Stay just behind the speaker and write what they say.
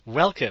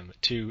Welcome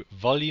to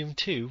Volume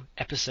 2,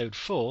 Episode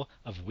 4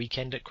 of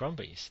Weekend at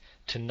Crombie's.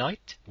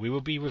 Tonight we will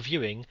be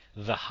reviewing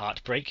The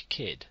Heartbreak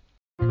Kid.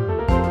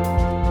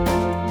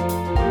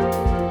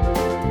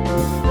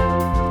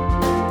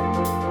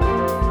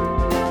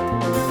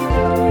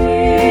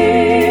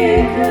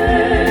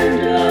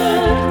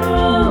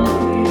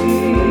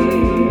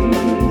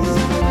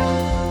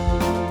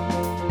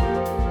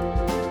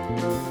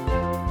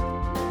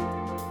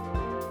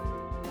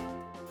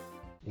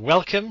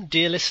 Welcome,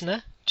 dear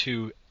listener,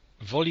 to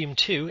Volume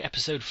 2,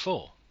 Episode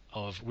 4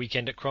 of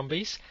Weekend at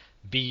Crombie's.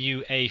 Be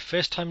you a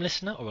first-time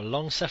listener or a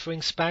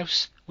long-suffering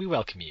spouse, we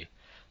welcome you.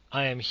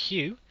 I am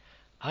Hugh.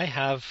 I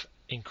have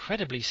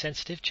incredibly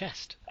sensitive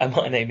chest. And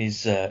my name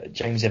is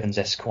James Evans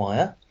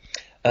Esquire.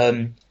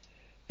 There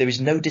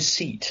is no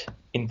deceit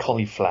in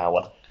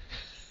cauliflower.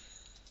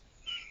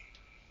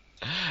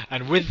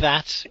 And with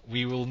that,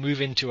 we will move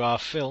into our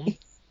film,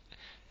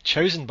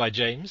 chosen by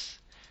James,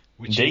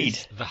 which Indeed.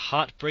 is The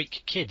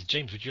Heartbreak Kid.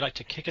 James, would you like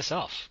to kick us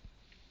off?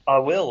 I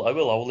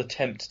will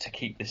attempt to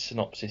keep this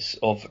synopsis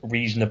of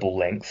reasonable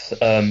length.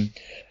 So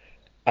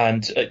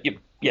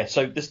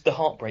this The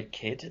Heartbreak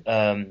Kid,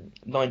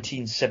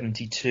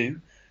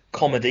 1972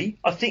 comedy.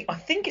 I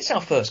think it's our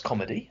first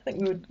comedy. I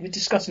think we were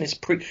discussing this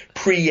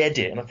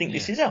pre-edit, and I think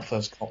this is our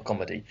first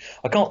comedy.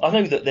 I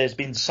know that there's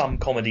been some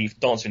comedy.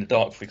 Dancer in the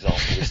Dark, for example,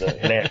 is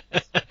hilarious.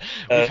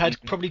 We've had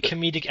probably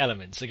comedic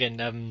elements. Again,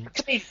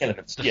 comedic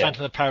elements. The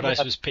Phantom of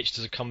Paradise was pitched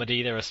as a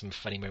comedy. There are some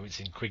funny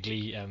moments in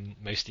Quigley,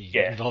 mostly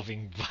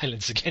involving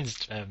violence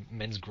against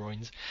men's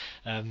groins.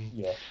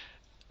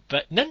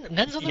 But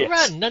Nuns on the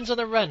Run. Nuns on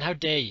the Run. How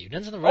dare you?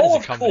 Nuns on the Run is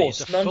a comedy.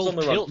 Course. It's a Nuns full on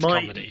the tilt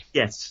Run. comedy.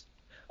 Yes.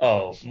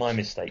 Oh, my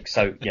mistake.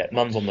 So, yeah,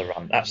 Nuns on the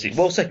Run.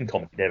 Absolutely. Well, second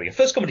comedy. There we go.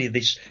 First comedy of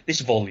this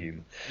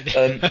volume.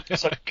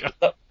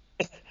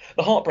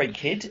 The Heartbreak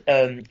Kid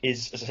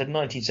is, as I said, a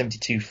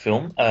 1972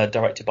 film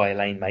directed by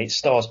Elaine May. It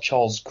stars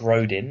Charles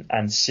Grodin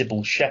and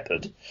Sybil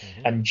Shepherd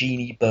and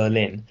Jeannie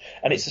Berlin.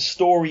 And it's a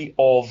story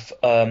of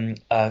I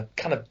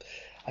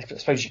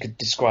suppose you could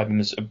describe him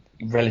as a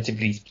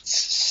relatively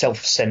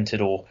self-centered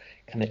or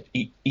kind of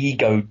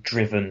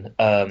ego-driven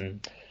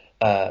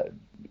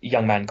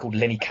young man called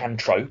Lenny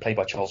Cantrow, played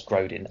by Charles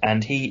Grodin.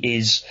 And he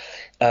is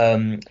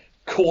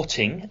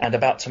courting and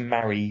about to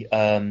marry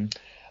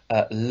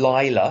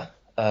Lila,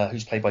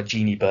 who's played by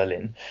Jeannie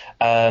Berlin,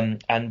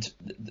 and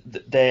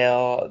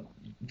they're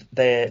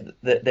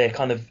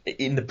kind of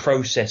in the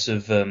process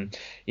of at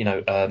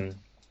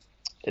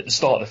the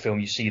start of the film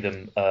you see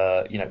them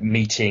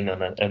meeting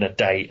on a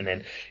date, and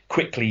then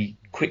quickly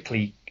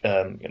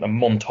in a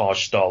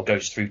montage style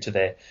goes through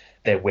to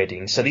their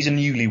wedding. So these are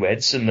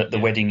newlyweds, and the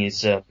wedding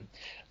is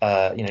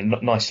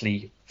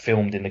nicely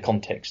filmed in the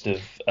context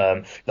of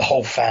the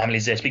whole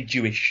family's there. It's a big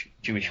Jewish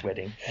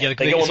wedding. Yeah,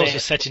 it's also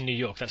set in New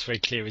York. That's very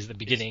clear. Is at the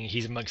beginning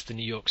he's amongst the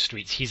New York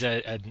streets. He's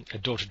a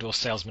door-to-door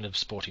salesman of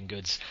sporting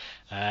goods.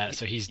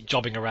 So he's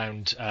jobbing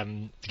around.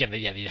 Again,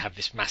 they have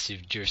this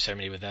massive Jewish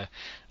ceremony with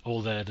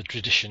all the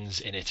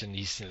traditions in it, and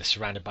he's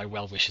surrounded by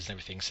well-wishers and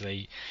everything. So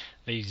they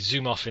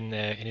zoom off in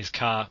his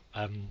car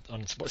on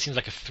what seems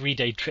like a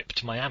 3-day trip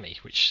to Miami,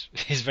 which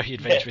is very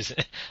adventurous.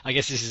 Yeah. I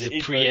guess this is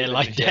a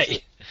pre-airline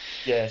day.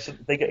 Yeah, so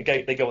they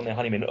go on their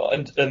honeymoon,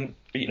 and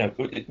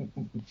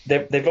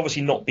they've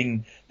obviously not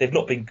been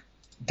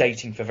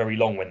dating for very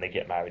long when they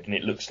get married, and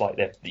it looks like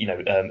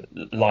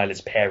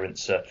Lila's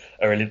parents have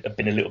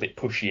been a little bit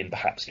pushy in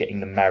perhaps getting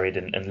them married,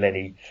 and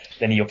Lenny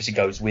obviously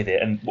goes with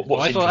it. And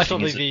I thought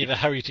the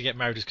hurry to get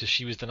married was because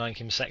she was denying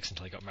him sex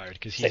until they got married,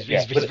 because he's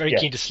very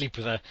keen to sleep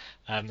with her,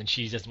 and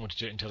she doesn't want to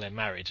do it until they're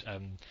married.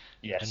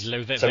 Yes.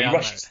 And so he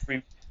rushes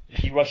through.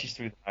 He rushes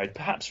through the marriage,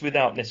 perhaps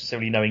without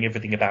necessarily knowing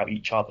everything about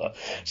each other.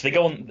 So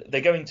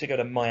they're going to go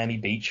to Miami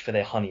Beach for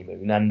their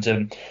honeymoon, and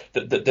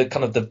the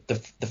kind of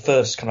the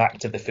first kind of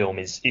act of the film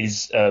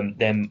is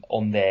them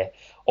on their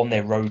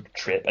road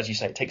trip. As you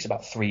say, it takes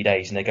about 3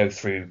 days, and they go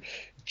through.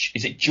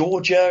 Is it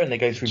Georgia? And they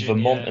go through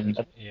Vermont and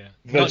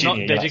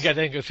Virginia. They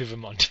don't go through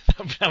Vermont.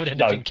 That would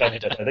end up in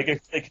Canada. No, they go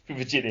through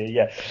Virginia.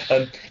 Yeah.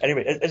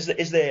 Anyway,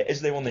 as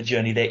they're on their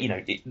journey,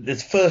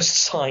 there's first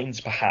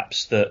signs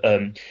perhaps that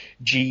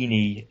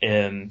Jeannie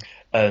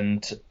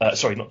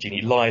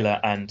Lila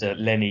and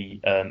Lenny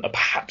are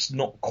perhaps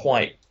not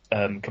quite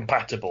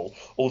compatible,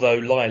 although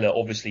Lila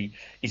obviously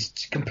is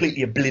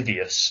completely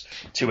oblivious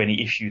to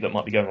any issue that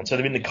might be going on. So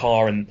they're in the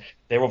car, and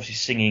they're obviously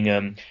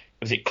singing.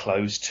 Was it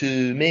Close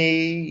to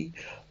Me?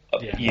 How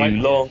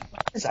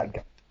does that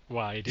go?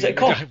 Why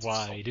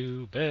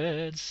do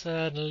birds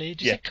suddenly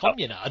say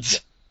communards?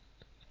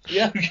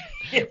 Yeah.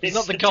 It's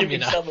not the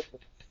communards.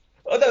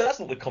 Oh no, that's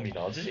not the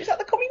communards. Is that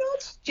the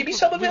communards? Jimmy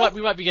Somerville?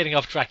 We might be getting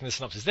off track in the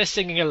synopsis. They're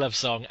singing a love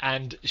song,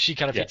 and she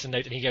kind of hits a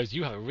note, and he goes,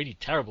 "You have a really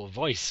terrible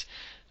voice."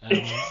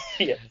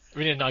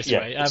 Really a nice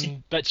way.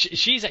 But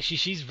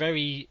she's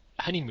very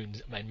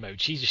honeymoon mode.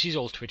 She's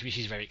all twittery.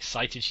 She's very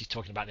excited. She's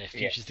talking about their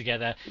futures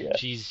together. Yeah.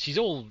 She's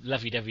all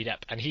lovey-doveyed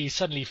up, and he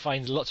suddenly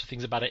finds lots of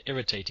things about her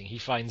irritating. He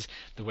finds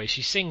the way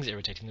she sings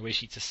irritating, the way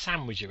she eats a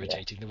sandwich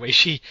irritating, the way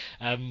she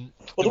the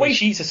way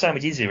she eats a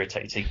sandwich is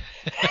irritating.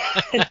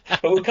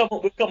 But we'll come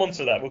on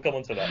to that. We'll come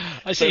on to that.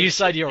 I see whose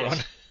side you're on.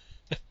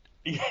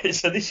 Yeah,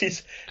 so this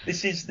is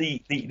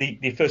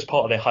the first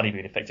part of their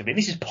honeymoon, effectively. And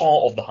this is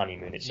part of the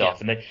honeymoon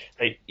itself. And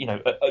they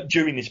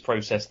during this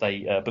process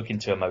they book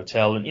into a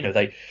motel,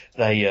 and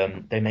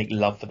they make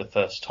love for the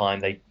first time.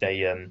 They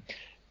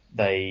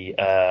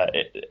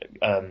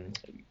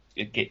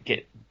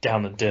get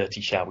down and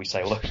dirty, shall we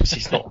say? Although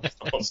it's not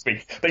on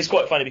screen, but it's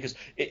quite funny because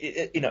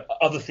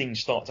other things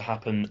start to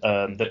happen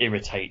that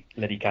irritate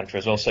Lenny Cantor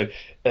as well. So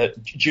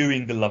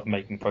during the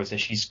lovemaking process,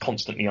 she's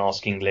constantly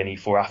asking Lenny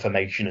for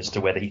affirmation as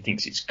to whether he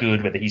thinks it's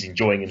good, whether he's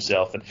enjoying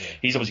himself, and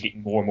he's obviously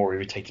getting more and more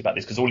irritated about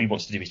this because all he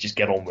wants to do is just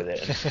get on with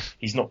it, and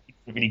he doesn't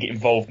really get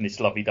involved in this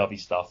lovey-dovey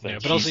stuff. Yeah,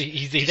 but also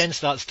he then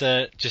starts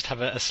to just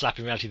have a slap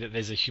in reality that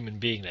there's a human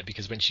being there,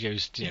 because when she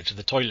goes to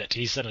the toilet,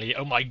 he's suddenly,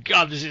 oh my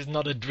god, this is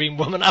not a dream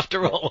woman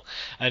after all.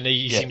 And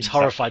he seems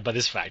horrified by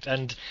this fact.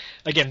 And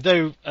again,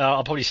 though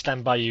I'll probably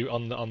stand by you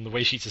on the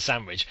way she eats a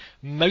sandwich,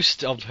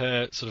 most of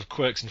her sort of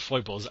quirks and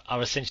foibles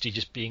are essentially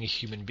just being a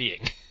human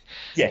being.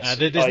 Yes,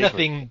 there's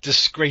nothing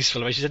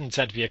disgraceful about her. She doesn't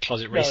tend to be a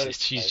closet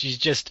racist. She's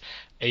just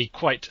a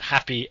quite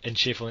happy and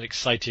cheerful and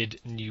excited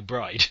new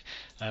bride.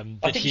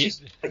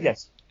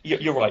 Yes.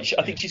 You're right.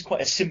 I think she's quite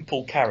a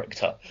simple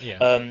character.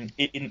 Yeah.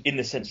 In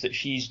the sense that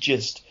she's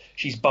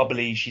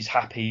bubbly, she's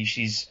happy,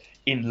 she's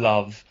in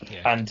love,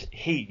 and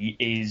he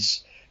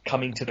is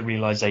coming to the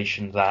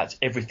realization that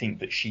everything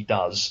that she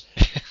does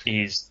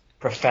is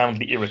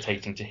profoundly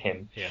irritating to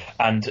him. Yeah.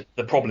 And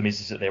the problem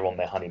is that they're on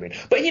their honeymoon.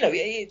 But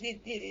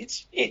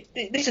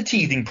these are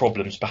teething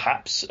problems,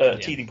 perhaps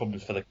teething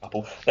problems for the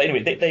couple. But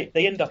anyway,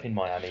 they end up in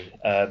Miami,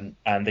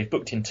 and they've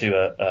booked into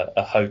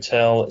a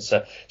hotel. It's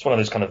one of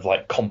those kind of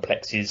like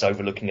complexes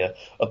overlooking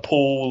a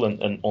pool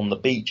and on the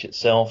beach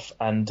itself.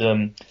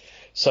 And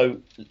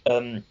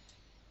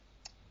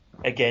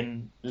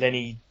again,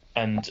 Lenny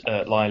and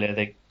Lila,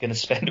 they're going to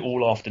spend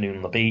all afternoon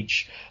on the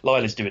beach.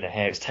 Lila's doing her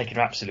hair. It's taken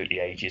her absolutely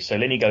ages. So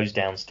Lenny goes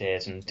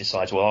downstairs and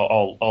decides,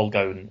 well, I'll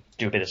go and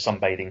do a bit of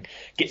sunbathing,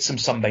 get some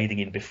sunbathing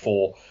in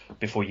before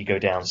you go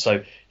down.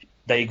 So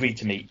they agree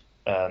to meet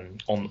on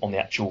the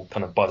actual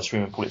kind of by the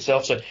swimming pool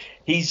itself. So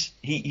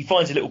he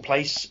finds a little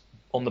place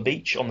on the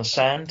beach, on the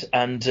sand,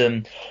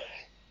 and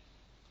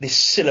this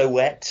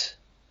silhouette,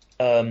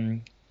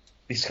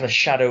 this kind of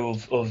shadow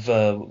of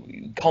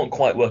can't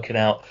quite work it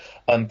out,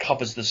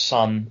 covers the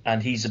sun,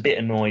 and he's a bit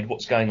annoyed.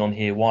 What's going on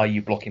here? Why are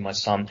you blocking my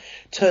sun?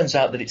 Turns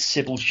out that it's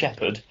Sybil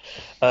Shepherd,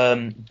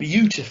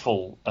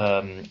 beautiful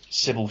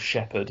Sybil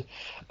Shepherd,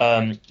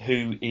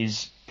 who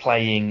is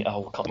playing. I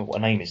can't remember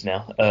what her name is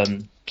now.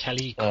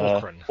 Kelly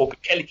Corcoran.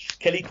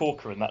 Kelly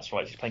Corcoran, that's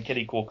right. She's playing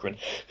Kelly Corcoran,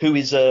 who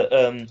is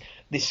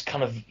this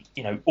kind of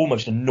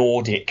almost a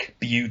Nordic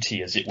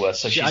beauty, as it were.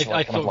 So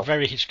I thought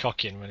very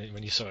Hitchcockian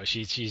when you saw her.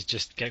 She's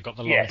just got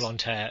the long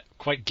blonde hair,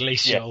 quite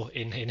glacial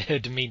in her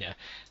demeanour,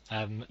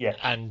 and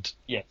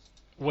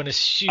one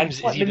assumes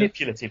and quite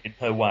manipulative in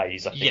her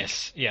ways, I think.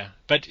 Yes, yeah,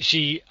 but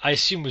she, I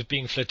assume, was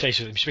being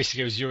flirtatious with him. She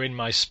basically goes, "You're in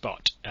my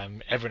spot.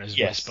 Everyone knows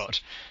my spot."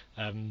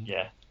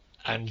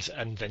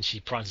 And then she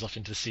prances off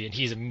into the sea, and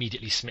he's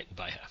immediately smitten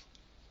by her.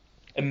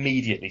 And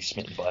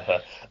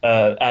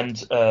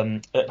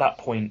at that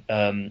point,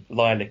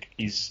 Lila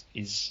has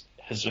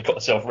got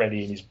herself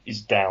ready and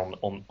is down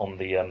on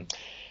the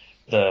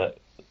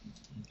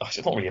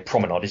it's not really a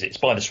promenade, is it? It's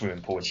by the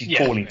swimming pool, and she's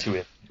calling to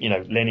him.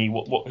 Lenny,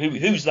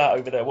 who's that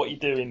over there? What are you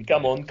doing?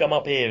 Come on, come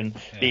up here, and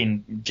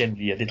being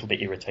generally a little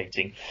bit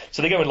irritating.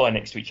 So they go and lie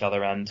next to each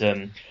other,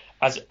 and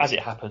as it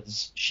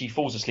happens, she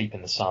falls asleep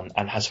in the sun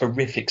and has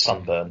horrific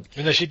sunburn.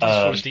 No, she didn't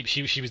fall asleep.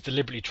 She was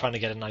deliberately trying to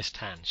get a nice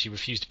tan. She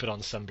refused to put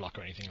on sunblock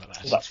or anything like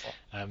that. That's right.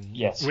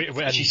 Yes.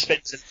 She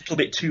spends a little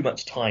bit too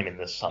much time in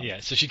the sun. Yeah,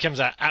 so she comes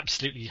out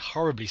absolutely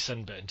horribly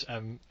sunburnt.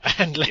 And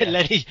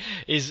Lenny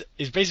is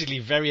basically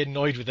very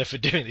annoyed with her for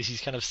doing this.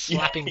 He's kind of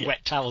slapping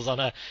wet towels on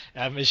her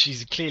as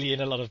she's clearly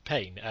in a lot of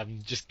pain,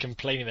 just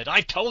complaining that,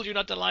 I told you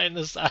not to lie in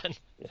the sun.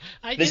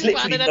 I didn't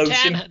want a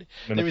tan.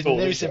 There is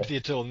no sympathy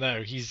at all.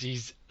 No,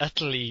 he's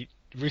utterly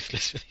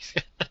ruthless with these.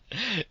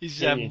 He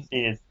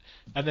is.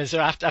 And then so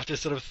after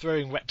sort of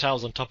throwing wet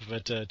towels on top of her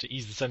to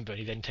ease the sunburn,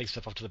 he then takes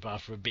stuff off to the bar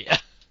for a beer.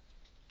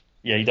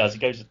 Yeah, he does. He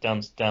goes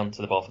down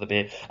to the bar for the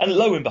beer, and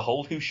lo and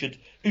behold, who should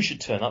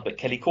turn up but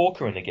Kelly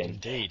Corcoran again?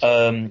 Indeed.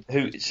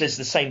 Who says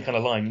the same kind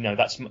of line.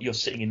 That's you're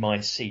sitting in my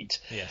seat.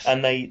 Yes.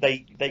 And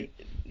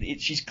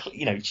she's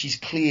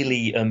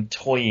clearly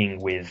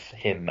toying with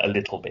him a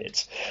little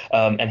bit,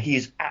 and he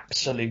is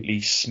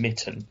absolutely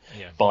smitten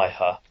by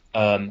her.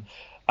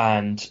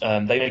 And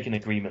they make an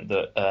agreement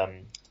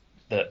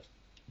that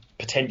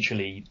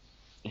potentially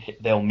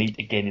they'll meet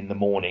again in the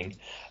morning.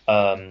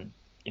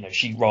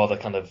 She rather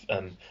kind of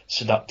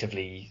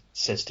seductively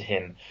says to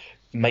him,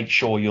 make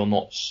sure you're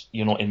not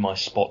in my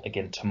spot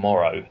again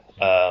tomorrow,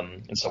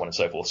 and so on and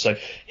so forth. So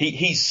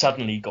he's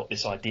suddenly got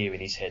this idea in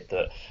his head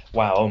that,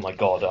 wow, oh my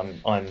God,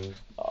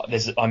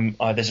 there's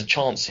a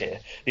chance here.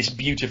 This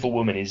beautiful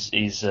woman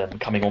is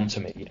coming on to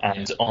me,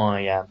 and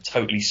I am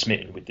totally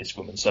smitten with this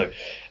woman. So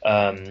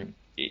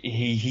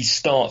he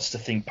starts to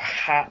think,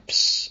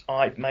 perhaps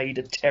I've made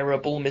a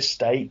terrible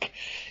mistake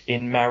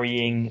in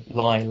marrying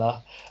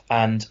Lila,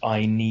 and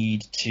I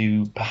need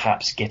to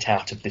perhaps get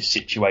out of this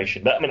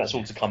situation. But I mean, that's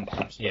all to come,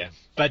 perhaps. Yeah,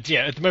 but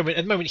yeah, at the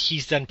moment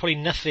he's done probably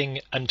nothing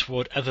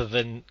untoward other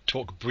than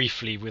talk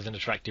briefly with an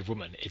attractive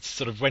woman. It's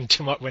sort of when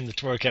the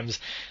tomorrow comes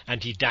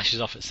and he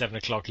dashes off at 7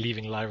 o'clock,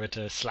 leaving Lyra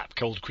to slap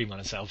cold cream on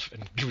herself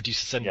and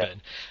reduce the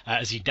sunburn,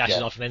 as he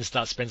dashes off and then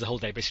spends the whole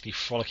day basically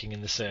frolicking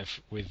in the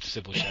surf with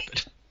Sybil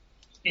Shepherd.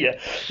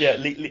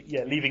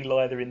 Leaving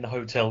Lyra in the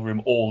hotel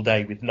room all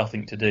day with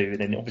nothing to do, and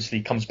then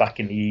obviously comes back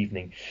in the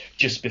evening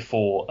just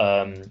before.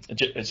 So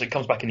it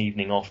comes back in the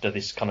evening after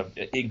this kind of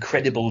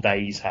incredible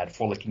day he's had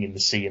frolicking in the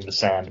sea and the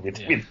sand with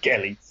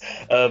Kelly.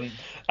 They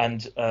agree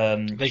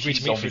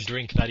to meet for a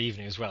drink that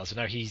evening as well. So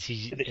now he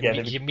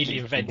immediately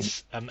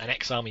invents an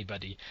ex-army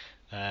buddy.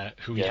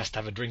 Who he has to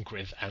have a drink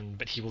with,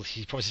 but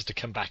he promises to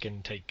come back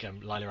and take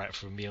Lila out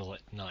for a meal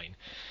at 9.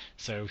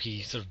 So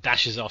he sort of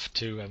dashes off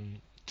to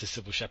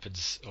Sybil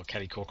Shepherd's or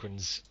Kelly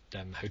Corcoran's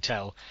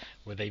hotel,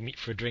 where they meet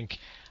for a drink.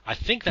 I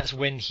think that's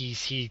when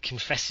he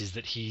confesses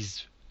that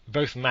he's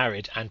both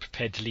married and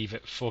prepared to leave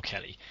it for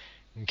Kelly.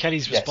 And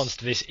Kelly's response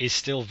to this is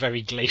still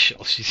very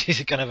glacial.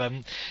 She's kind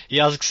of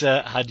he asks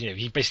her,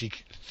 he basically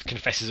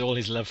confesses all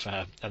his love for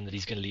her and that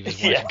he's going to leave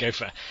his wife and go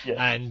for her.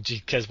 And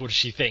she goes, "What does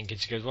she think?"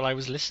 And she goes, "Well, I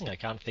was listening. I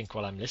can't think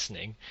while I'm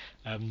listening,"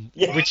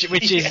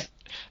 which is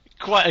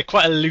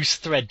quite a loose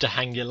thread to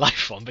hang your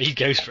life on, but he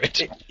goes for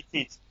it.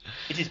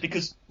 It is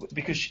because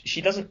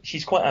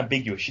she's quite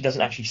ambiguous. She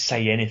doesn't actually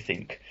say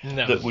anything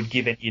that would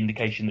give any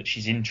indication that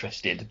she's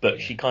interested,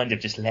 but she kind of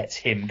just lets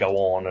him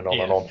go on and on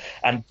and on.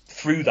 And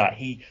through that,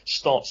 he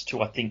starts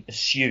to, I think,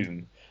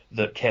 assume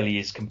that Kelly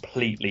is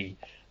completely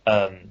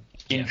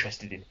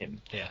interested in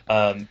him.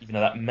 Even though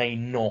that may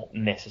not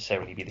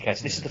necessarily be the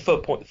case. This is the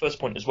first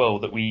point as well,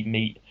 that we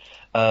meet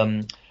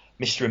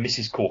Mr. and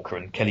Mrs.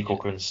 Corcoran, Kelly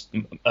Corcoran's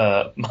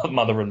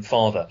mother and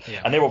father.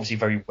 And they're obviously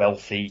very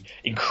wealthy,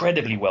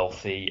 incredibly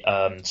wealthy,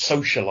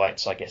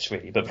 socialites, I guess,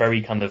 really, but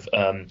very kind of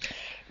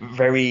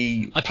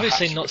very... I'd probably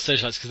say not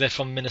socialites because they're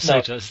from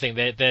Minnesota. That's the thing.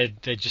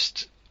 They're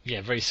just,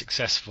 very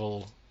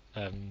successful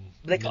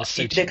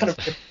Minnesotans. They're kind of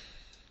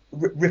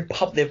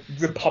they're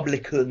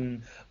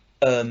Republican,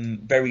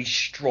 very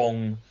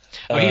strong...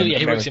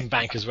 he works in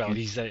bank as well.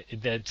 He's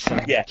it's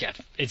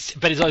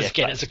always,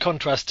 again, it's a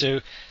contrast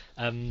to...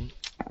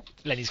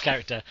 Lenny's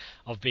character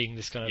of being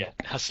this kind of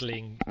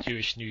hustling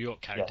Jewish New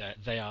York character.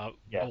 They are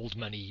old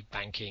money,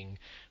 banking,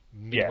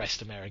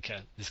 Midwest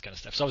America, this kind of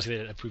stuff. So obviously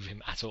they don't approve of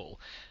him at all,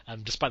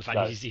 despite the fact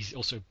that he's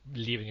also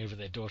leaving over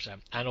their daughter.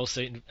 And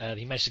also he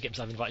managed to get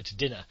himself invited to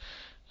dinner.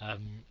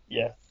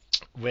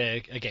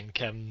 Where, again,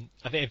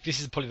 I think this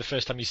is probably the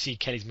first time you see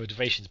Kelly's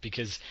motivations,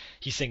 because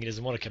he's saying he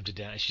doesn't want to come to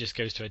dinner, and she just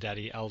goes to her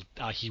daddy,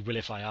 he will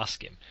if I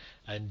ask him.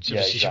 And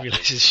she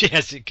realises she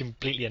has it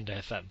completely under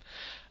her thumb.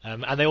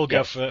 And they all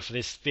go for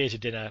this theatre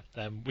dinner,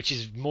 which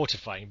is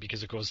mortifying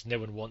because, of course, no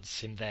one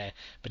wants him there,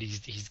 but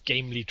he's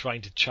gamely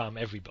trying to charm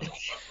everybody.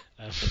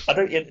 I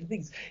don't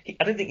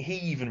think he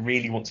even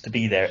really wants to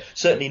be there.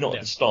 Certainly not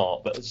at the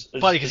start, but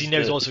partly because he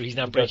knows also he's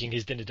now breaking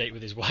his dinner date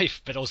with his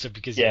wife, but also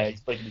because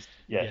he's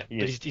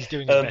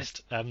doing his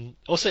best.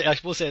 Also, I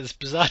will say this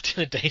bizarre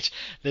dinner date.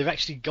 They've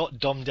actually got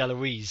Dom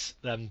DeLuise,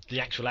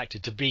 the actual actor,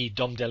 to be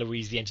Dom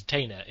DeLuise, the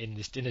entertainer, in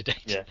this dinner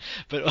date.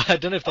 But I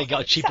don't know if they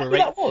got a cheaper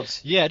rate. I don't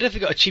know if they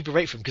got a cheaper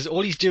rate for him, because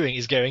all he's doing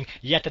is going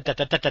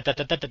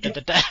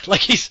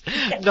like he's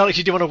not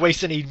actually didn't want to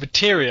waste any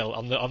material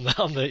on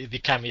the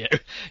cameo.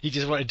 He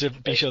just wanted to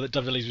be sure that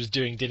Dom DeLuise was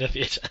doing dinner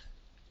theatre.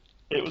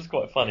 It was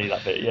quite funny,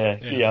 that bit.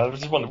 I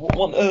was just wondering, what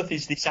on earth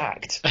is this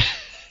act?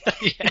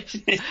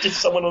 It's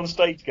just someone on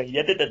stage going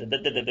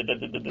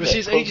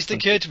it only just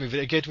occurred to me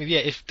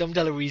if Dom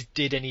DeLuise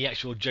did any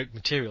actual joke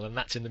material and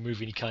that's in the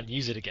movie and he can't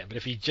use it again, but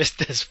if he just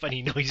does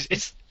funny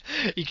noises,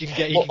 he can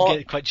get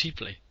it quite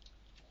cheaply.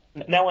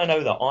 Now I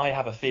know that, I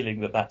have a feeling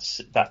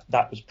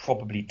that was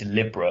probably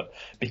deliberate,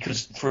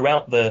 because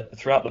throughout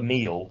the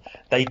meal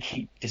they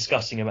keep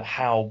discussing about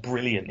how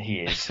brilliant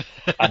he is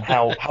and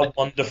how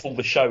wonderful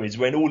the show is,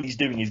 when all he's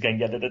doing is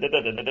going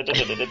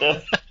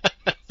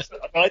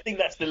I think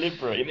that's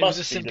deliberate. It must was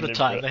a simpler be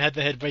time. They had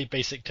very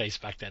basic taste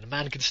back then. A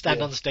man could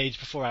stand on stage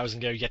for 4 hours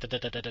and go and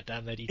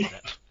they'd eat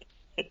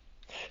that.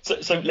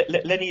 So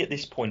Lenny at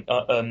this point,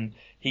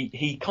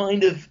 he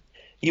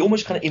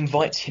almost kind of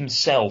invites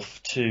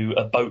himself to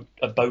a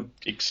boat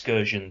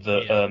excursion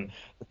that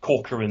the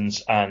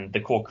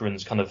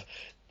Corcorans kind of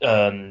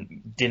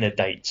dinner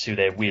dates who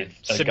they're with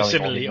going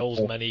similarly on.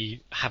 Old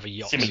money have a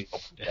yacht. Similarly,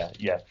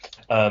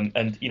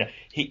 and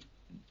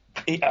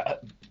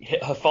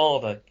her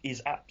father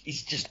is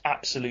just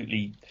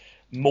absolutely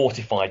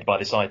mortified by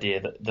this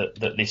idea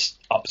that this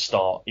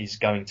upstart is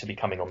going to be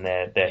coming on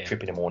their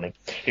trip in the morning.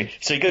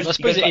 So he goes. Well, I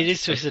suppose he goes it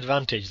is to his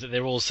advantage that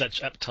they're all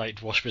such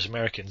uptight, wash-British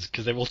Americans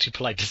because they're all too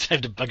polite to tell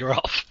him to bugger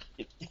off.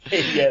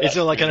 It's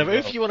all like kind of, oh,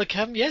 if you want to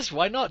come, yes,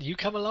 why not? You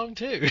come along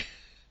too.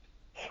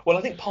 Well,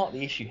 I think part of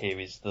the issue here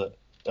is that,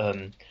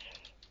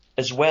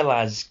 as well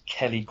as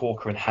Kelly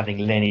Corcoran having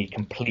Lenny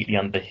completely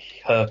under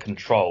her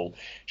control,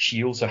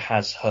 she also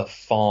has her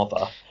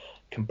father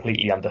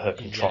completely under her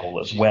control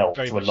as well,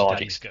 to a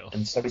large extent.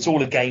 And so it's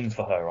all a game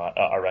for her,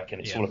 I reckon.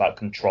 It's all about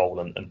control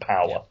and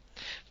power. Yeah.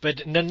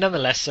 But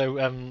nonetheless, so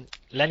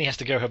Lenny has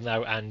to go home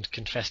now and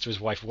confess to his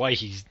wife why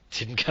he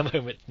didn't come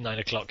home at 9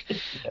 o'clock.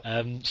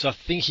 So I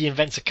think he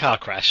invents a car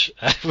crash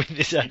with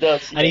this, he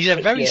does, and he's a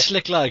very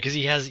slick lad because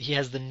he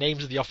has the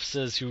names of the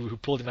officers who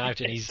pulled him out,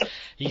 and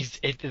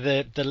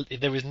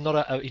there is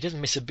not he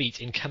doesn't miss a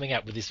beat in coming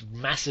out with this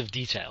massive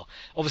detail.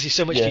 Obviously,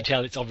 so much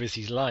detail, it's obvious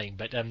he's lying.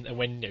 But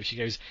when she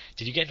goes,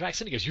 "Did you get into an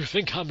accident?" He goes, "You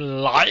think I'm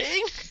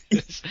lying?"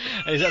 And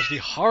he's absolutely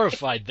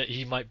horrified that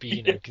he might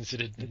be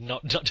considered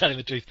not telling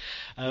the truth.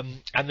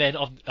 And then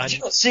did you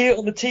not see it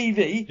on the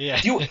TV?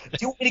 Yeah. Do you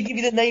want me to give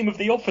you the name of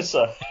the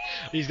officer?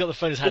 He's got the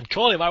phone in his hand.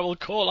 Call him. I will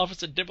call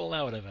Officer Dibble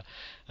now. Whatever.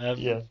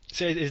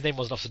 So his name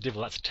wasn't Officer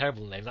Dibble. That's a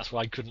terrible name. That's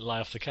why I couldn't lie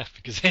off the cuff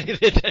because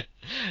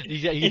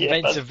he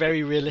invents a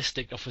very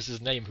realistic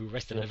officer's name who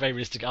arrested him, a very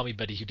realistic army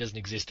buddy who doesn't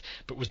exist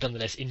but was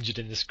nonetheless injured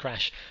in this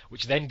crash,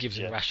 which then gives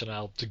him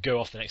rationale to go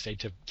off the next day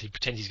to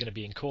pretend he's going to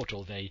be in court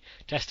all day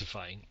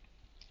testifying.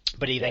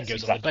 But he then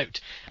goes on the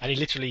boat, and he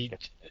literally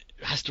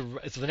has to.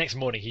 So the next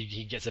morning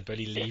he gets up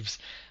early, leaves.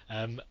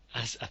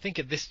 As I think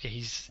at this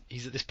he's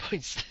at this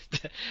point,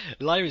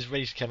 Lyra is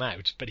ready to come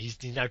out, but he's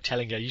now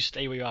telling her, "You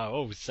stay where you are.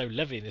 Oh, it's so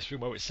lovely in this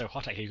room. Oh, it's so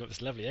hot out here. You've got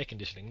this lovely air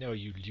conditioning. No,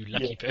 you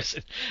lucky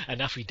person."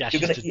 And after he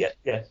dashes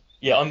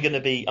I'm gonna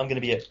be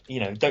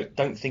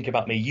don't think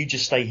about me. You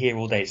just stay here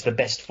all day. It's the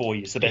best for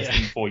you. It's the best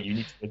thing for you. You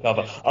need to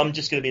recover. I'm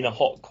just gonna be in a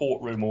hot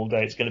courtroom all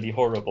day. It's gonna be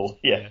horrible.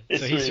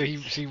 So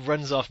he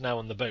runs off now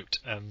on the boat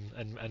and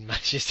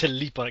manages to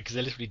leap on it because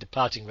they're literally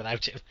departing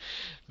without him,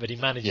 but he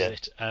manages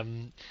it.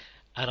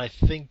 And I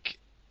think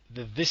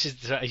that this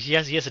is he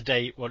has a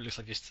day what looks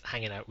like just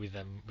hanging out with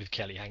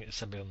Kelly, hanging with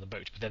somebody on the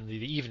boat. But then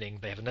the evening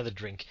they have another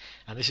drink,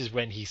 and this is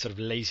when he sort of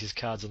lays his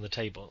cards on the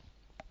table.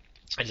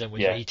 And then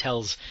when he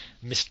tells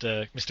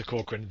Mr.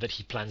 Corcoran that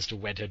he plans to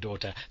wed her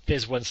daughter.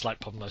 There's one slight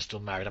problem: I'm still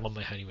married. I'm on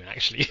my honeymoon,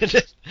 actually.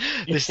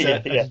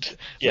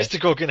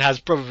 Mr. Corcoran has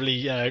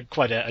probably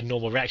quite a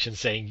normal reaction,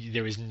 saying,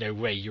 "There is no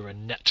way. You're a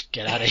nut.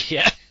 Get out of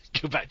here.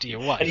 Go back to your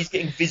wife." And he's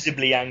getting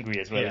visibly angry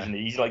as well, isn't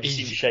he? He's like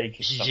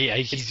shaking.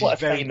 It's quite a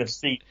famous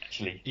scene,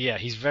 actually. Yeah,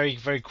 he's very,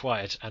 very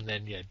quiet, and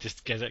then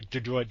just goes,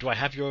 "Do I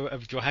have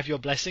your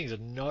blessings?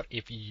 And not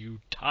if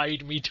you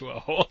tied me to a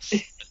horse."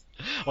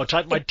 Or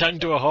tied my tongue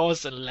to a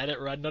horse and let it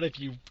run. Not if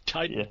you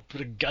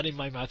put a gun in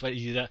my mouth.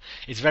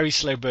 It's very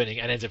slow burning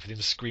and ends up with him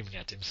screaming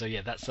at him. So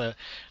that's the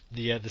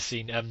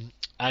scene.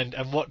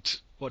 And what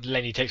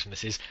Lenny takes from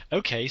this is,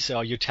 okay, so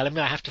you're telling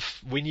me I have to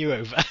win you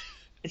over?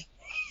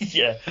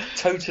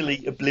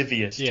 Totally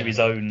oblivious to his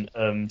own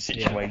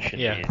situation.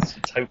 He is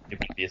totally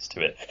oblivious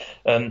to it.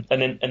 And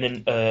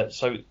then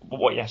so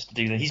what he has to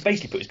do then, he's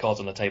basically put his cards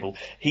on the table.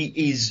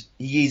 He's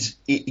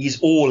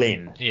all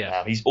in.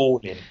 Now. He's all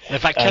in. In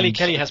fact,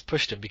 Kelly has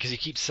pushed him because he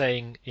keeps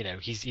saying,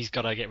 he's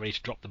got to get ready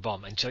to drop the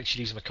bomb, and she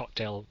leaves him a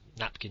cocktail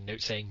napkin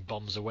note saying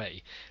 "bombs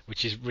away,"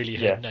 which is really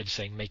her nudge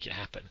saying "make it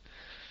happen."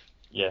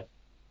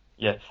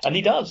 Yeah, and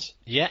he does.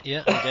 Yeah, he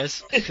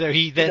does. So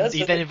he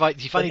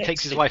finally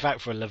takes his wife out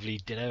for a lovely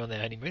dinner on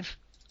their honeymoon.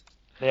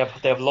 They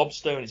have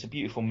lobster and it's a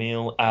beautiful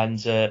meal, and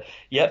he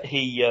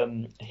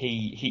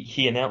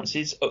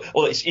announces.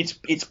 Well,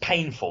 it's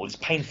painful. It's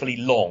painfully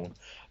long.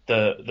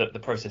 The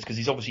process because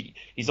he's obviously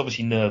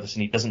nervous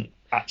and he doesn't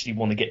actually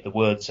want to get the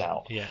words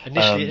out. Yeah,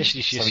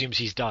 initially she assumes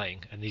he's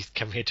dying and he's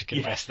come here to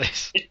confess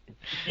this.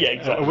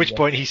 Exactly. At which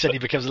point he suddenly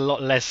becomes a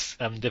lot less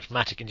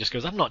diplomatic and just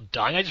goes, "I'm not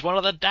dying. I just want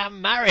another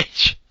damn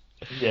marriage."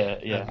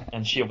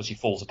 And she obviously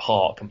falls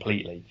apart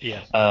completely.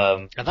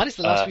 And that is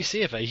the last we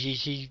see of her. It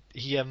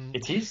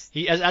is.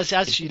 He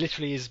as she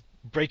literally is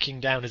breaking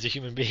down as a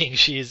human being.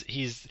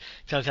 He's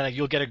telling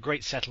 "You'll get a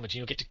great settlement and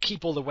you'll get to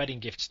keep all the wedding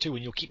gifts too,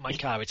 and you'll keep my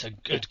car. It's a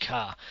good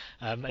car."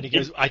 And he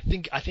goes, "I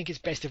think it's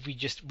best if we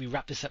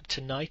wrap this up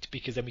tonight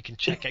because then we can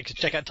check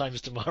out times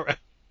tomorrow."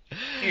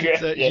 He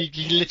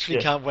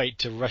literally can't wait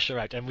to rush her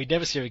out, and we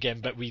never see her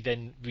again. But we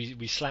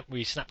snap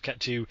cut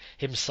to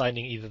him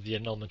signing either the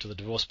annulment or the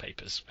divorce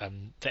papers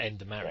to end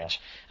the marriage,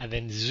 and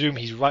then zoom.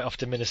 He's right off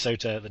to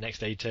Minnesota the next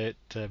day to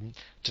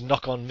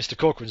knock on Mr.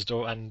 Corcoran's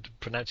door and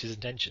pronounce his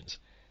intentions.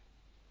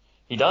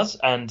 He does,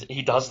 and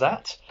he does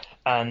that.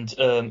 And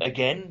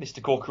again,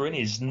 Mr. Corcoran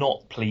is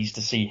not pleased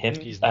to see him.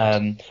 He's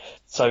not.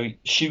 So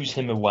shoos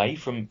him away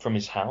from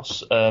his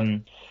house.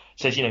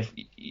 Says,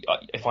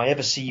 if I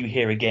ever see you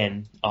here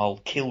again, I'll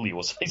kill you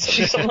or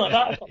something like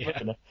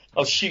that.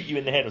 I'll shoot you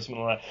in the head or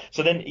something like that.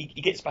 So then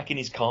he gets back in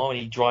his car and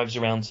he drives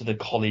around to the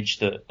college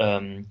that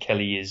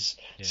Kelly is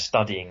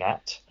studying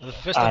at. Well, the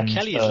first time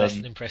Kelly is less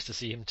than impressed to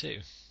see him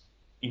too.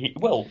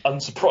 well,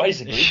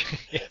 unsurprisingly,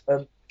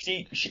 Yeah.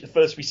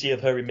 First we see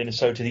of her in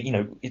Minnesota.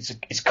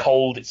 It's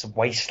cold, it's a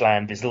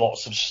wasteland. There's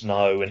lots of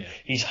snow, and Yeah.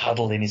 he's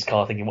huddled in his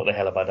car, thinking, "What the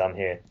hell have I done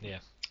here?" Yeah.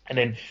 And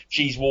then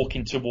she's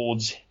walking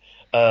towards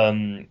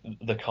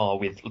the car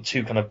with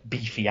two kind of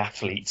beefy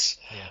athletes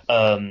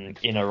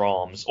in her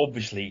arms.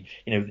 Obviously,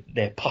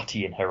 they're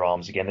putty in her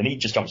arms again. And he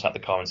just jumps out the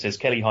car and says,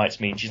 "Kelly, hi, it's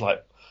me." And she's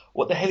like,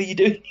 "What the hell are you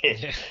doing here?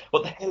 Yeah.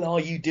 What the hell are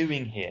you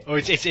doing here?" Or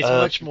it's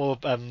much more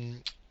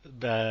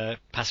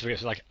passive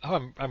aggressive, like,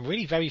 "Oh, I'm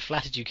really very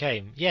flattered you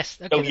came. Yes,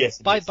 okay. Oh, yes,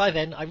 Bye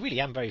then. I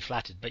really am very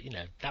flattered, but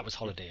that was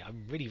holiday.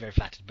 I'm really very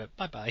flattered, but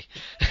bye."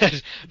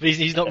 But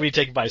he's not really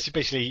taken by it. So he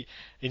basically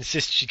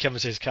insists she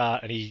comes to his car,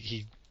 and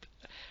he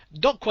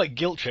not quite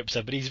guilt trips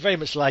her, but he's very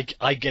much like,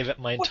 "I gave up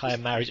my entire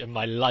marriage and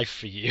my life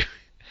for you."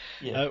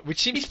 Yeah. Which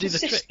seems He's to do the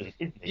trick. persistent,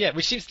 isn't he? Yeah,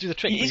 which seems to do the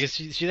trick, He is-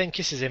 because she then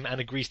kisses him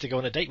and agrees to go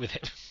on a date with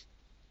him.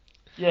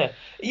 Yeah,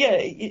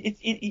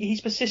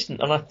 he's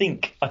persistent, and I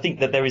think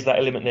that there is that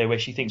element there where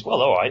she thinks,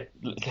 well, all right,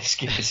 let's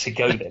give this a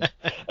go then.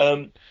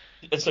 And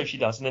so she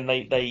does, and then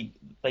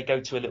they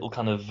go to a little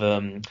kind of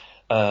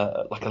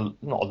like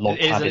not a log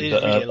cabin, It is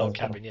but really a log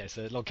cabin. Yeah, it's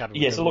a log cabin.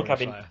 yeah, with it's a a log roaring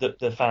cabin fire. that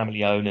the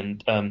family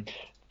own, and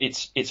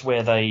it's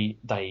where they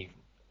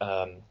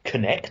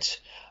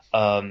connect.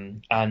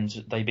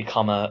 And they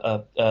become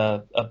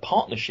a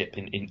partnership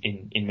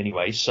in many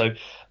ways. So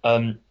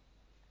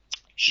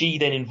she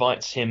then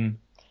invites him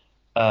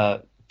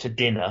to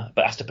dinner,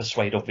 but has to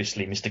persuade,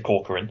 obviously, Mr.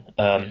 Corcoran.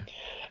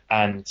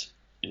 And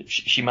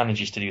she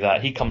manages to do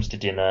that. He comes to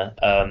dinner,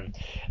 and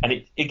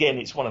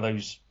it's one of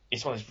those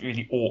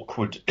really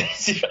awkward,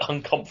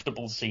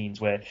 uncomfortable scenes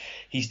where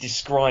he's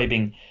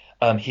describing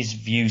his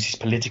views, his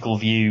political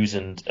views,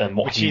 and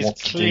what Which he he's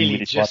wants to do clearly with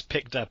his just life.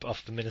 picked up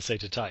off the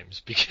Minnesota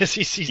Times, because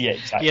Yeah,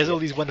 exactly. he has all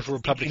these wonderful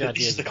Republican This is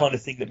ideas. the kind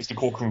of thing that Mr.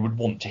 Corcoran would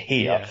want to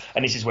hear, Yeah.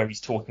 and this is where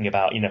he's talking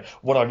about,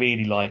 what I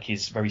really like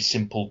is very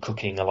simple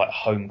cooking. I like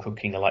home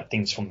cooking. I like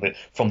things from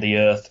the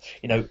earth.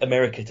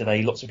 America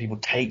today, lots of people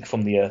take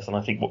from the earth, and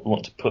I think what we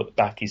want to put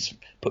back is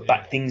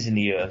back things in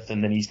the earth.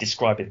 And then he's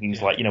describing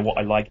things like, what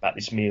I like about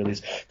this meal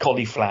is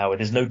cauliflower.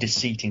 There's no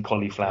deceit in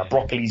cauliflower.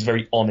 Broccoli's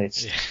very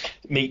honest.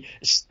 Meat,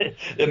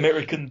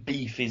 American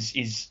beef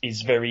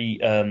is very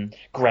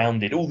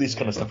grounded. All this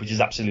kind of stuff, which is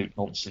absolute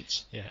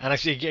nonsense. Yeah, and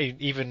actually,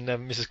 even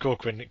Mrs.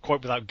 Corcoran,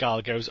 quite without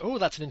guile, goes, "Oh,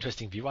 that's an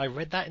interesting view. I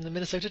read that in the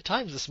Minnesota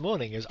Times this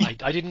morning.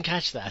 I didn't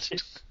catch that."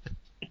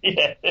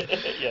 Yeah.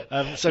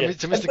 So Yeah.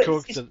 Mr.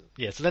 Corcoran,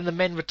 so then the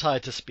men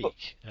retire to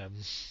speak.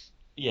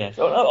 Yeah,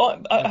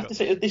 I have to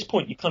say, at this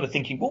point, you're kind of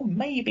thinking, well,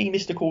 maybe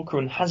Mr.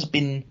 Corcoran has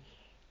been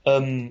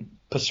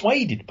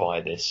persuaded by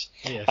this,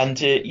 Yes. and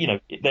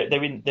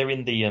they're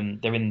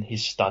in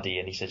his study,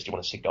 and he says, "Do you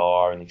want a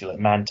cigar?" And he's like,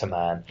 "Man to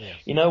man." Yeah.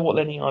 You know what,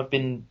 Lenny? I've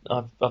been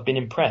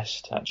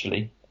impressed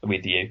actually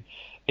with you.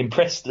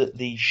 Impressed at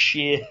the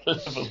sheer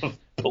level of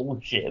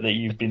bullshit that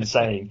you've been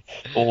saying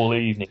all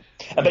evening.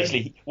 And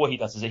basically, what he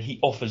does is that he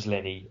offers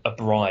Lenny a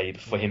bribe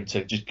for him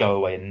to just go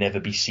away and never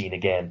be seen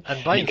again.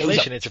 And by it goes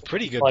inflation, up it's a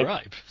pretty good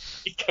 25 bribe.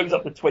 It goes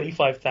up to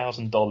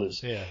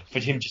 $25,000 Yeah. for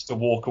him just to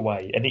walk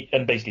away.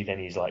 And basically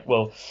Lenny is like,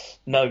 well,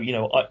 no,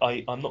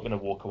 I'm not going to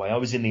walk away. I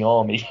was in the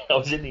army.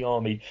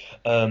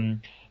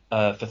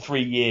 For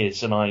 3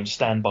 years, and I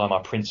stand by my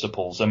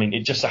principles. I mean,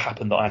 it just so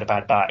happened that I had a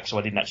bad back, so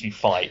I didn't actually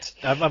fight.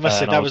 I must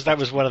say And that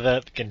was one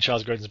of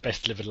Charles Grodin's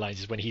best delivered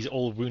lines, is when he's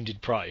all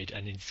wounded pride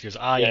and he goes,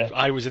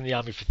 I was in the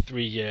army for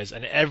 3 years,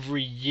 and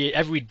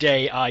every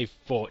day I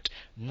fought,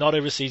 not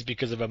overseas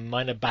because of a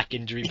minor back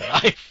injury,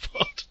 but I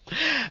fought.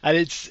 And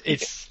it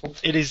is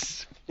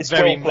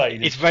very well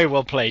played. It's very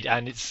well played,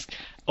 and it's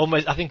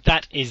almost, I think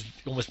that is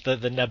almost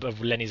the nub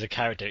of Lenny as a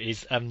character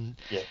is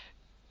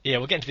Yeah,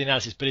 we'll get into the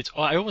analysis, but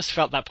I almost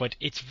felt at that point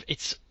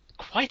it's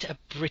quite a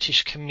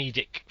British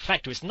comedic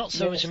factor. It's not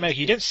so much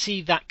American. You don't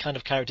see that kind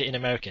of character in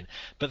American,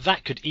 but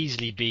that could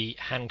easily be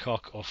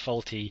Hancock or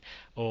Fawlty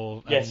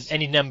or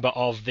any number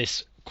of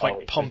this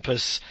quite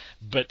pompous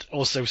but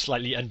also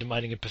slightly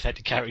undermining and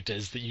pathetic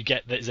characters that you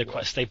get that is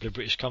quite a staple of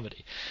British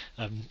comedy.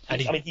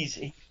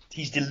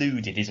 He's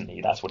deluded, isn't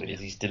he? That's what it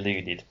is. He's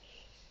deluded.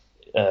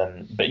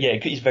 But yeah,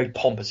 he's very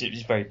pompous.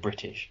 He's very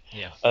British.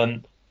 Yeah.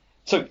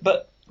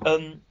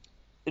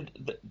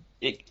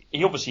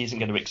 He obviously isn't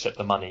going to accept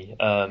the money,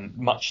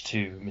 much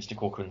to Mr.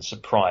 Corcoran's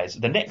surprise.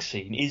 The next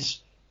scene is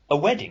a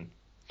wedding,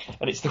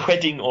 and it's the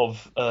wedding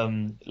of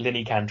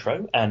Lenny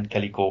Cantrell and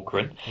Kelly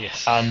Corcoran.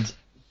 Yes. And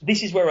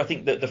this is where I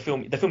think that the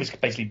film is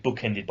basically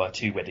bookended by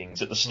two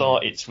weddings. At the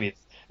start, it's with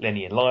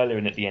Lenny and Lila,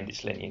 and at the end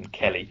it's Lenny and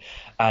Kelly.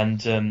 And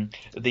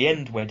the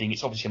end wedding,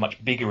 it's obviously a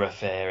much bigger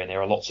affair, and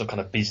there are lots of kind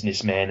of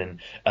businessmen,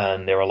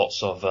 and there are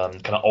lots of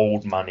kind of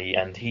old money,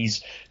 and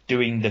he's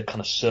doing the kind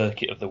of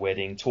circuit of the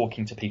wedding,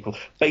 talking to people,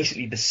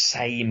 basically the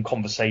same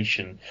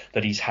conversation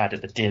that he's had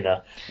at the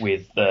dinner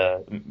with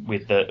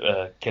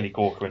Kelly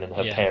Corcoran and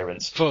her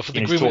parents. For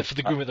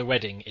the groom at the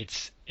wedding,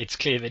 it's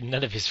clear that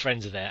none of his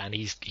friends are there, and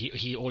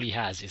he all he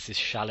has is this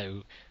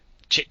shallow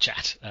chit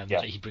chat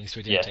that he brings to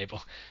a dinner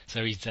table.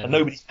 So he's and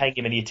nobody's paying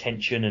him any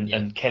attention,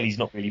 and Kelly's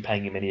not really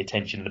paying him any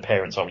attention, and the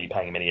parents aren't really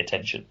paying him any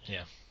attention.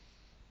 Yeah.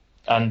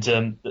 And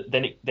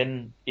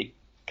then it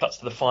cuts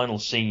to the final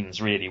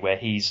scenes, really, where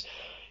he's,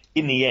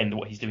 in the end,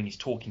 what he's doing is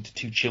talking to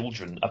two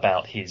children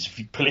about his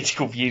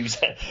political views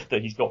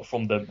that he's got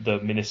from the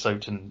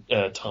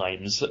Minnesotan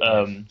Times.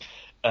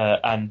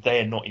 And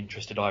they're not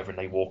interested either, and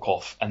they walk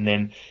off. And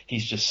then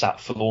he's just sat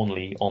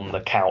forlornly on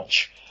the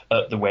couch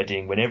at the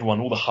wedding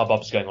when all the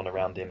hubbub's going on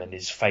around him, and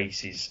his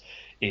face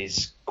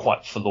is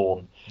quite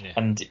forlorn. Yeah.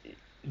 And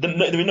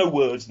there are no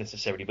words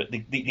necessarily, but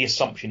the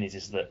assumption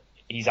is that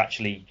he's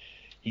actually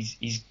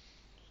he's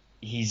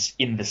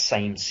in the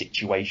same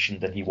situation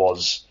that he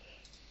was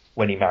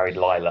when he married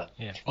Lila.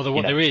 Yeah. Although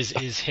what there is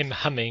him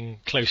humming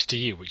 "Close to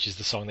You," which is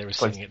the song they were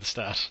singing at the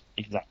start.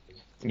 Exactly.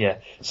 Yeah.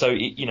 So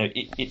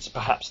it's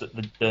perhaps that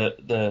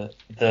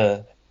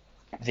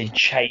the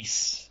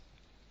chase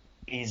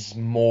is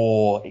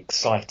more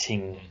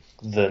exciting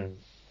than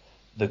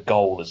the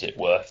goal, as it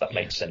were, if that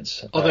makes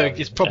sense. Although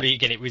it's probably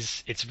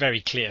it's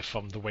very clear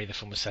from the way the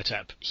film was set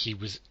up, he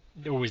was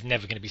always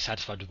never going to be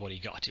satisfied with what he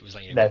got. It was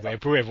like,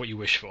 beware of what you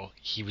wish for.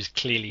 He was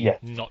clearly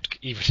not,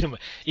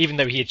 even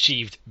though he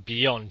achieved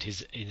beyond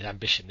his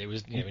ambition. There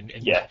was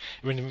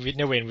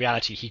no way in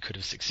reality he could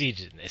have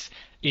succeeded in this.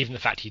 Even the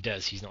fact he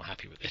does, he's not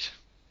happy with it.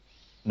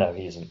 No,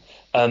 he isn't.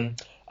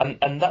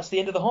 And that's the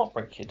end of The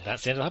Heartbreak Kid.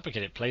 That's the end of The Heartbreak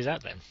Kid. It plays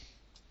out then.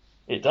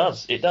 It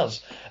does.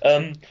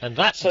 And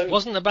that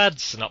wasn't a bad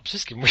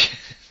synopsis, can we?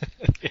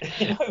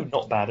 No,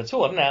 not bad at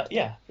all. Now,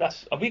 yeah, I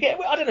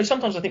don't know.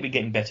 Sometimes I think we're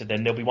getting better.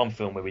 Then there'll be one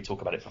film where we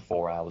talk about it for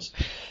 4 hours.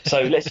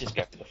 So let's just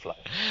go with the flow.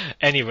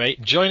 Anyway,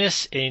 join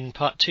us in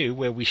part 2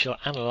 where we shall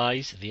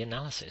analyse the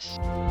analysis.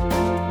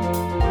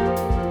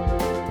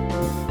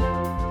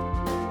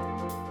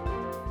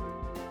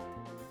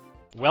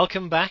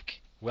 Welcome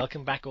back.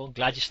 Welcome back all.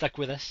 Glad you stuck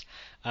with us.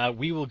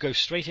 We will go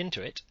straight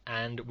into it,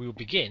 and we will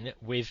begin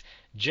with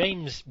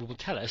James, who will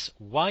tell us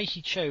why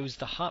he chose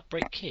The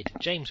Heartbreak Kid.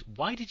 James,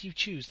 why did you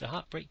choose The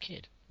Heartbreak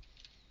Kid?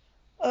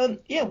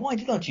 Why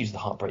did I choose The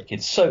Heartbreak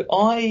Kid? So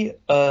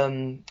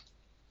when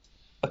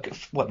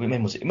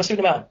was it? It must have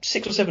been about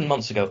 6 or 7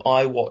 months ago.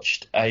 I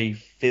watched a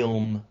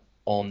film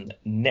on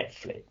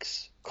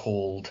Netflix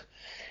called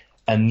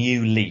A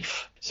New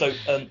Leaf. So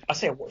I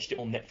say I watched it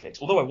on Netflix.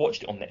 Although I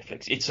watched it on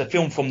Netflix, it's a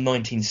film from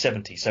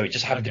 1970, so it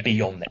just happened to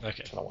be on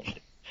Netflix when I watched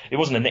it. It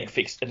wasn't a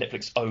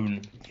Netflix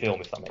own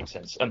film, if that makes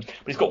sense. But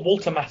it's got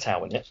Walter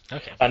Matthau in it,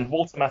 and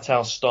Walter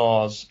Matthau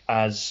stars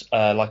as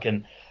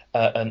an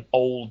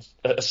old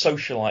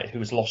socialite who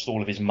has lost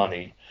all of his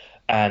money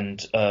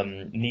and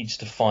needs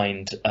to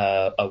find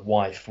a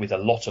wife with a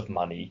lot of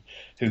money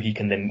who he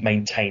can then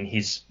maintain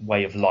his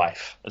way of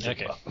life, as it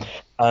were.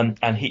 And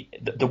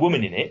the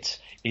woman in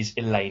it is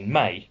Elaine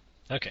May.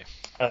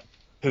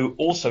 Who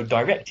also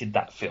directed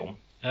that film,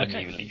 A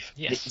New Leaf.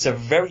 Yes. It's a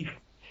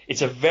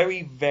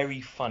very,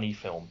 very funny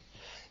film.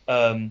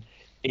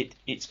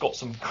 It's got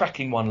some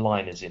cracking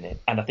one-liners in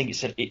it, and I think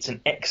it's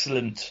an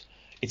excellent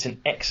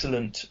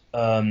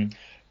kind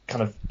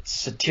of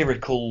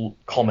satirical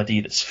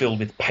comedy that's filled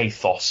with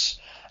pathos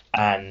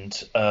and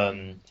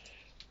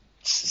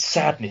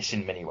sadness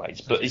in many ways.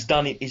 But it's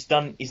done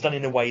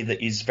in a way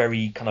that is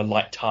very kind of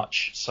light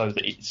touch, so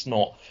that it's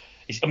not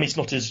as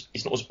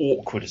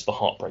awkward as The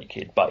Heartbreak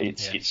Kid, but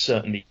it's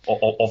certainly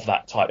of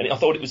that type. And I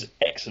thought it was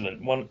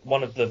excellent.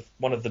 One of the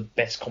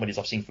best comedies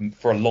I've seen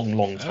for a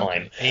long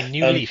time. A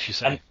New Leaf, you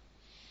say?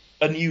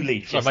 A New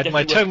Leaf. Sorry,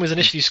 my tone was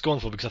initially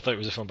scornful because I thought it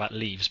was a film about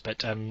leaves,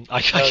 but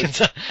I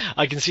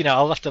can see now.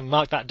 I'll have to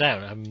mark that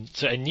down.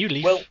 So A New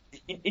Leaf. Well,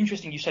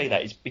 interesting you say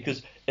that is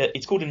because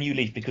it's called A New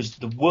Leaf because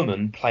the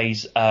woman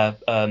plays a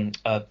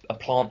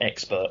plant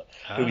expert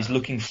who is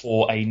looking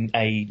for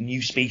a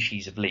new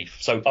species of leaf.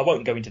 So I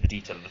won't go into the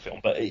detail of the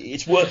film, but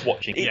it's worth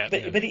watching. But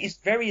it is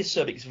very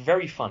acerbic. It's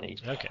very funny.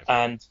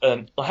 And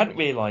I hadn't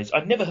realised.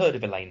 I'd never heard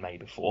of Elaine May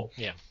before.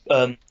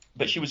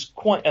 But she was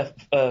quite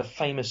a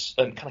famous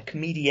kind of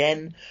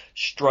comedian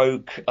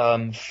stroke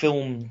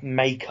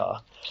filmmaker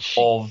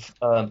of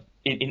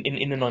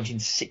in the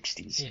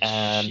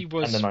 1960s she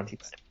was and the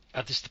 1970s.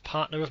 The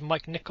partner of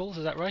Mike Nichols,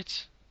 is that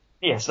right?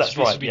 Yes, that's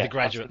right. To be the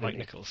graduate Mike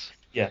Nichols.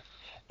 Yeah.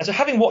 And so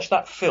having watched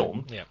that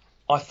film,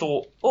 I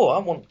thought, I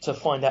want to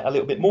find out a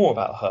little bit more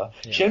about her.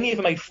 Yeah. She only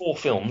ever made 4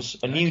 films: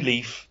 A New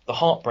Leaf, The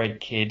Heartbreak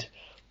Kid,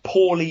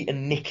 Paulie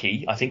and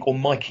Nikki, I think, or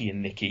Mikey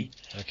and Nikki,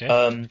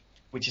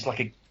 which is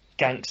like a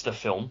gangster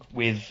film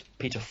with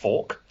Peter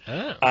Falk,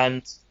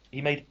 and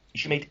she made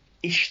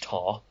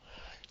Ishtar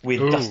with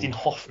Dustin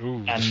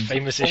Hoffman and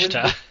famous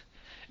Ishtar.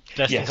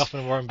 Dustin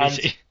Hoffman and Warren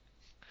Beatty.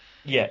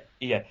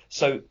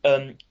 So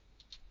that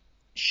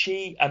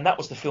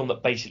was the film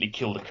that basically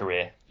killed her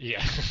career.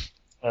 Yeah.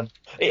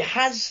 It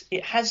has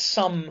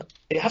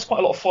quite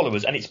a lot of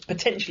followers, and it's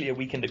potentially a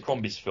Weekend at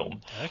Crombie's film.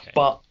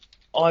 But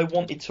I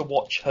wanted to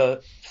watch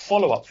her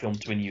follow-up film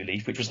to A New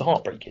Leaf, which was The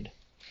Heartbreak Kid.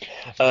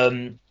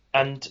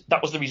 And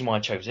that was the reason why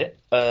I chose it.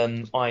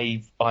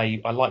 I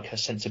like her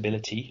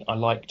sensibility. I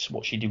liked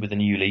what she did with A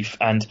New Leaf,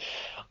 and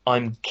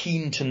I'm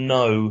keen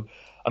to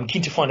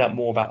find out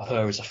more about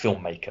her as a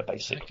filmmaker,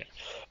 basically.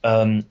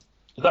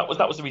 that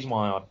was the reason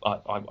why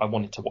I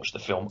wanted to watch the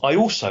film. I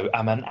also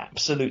am an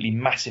absolutely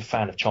massive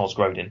fan of Charles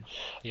Grodin,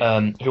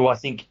 who I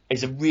think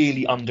is a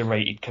really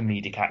underrated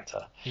comedic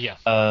actor. Yeah.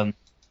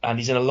 And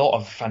he's in a lot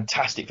of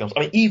fantastic films.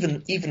 I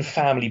mean, even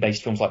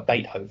family-based films like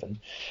Beethoven,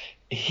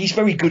 he's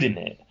very good in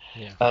it.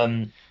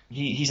 Yeah.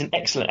 He's an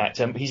excellent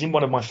actor. He's in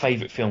one of my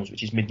favourite films,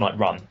 which is Midnight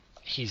Run.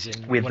 He's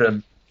in with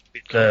Robert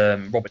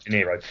De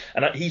Niro,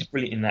 and he's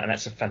brilliant in that, and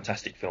that's a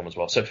fantastic film as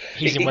well. So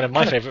he's in one of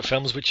my favourite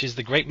films, which is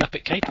The Great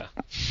Muppet Caper.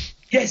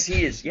 Yes,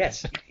 he is.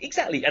 Yes,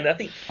 exactly. And I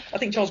think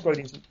Charles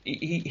Grodin,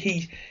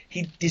 he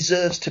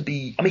deserves to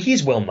be. I mean, he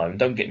is well known.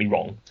 Don't get me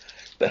wrong,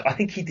 but I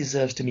think he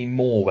deserves to be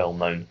more well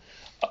known.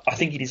 I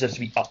think he deserves to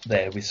be up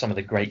there with some of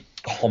the great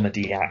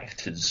comedy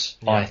actors.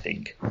 Yeah. I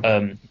think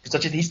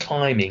because his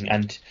timing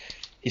and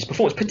his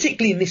performance,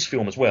 particularly in this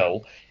film as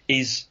well,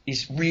 is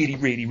really,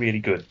 really, really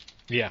good.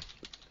 Yeah.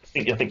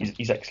 I think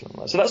he's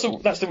excellent. So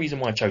that's the reason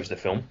why I chose the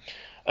film.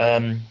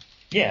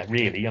 Yeah,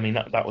 really. I mean,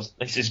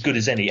 it's as good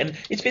as any, and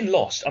it's been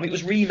lost. I mean, it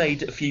was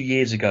remade a few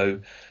years ago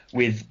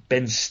with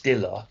Ben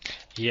Stiller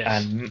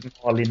and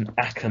Marlon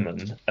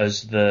Ackerman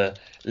as the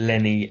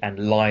Lenny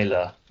and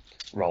Lila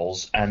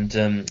roles,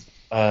 and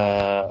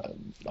I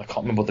can't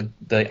remember what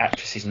the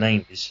actress's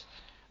name is.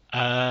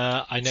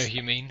 I know who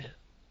you mean.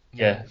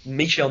 Yeah,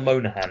 Michelle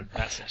Monaghan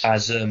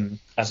as in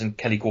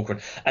Kelly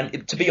Corcoran.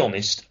 And to be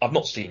honest, I've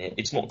not seen it.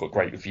 It's not got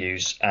great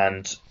reviews,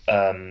 and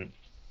I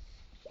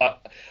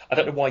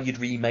don't know why you'd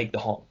remake The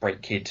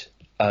Heartbreak Kid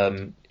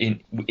in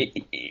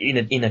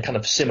a kind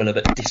of similar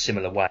but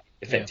dissimilar way,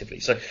 effectively.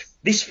 Yeah. So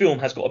this film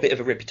has got a bit of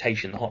a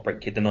reputation. The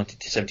Heartbreak Kid, the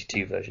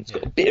 1972 version, it's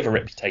got a bit of a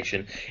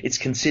reputation. It's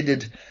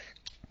considered.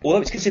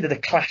 Although it's considered a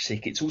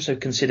classic, it's also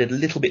considered a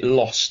little bit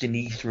lost in the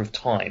ether of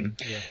time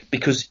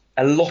because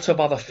a lot of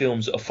other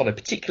films that have followed,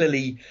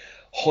 particularly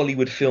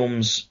Hollywood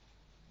films,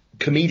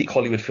 comedic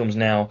Hollywood films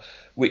now,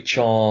 which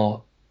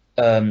are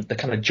the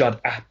kind of Judd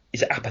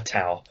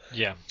Apatow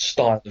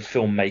style of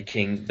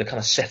filmmaking, the kind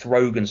of Seth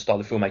Rogen style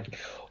of filmmaking,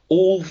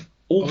 all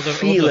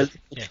feel a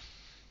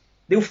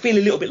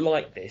little bit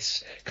like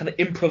this, kind of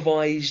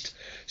improvised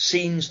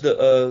scenes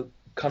that are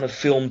kind of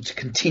filmed to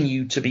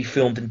continue to be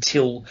filmed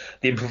until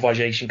the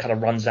improvisation kind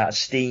of runs out of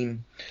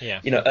steam. Yeah.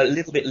 You know, a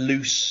little bit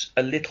loose,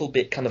 a little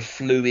bit kind of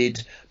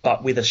fluid,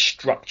 but with a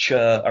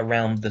structure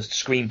around the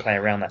screenplay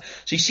around that.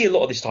 So you see a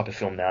lot of this type of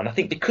film now, and I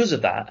think because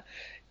of that,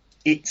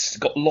 it's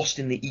got lost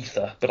in the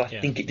ether, but I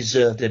think it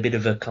deserved a bit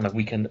of a kind of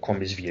Weekend at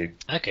Crombie's view.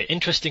 Okay,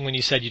 interesting when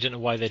you said you don't know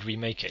why they'd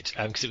remake it,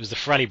 because it was the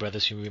Farrelly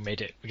brothers who remade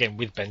it, again,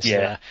 with Ben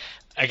Stiller. Yeah.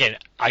 Again,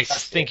 I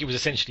think it was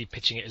essentially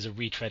pitching it as a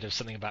retread of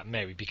Something About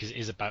Mary, because it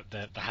is about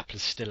the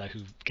hapless Stiller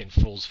who, again,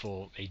 falls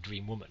for a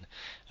dream woman,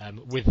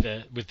 with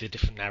the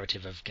different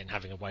narrative of, again,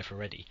 having a wife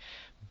already.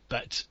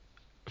 But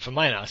from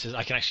my analysis,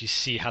 I can actually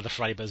see how the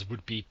Farrelly brothers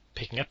would be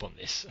picking up on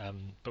this,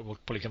 but we'll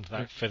probably come to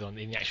that further on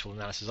in the actual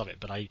analysis of it.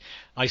 But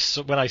I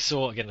saw, when I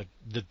saw, again,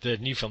 the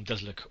new film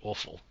does look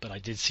awful, but I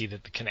did see the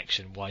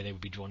connection, why they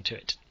would be drawn to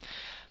it.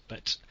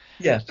 But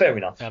yeah, fair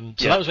enough.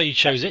 So that was where you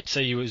chose it. So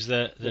you was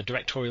the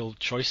directorial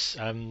choice.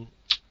 So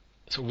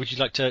would you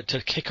like to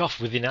kick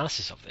off with the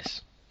analysis of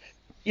this?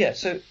 Yeah.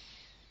 So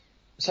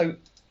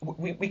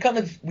we kind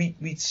of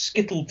we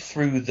skittled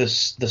through the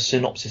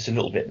synopsis a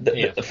little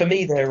bit. For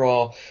me, there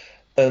are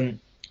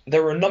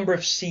a number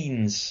of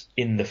scenes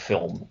in the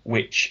film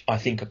which I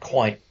think are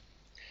quite.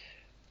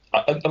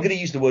 I'm going to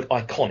use the word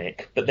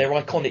iconic, but they're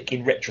iconic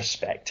in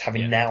retrospect,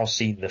 having now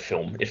seen the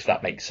film, if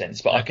that makes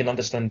sense. But I can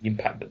understand the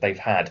impact that they've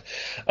had.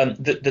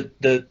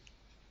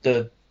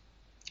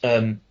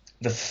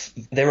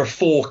 There are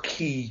four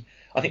key.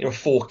 I think there are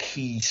four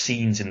key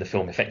scenes in the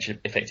film.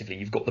 Effectively,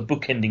 you've got the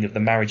bookending of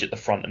the marriage at the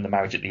front and the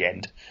marriage at the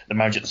end, the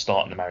marriage at the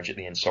start and the marriage at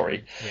the end.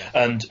 Sorry,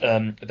 and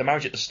the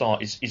marriage at the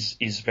start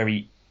is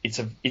very. I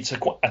think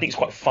it's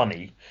quite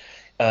funny,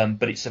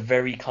 but it's a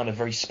very kind of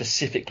very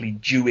specifically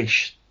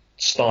Jewish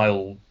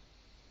style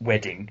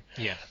wedding.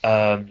 Yeah.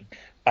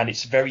 And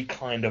it's very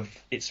kind of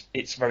it's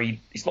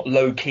not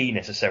low key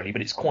necessarily,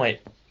 but it's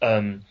quite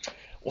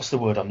what's the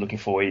word I'm looking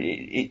for?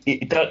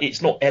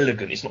 It's not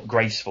elegant, it's not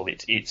graceful.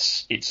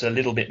 It's a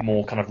little bit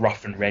more kind of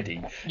rough and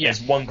ready. Yeah.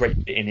 There's one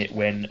great bit in it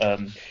when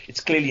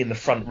it's clearly in the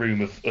front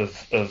room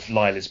of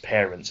Lila's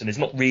parents, and there's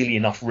not really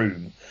enough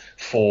room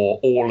for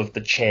all of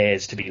the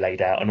chairs to be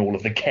laid out and all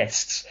of the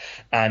guests.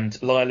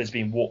 And Lila's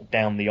being walked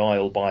down the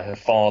aisle by her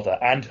father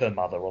and her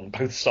mother on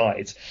both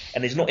sides,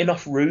 and there's not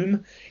enough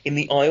room in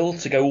the aisle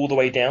to go all the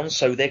way down,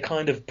 so they're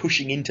kind of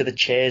pushing into the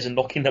chairs and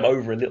knocking them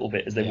over a little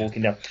bit as they're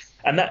walking down.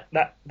 And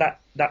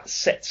that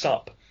sets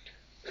up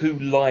who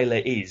Lila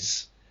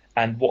is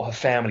and what her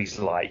family's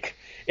like,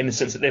 in the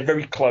sense that they're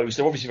very close.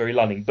 They're obviously very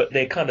loving, but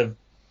they're kind of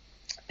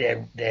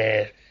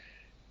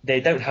they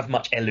don't have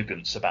much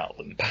elegance about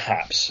them,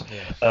 perhaps,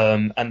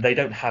 and they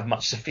don't have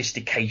much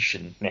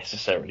sophistication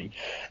necessarily.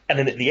 And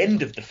then at the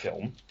end of the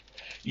film,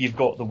 you've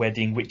got the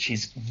wedding, which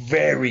is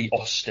very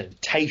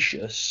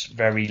ostentatious,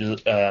 very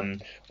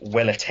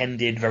well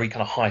attended, very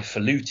kind of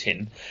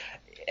highfalutin.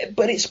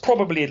 but it's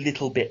probably a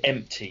little bit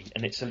empty,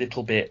 and it's a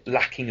little bit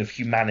lacking of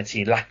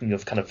humanity and lacking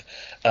of kind of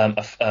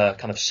a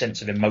kind of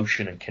sense of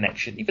emotion and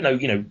connection. Even though,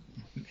 you know,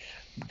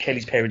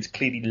 Kelly's parents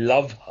clearly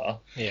love her,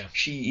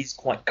 she is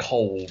quite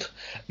cold,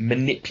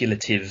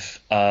 manipulative,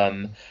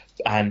 and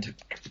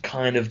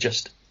kind of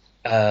just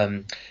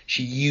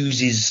she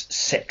uses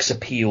sex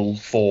appeal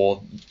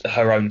for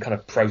her own kind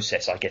of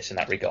process, I guess, in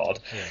that regard.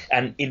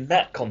 And in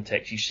that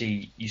context, you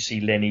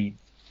see Lenny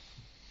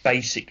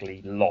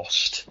basically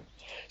lost.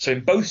 So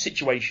in both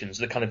situations,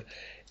 the kind of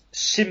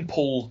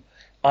simple,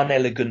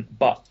 unelegant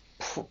but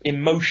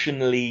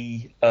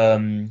emotionally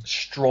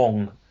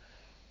strong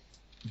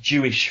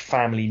Jewish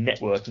family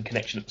network and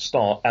connection at the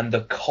start, and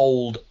the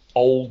cold,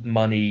 old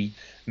money,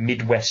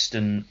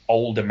 Midwestern,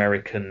 old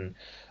American,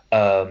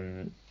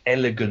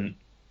 elegant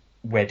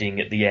wedding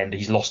at the end,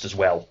 he's lost as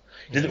well.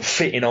 It doesn't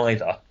fit in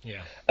either.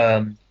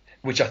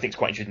 Which I think is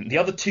quite interesting. The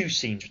other two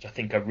scenes, which I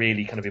think are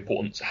really kind of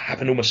important,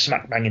 happen almost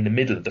smack bang in the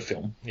middle of the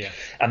film.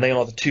 And they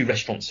are the two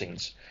restaurant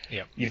scenes.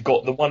 You've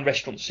got the one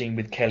restaurant scene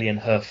with Kelly and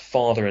her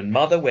father and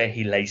mother, where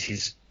he lays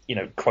his, you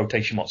know,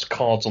 quotation marks,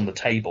 cards on the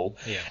table.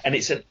 And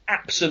it's an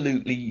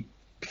absolutely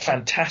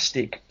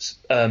fantastic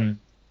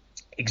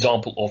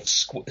example of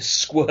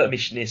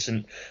squirmishness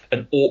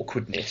and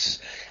awkwardness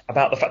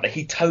about the fact that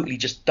he totally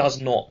just does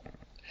not.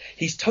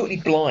 He's totally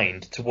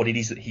blind to what it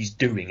is that he's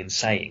doing and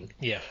saying.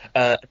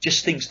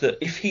 Just thinks that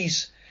if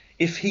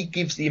he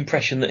gives the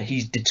impression that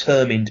he's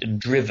determined and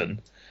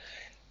driven,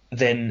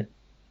 then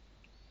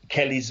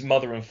Kelly's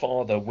mother and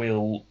father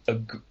will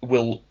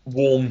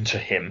warm to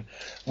him,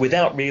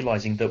 without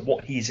realizing that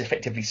what he's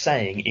effectively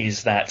saying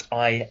is that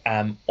I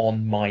am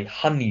on my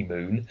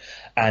honeymoon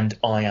and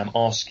I am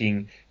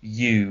asking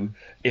you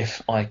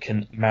if I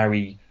can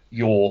marry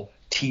your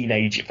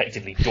teenage,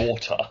 effectively,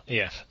 daughter.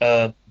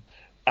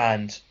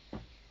 And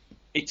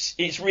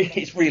it's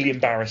really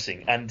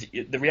embarrassing, and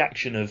the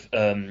reaction of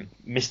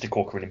Mr.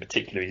 Corcoran in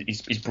particular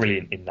is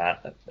brilliant in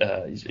that.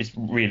 It's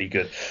really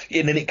good,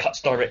 and then it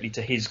cuts directly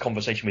to his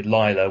conversation with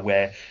Lila,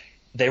 where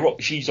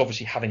she's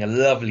obviously having a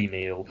lovely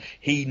meal.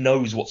 He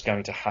knows what's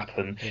going to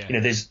happen. You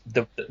know,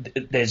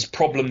 there's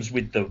problems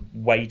with the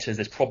waiters.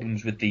 There's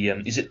problems with the I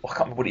can't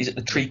remember what is it,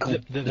 the treacle,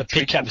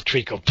 the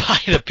treacle pie,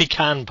 the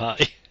pecan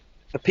pie.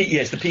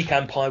 It's the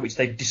pecan pie, which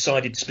they've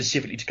decided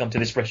specifically to come to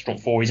this restaurant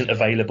for, isn't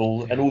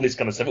available, and all this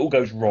kind of stuff. It all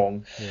goes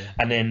wrong,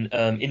 and then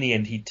in the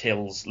end, he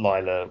tells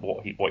Lila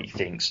what he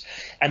thinks.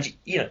 And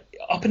you know,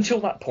 up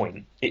until that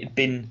point, it had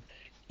been,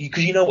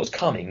 because you know what's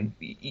coming.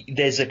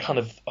 There's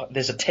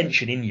a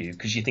tension in you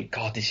because you think,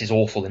 God, this is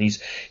awful, and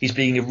he's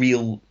being a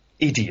real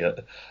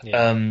idiot,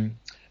 and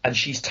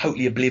she's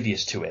totally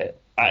oblivious to it.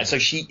 So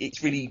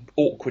it's really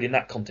awkward in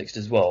that context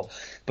as well.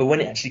 But when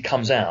it actually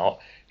comes out,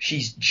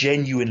 she's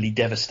genuinely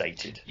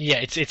devastated.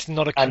 It's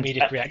not a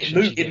comedic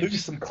reaction. It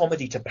moves from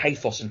comedy to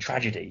pathos and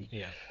tragedy.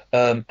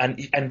 And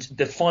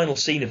the final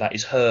scene of that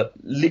is her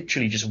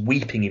literally just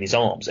weeping in his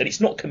arms, and it's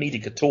not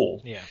comedic at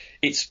all.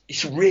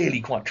 It's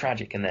really quite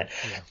tragic in there.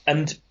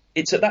 And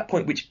it's at that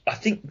point which I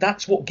think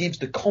that's what gives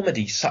the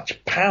comedy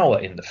such power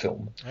in the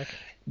film,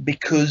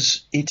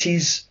 because it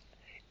is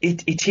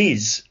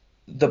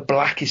the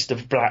blackest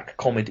of black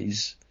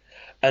comedies,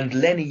 and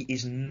Lenny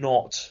is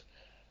not.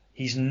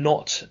 He's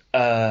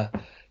a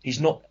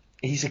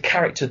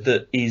character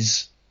that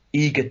is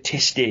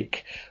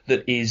egotistic,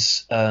 that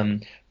is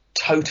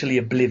totally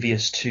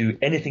oblivious to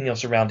anything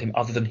else around him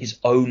other than his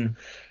own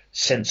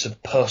sense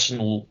of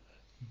personal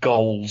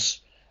goals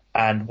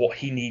and what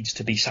he needs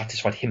to be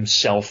satisfied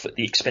himself at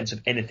the expense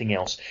of anything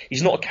else.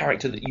 He's not a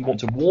character that you want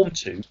to warm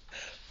to,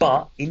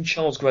 but in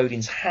Charles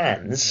Grodin's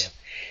hands,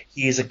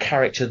 he is a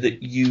character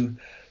that you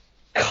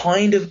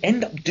kind of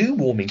end up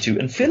warming to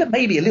and feel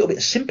maybe a little bit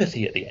of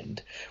sympathy at the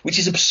end, which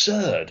is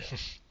absurd.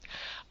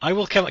 I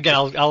will come again.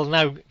 I'll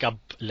now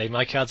lay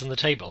my cards on the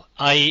table.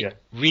 I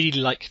really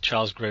like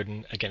Charles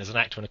Grodin again as an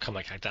actor and a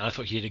comic actor, and I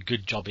thought he did a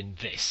good job in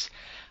this.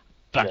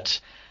 But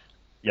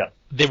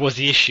there was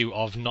the issue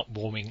of not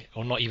warming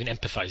or not even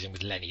empathizing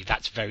with Lenny.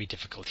 That's very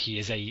difficult.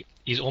 He's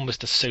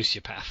almost a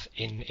sociopath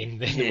in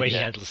the way he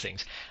handles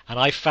things, and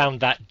I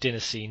found that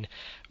dinner scene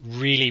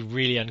really,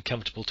 really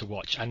uncomfortable to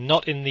watch, and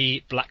not in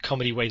the black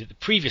comedy way that the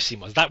previous scene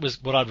was. That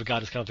was what I'd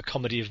regard as kind of the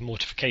comedy of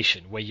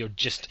mortification, where you're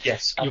just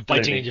you're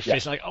biting in your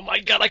face like, oh my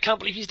God, I can't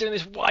believe he's doing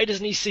this. Why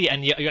doesn't he see?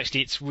 And you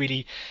actually,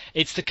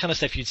 it's the kind of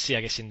stuff you'd see,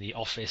 I guess, in The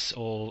Office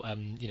or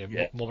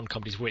modern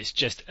comedies, where it's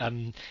just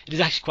it is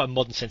actually quite a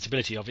modern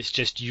sensibility of it's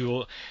just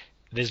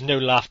there's no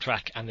laugh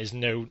track and there's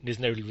no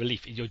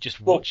relief. You're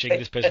just watching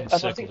this person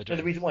circle the door.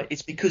 The reason why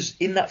it's because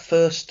in that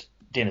first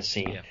dinner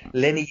scene,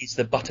 Lenny is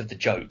the butt of the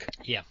joke.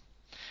 Yeah.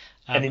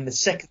 And in the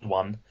second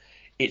one,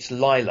 it's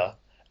Lila,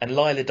 and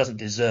Lila doesn't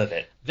deserve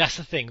it. That's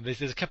the thing.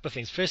 There's a couple of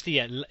things. Firstly,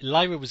 yeah,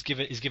 Lyra is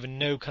given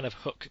no kind of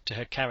hook to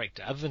her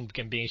character, other than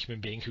again being a human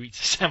being who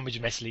eats a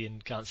sandwich messily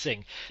and can't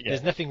sing. Yeah,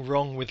 There's nothing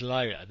wrong with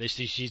Lyra.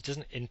 She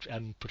doesn't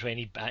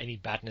portray any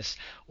badness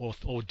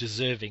or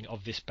deserving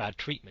of this bad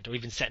treatment, or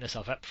even setting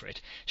herself up for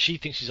it. She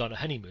thinks she's on a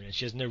honeymoon, and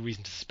she has no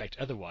reason to suspect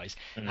otherwise.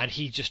 And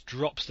he just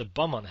drops the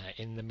bomb on her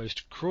in the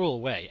most cruel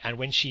way. And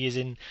when she is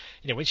in,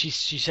 when she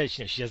says,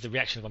 she has the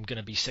reaction of, "I'm going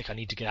to be sick. I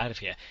need to get out of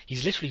here."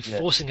 He's literally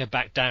forcing her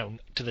back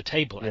down to the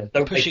table and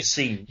don't pushing. make a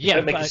scene. Yeah,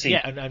 Don't make a scene.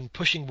 yeah, and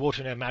pushing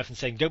water in her mouth and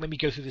saying, "Don't make me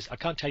go through this. I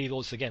can't tell you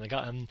all this again. I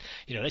got,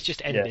 let's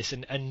just end this."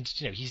 And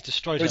he's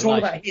destroyed her It's all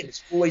life. about him.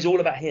 It's always all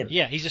about him.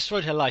 Yeah, he's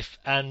destroyed her life,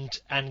 and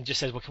just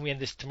says, "Well, can we end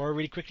this tomorrow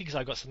really quickly because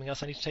I've got something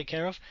else I need to take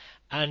care of."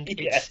 And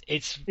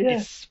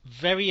it's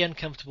very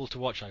uncomfortable to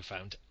watch. I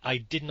found I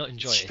did not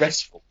enjoy it.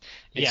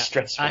 It's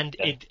stressful. And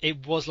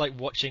it was like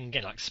watching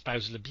again like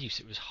spousal abuse.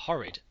 It was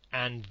horrid,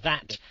 and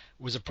that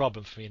was a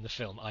problem for me in the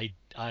film.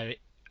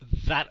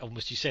 That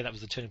almost, you say that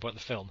was the turning point of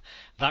the film.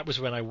 That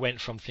was when I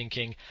went from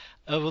thinking,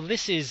 oh well,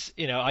 this is,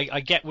 I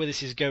get where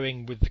this is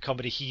going with the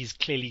comedy. He's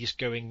clearly just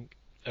going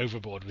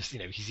overboard with,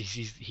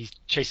 he's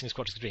chasing his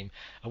quadric dream.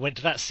 I went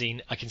to that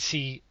scene. I can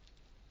see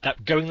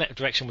that going that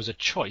direction was a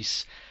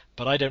choice,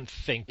 but I don't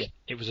think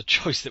it was a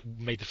choice that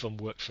made the film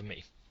work for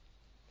me.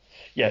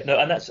 Yeah, no,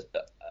 and that's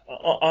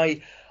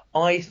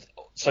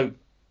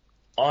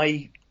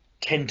I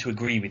tend to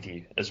agree with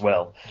you as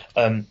well.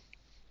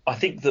 I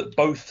think that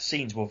both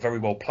scenes were very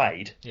well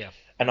played. Yeah.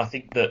 And I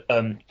think that,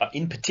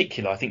 in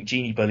particular, I think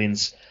Jeannie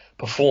Berlin's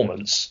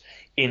performance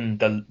in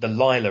the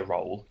Lila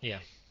role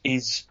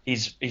is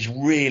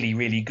really,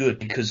 really good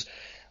because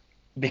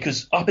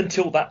up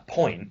until that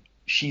point,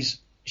 she's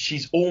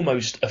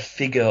almost a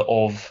figure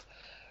of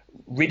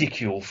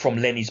ridicule from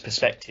Lenny's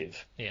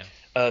perspective. Yeah.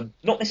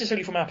 Not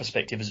necessarily from our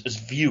perspective as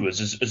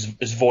viewers,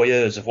 as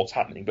voyeurs of what's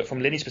happening, but from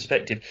Lenny's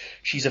perspective,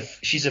 she's a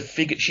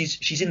figure.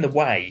 She's in the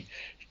way.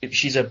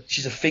 She's a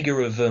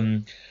figure of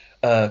kind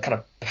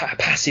of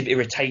passive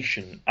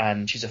irritation,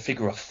 and she's a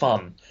figure of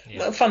fun. Yeah.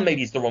 Well, fun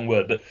maybe is the wrong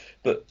word,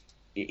 but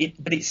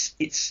it's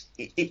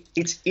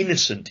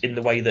innocent in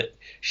the way that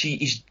she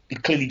is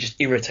clearly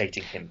just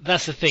irritating him.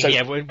 That's the thing.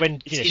 So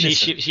when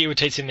she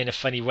irritates him in a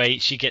funny way,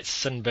 she gets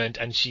sunburnt,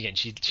 and she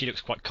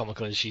looks quite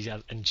comical as she's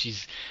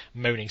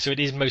moaning. So it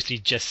is mostly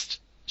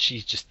just.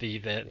 She's just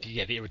the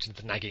irritant,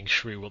 the nagging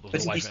shrew, or the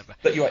wife member.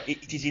 But you're right.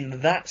 It is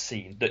in that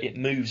scene that it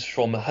moves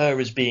from her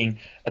as being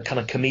a kind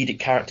of comedic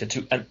character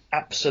to an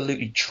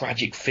absolutely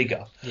tragic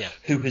figure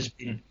who has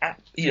been,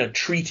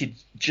 treated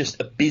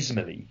just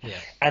abysmally. Yeah.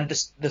 And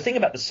the thing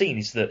about the scene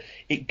is that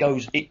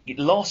it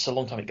lasts a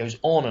long time. It goes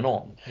on and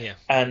on. Yeah.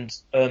 And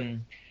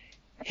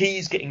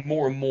he's getting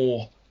more and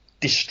more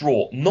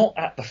distraught, not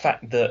at the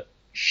fact that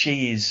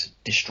she is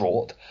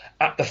distraught,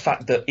 at the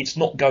fact that it's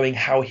not going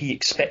how he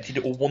expected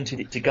it or wanted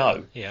it to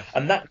go. Yeah.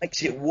 And that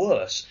makes it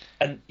worse.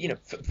 And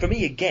for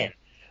me again,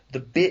 the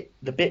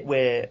bit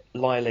where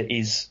Lila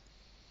is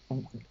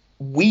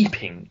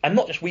weeping, and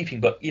not just weeping,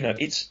 but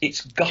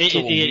it's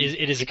guttural.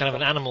 It is a kind of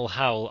an animal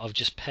howl of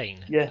just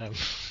pain. Yeah.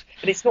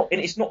 And it's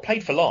not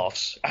played for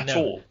laughs at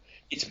all.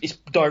 It's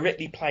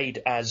directly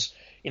played as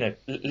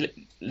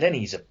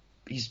Lenny's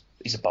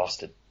he's a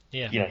bastard.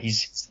 Yeah.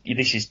 This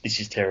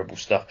is terrible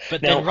stuff.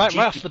 But now, then right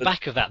off the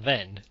back of that,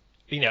 then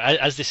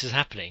as this is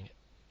happening,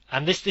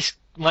 and this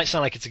might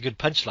sound like it's a good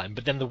punchline,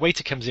 but then the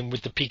waiter comes in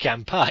with the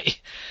pecan pie,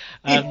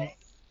 and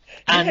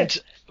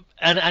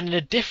in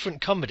a different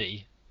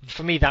comedy,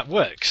 for me that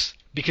works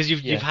because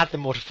you've had the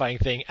mortifying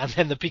thing, and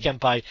then the pecan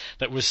pie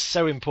that was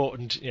so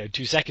important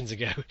 2 seconds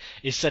ago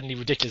is suddenly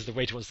ridiculous. The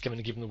waiter wants to come in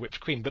and give him the whipped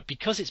cream, but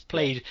because it's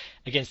played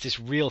against this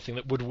real thing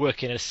that would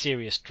work in a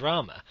serious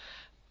drama,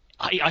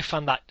 I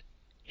found that.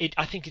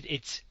 I think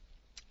it's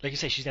like you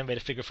say, she's then made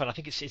a figure of fun. I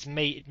think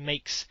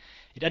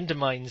it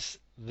undermines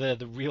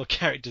the real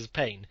character's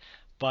pain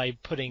by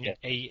putting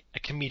a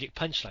comedic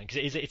punchline,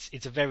 because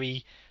it's a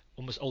very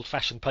almost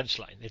old-fashioned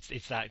punchline.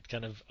 It's that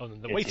kind of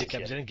the waiter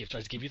comes in and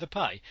tries to give you the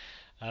pie.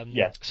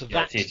 So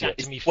that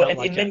to me felt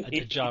like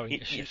a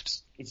jarring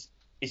shift.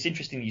 It's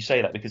interesting you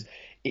say that because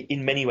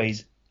in many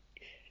ways,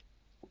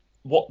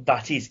 what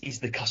that is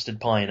the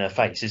custard pie in her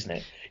face, isn't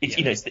it?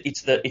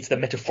 It's the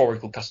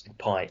metaphorical custard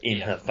pie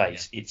in her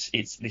face.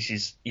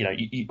 Yeah.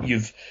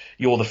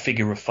 You're the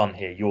figure of fun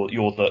here.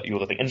 You're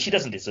the thing, and she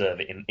doesn't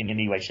deserve it in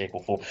any way, shape,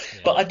 or form.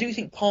 Yeah. But I do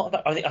think part of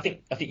that. I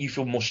think you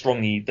feel more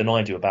strongly than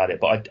I do about it.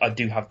 But I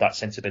do have that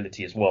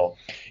sensibility as well.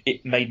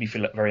 It made me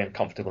feel very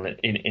uncomfortable,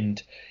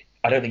 and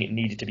I don't think it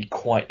needed to be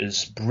quite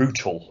as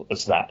brutal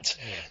as that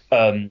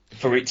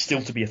for it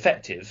still to be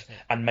effective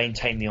and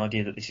maintain the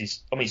idea that this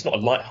is. I mean, it's not a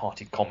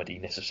light-hearted comedy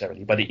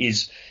necessarily, but it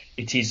is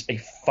a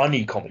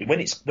funny comedy.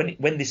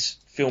 When this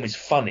film is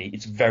funny,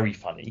 it's very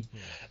funny,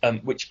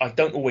 which I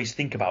don't always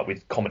think about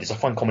with comedies. I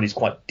find comedies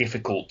quite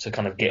difficult to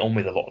kind of get on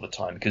with a lot of the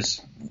time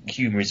because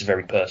humour is a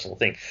very personal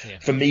thing. Yeah.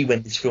 For me,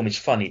 when this film is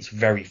funny, it's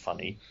very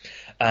funny,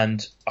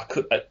 and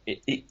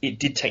it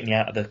did take me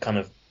out of the kind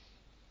of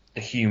the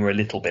humour a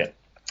little bit.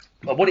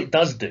 But what it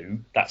does do,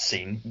 that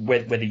scene,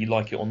 whether you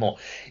like it or not,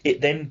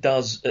 it then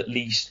does at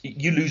least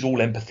you lose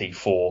all empathy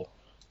for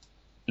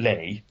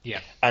Lenny,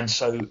 Yeah. and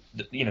so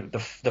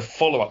the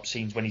follow up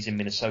scenes when he's in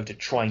Minnesota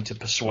trying to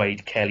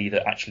persuade Kelly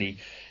that actually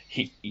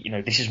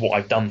this is what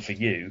I've done for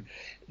you.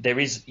 There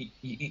is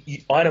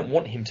I don't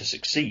want him to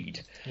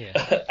succeed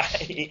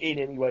in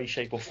any way,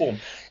 shape, or form,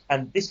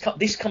 and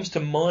this comes to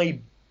my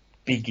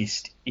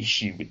biggest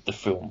issue with the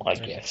film, I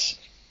guess.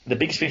 The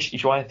biggest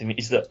issue I think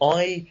is that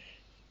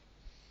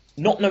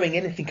not knowing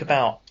anything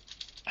about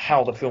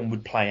how the film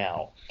would play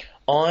out,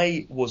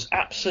 I was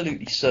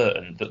absolutely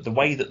certain that the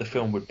way that the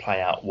film would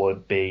play out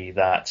would be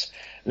that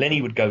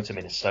Lenny would go to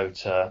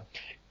Minnesota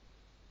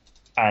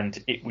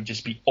and it would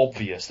just be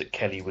obvious that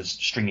Kelly was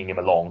stringing him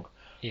along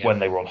when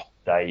they were on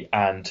holiday,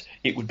 and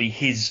it would be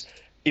his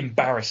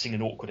embarrassing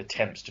and awkward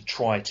attempts to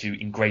try to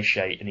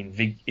ingratiate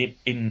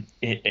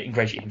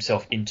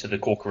himself into the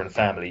Corcoran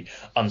family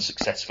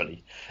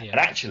unsuccessfully. And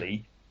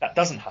actually, that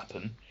doesn't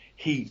happen.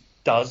 He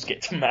does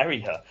get to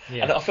marry her,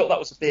 and I felt that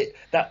was a bit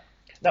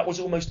that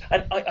was almost,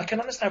 and I can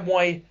understand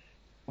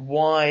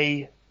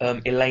why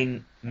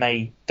Elaine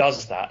May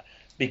does that,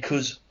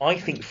 because I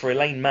think for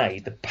Elaine May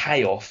the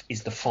payoff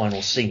is the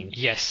final scene.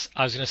 Yes,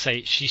 I was going to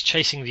say she's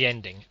chasing the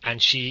ending,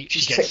 and she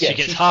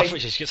gets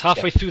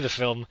halfway through the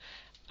film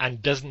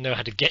and doesn't know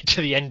how to get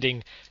to the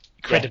ending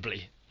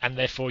credibly, and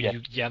therefore I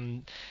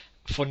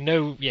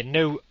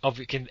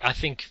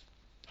think.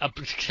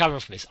 Carrying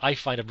on from this, I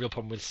find a real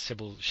problem with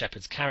Sybil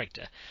Shepherd's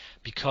character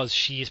because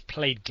she is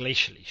played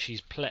glacially.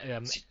 She's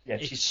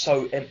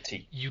so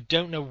empty. You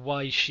don't know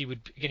why she would.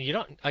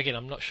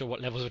 I'm not sure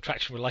what levels of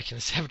attraction were like in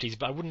the 70s,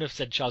 but I wouldn't have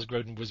said Charles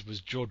Grodin was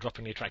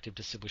jaw-droppingly attractive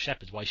to Sybil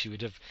Shepherd. Why she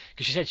would have?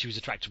 Because she said she was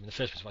attractive in the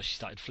first place. Why she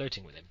started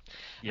flirting with him?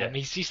 Yeah.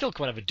 He's still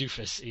kind of a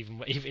doofus,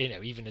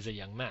 even as a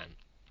young man,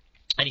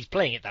 and he's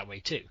playing it that way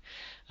too.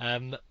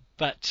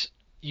 But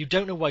you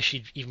don't know why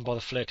she'd even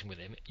bother flirting with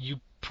him. You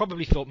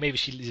probably thought maybe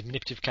she's a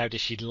manipulative character.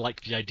 She'd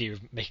like the idea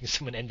of making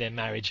someone end their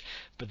marriage,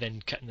 but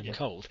then cutting them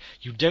cold.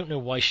 You don't know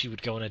why she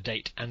would go on a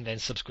date and then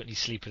subsequently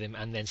sleep with him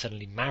and then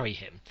suddenly marry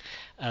him.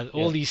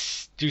 All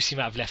these do seem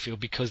out of left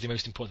field because the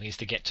most important thing is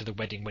to get to the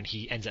wedding when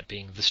he ends up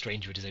being the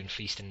stranger at his own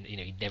feast, and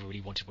he never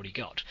really wanted what he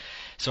got.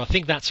 So I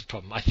think that's a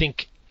problem. I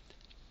think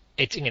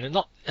it's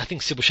I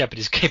think Sybil Shepherd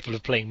is capable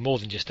of playing more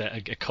than just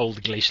a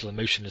cold, glacial,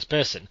 emotionless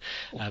person.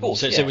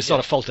 So it was not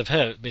a fault of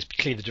her. It's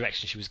clearly the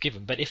direction she was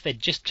given. But if they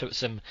just took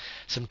some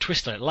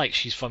twist on it, like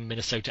she's from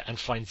Minnesota and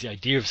finds the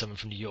idea of someone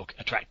from New York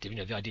attractive,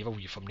 the idea of,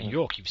 you're from New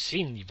York, you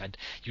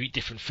eat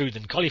different food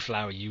than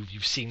cauliflower,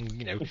 you've seen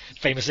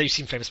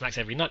famous Max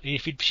every night.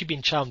 If she'd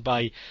been charmed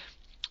by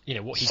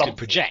what he could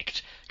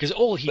project, because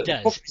all he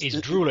does is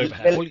drool over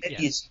her.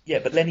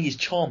 But Lenny is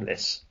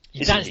charmless.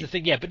 That's the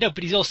thing, but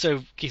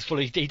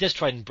he does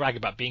try and brag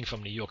about being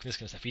from New York and this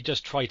kind of stuff. He does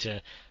try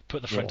to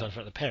put the front on in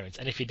front of the parents,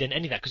 and if he did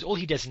any of that, because all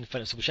he does in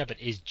front of Sybil Shepherd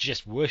is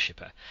just worship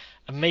her,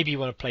 and maybe you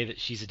want to play that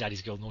she's a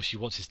daddy's girl and all she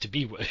wants is to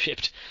be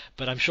worshipped,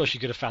 but I'm sure she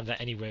could have found that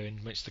anywhere in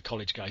which the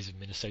college guys of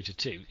Minnesota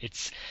too.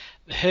 It's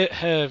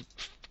her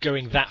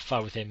going that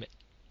far with him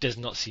does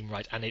not seem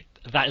right, and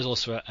that is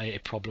also a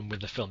problem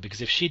with the film,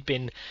 because if she'd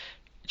been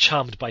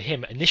charmed by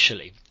him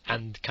initially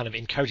and kind of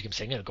encouraging him,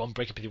 saying, go on,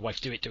 break up with your wife,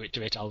 do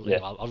it,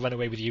 I'll run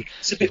away with you.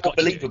 It's a bit more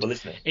believable,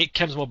 isn't it? It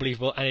becomes more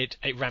believable, and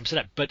it ramps it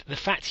up. But the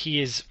fact he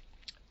is,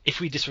 if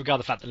we disregard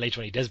the fact that later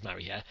on he does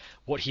marry her,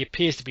 what he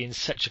appears to be in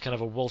such a kind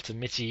of a Walter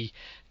Mitty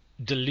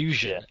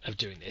delusion of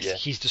doing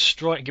this, he's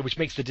destroying, which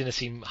makes the dinner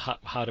seem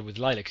harder with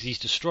Lila, because he's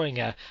destroying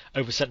her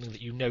over something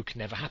that can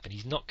never happen.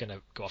 He's not going to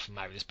go off and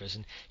marry this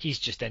person. He's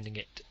just ending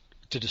it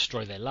to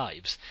destroy their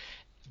lives.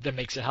 That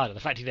makes it harder.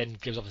 The fact he then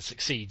goes off and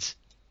succeeds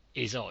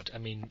is odd. I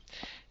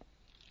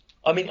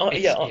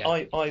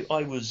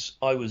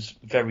was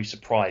very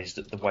surprised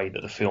at the way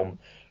that the film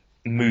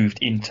moved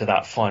into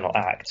that final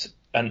act.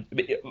 And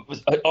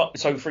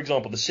so, for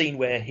example, the scene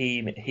where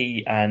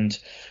he and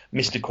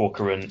Mr.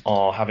 Corcoran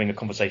are having a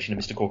conversation,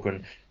 and Mr.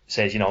 Corcoran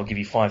says, I'll give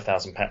you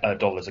 $5,000, I'll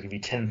give you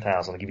 $10,000,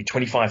 I'll give you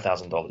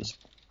 $25,000.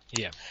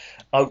 Yeah.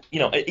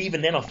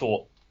 Even then I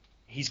thought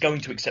he's going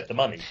to accept the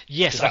money.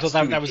 Yes, I thought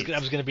that was going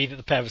to be that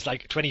the pair was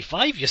like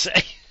 25, you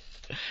say.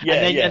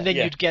 And then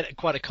you'd get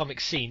quite a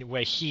comic scene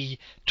where he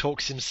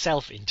talks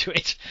himself into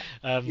it.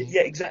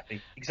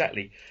 Exactly.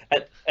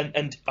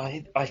 And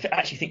I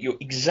actually think you're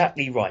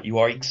exactly right. You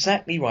are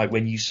exactly right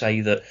when you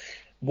say that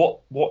what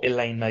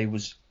Elaine May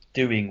was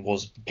doing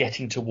was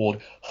getting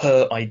toward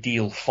her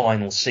ideal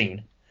final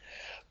scene.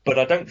 But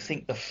I don't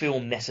think the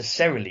film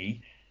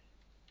necessarily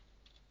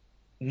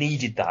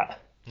needed that.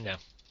 No.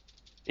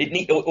 It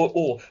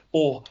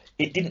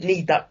it didn't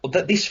need that.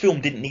 That this film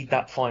didn't need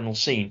that final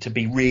scene to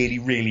be really,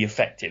 really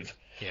effective.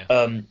 Yeah.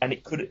 And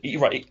it could.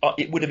 You're right.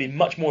 It would have been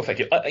much more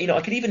effective.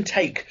 I could even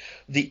take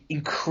the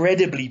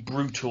incredibly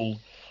brutal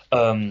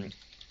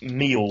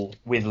meal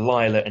with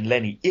Lila and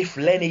Lenny. If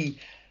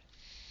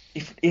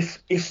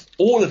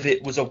all of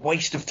it was a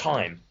waste of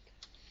time,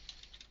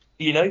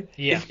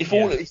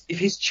 if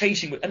his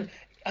chasing, and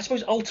I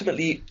suppose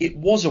ultimately it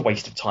was a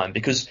waste of time,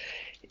 because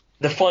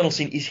the final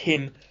scene is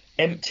him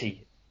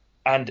empty.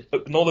 and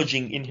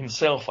acknowledging in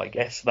himself, I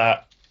guess,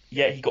 that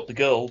yeah, he got the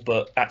girl,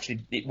 but actually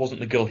it wasn't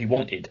the girl he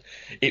wanted.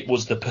 It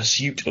was the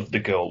pursuit of the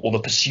girl or the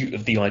pursuit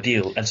of the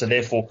ideal, and so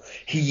therefore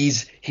he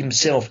is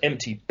himself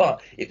empty.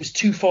 But it was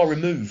too far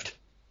removed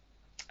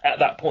at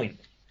that point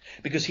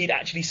because he'd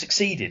actually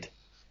succeeded,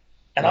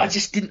 and I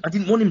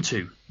didn't want him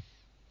to.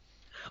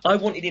 I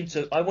wanted him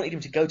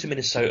to go to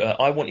Minnesota.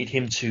 I wanted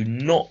him to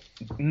not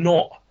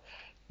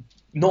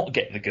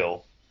get the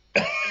girl.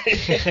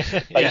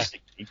 Basically.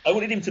 I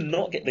wanted him to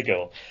not get the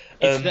girl.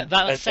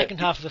 That second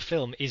half of the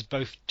film is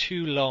both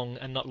too long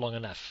and not long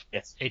enough.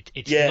 Yes.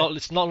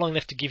 It's not long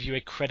enough to give you a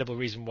credible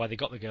reason why they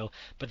got the girl,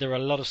 but there are a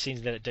lot of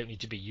scenes there that don't need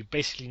to be. You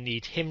basically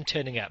need him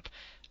turning up,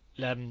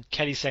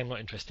 Kelly saying I'm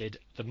not interested,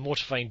 the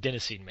mortifying dinner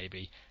scene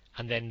maybe,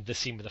 and then the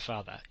scene with the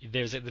father.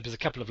 There's a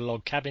couple of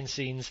log cabin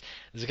scenes.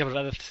 There's a couple of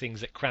other things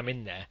that cram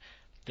in there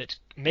that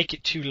make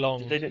it too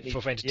long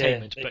for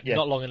entertainment, but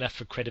not long enough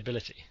for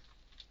credibility.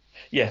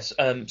 Yes.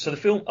 So the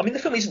film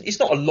isn't. It's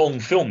not a long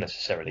film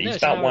necessarily. No,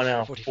 it's about 1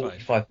 hour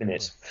 45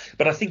 minutes.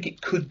 But I think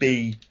it could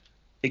be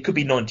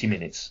 90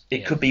 minutes.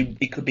 It could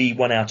be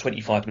 1 hour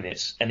 25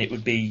 minutes, and it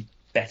would be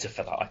better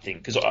for that. I think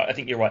because I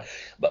think you're right.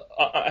 But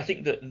I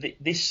think that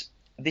this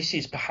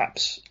is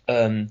perhaps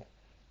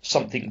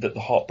something that the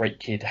Heartbreak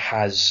Kid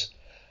has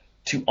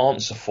to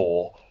answer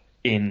for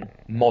in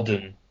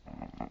modern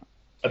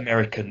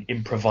American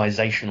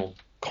improvisational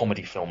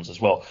comedy films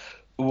as well,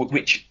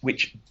 which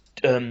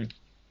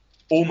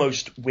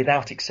almost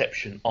without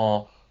exception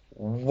are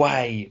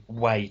way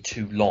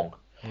too long.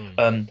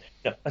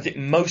 I think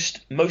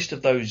most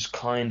of those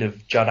kind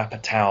of Judd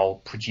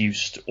Apatow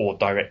produced or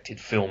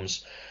directed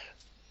films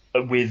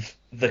with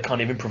the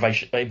kind of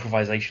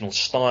improvisational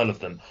style of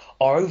them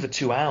are over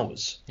 2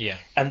 hours. Yeah.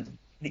 And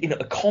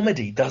a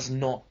comedy does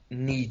not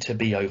need to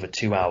be over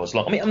 2 hours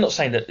long. I mean, I'm not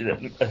saying that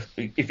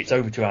if it's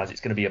over 2 hours, it's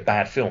going to be a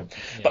bad film.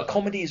 Yeah. But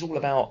comedy is all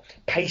about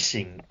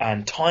pacing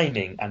and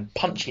timing and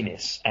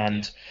punchiness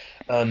and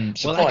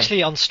surprise. Well,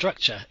 actually, on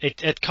structure,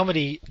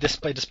 comedy,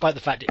 despite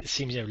the fact it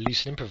seems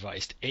loose and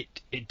improvised,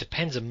 it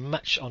depends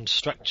much on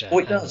structure. Oh,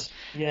 it does.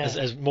 Yeah.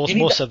 As more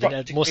so than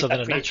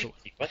a natural.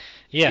 Right?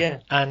 Yeah.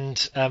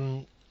 And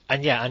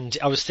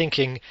I was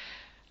thinking.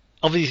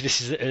 Obviously, this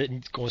is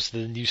goes to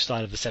the new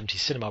style of the 70s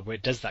cinema where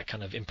it does that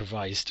kind of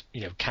improvised,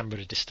 camera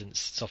at a distance,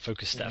 soft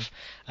focus stuff.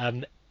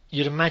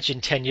 You'd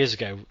imagine 10 years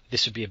ago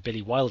this would be a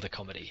Billy Wilder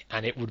comedy,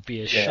 and it would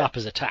be as sharp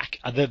as a tack.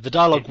 And the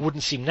dialogue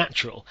wouldn't seem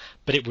natural,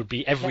 but it would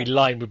be every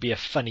line would be a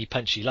funny,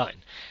 punchy line.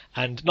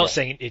 And not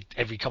saying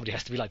every comedy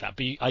has to be like that,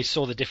 but I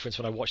saw the difference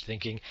when I watched,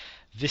 thinking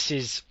this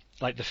is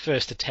like the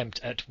first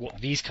attempt at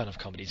what these kind of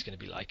comedies are going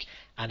to be like,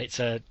 and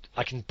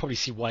I can probably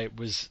see why it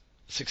was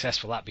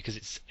successful at, because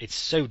it's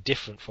so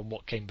different from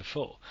what came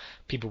before.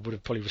 People would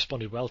have probably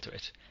responded well to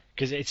it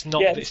because it's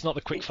not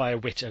the quick fire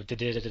wit of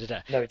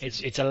da-da-da-da-da. No,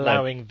 it's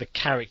allowing the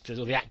characters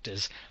or the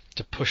actors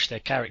to push their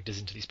characters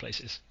into these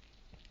places.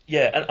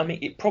 Yeah, and I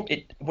mean what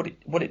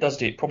it does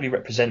do, it probably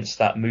represents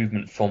that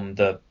movement from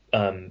the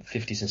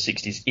 50s and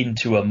 60s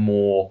into a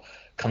more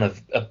kind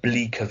of a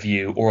bleaker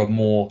view or a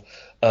more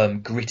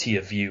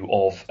grittier view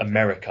of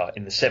America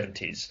in the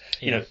 70s.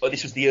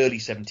 This was the early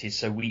 70s,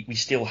 so we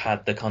still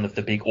had the kind of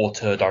the big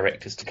auteur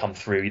directors to come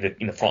through,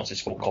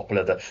 Francis Ford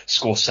Coppola, the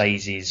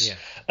Scorseses,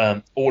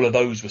 all of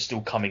those were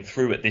still coming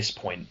through at this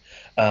point.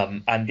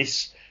 And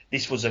this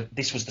was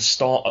the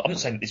start. I'm not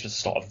saying that this was the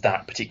start of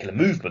that particular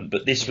movement,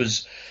 but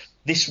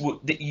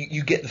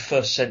you get the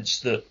first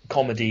sense that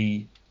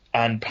comedy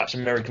and perhaps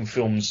American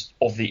films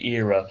of the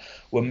era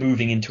were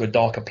moving into a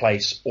darker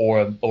place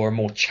or a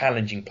more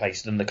challenging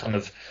place than the kind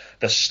of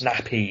the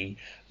snappy,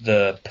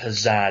 the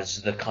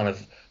pizzazz, the kind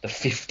of the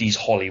 50s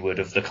Hollywood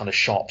of the kind of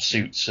sharp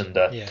suits and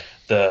all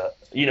that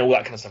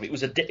kind of stuff.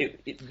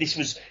 This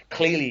is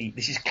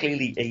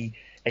clearly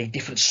a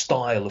different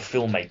style of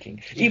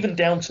filmmaking, even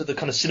down to the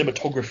kind of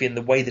cinematography and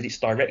the way that it's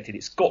directed.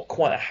 It's got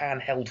quite a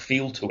handheld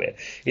feel to it.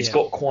 It's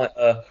got quite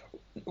a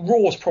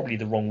raw is probably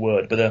the wrong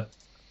word, but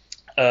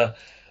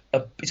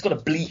it's got a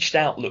bleached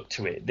out look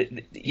to it.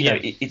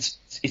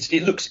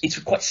 It's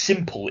quite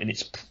simple in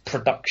its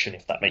production,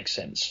 if that makes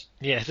sense.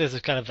 Yeah, there's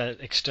a kind of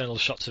external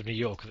shots of New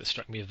York that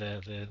struck me of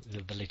the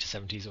later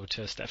 70s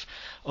auteur stuff.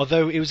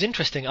 Although it was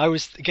interesting, I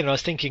was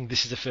thinking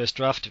this is the first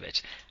draft of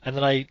it, and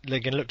then I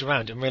looked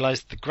around and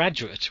realised The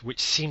Graduate, which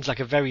seems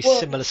like a very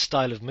similar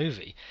style of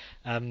movie,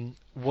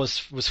 was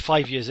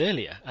 5 years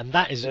earlier, and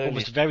that is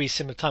almost a very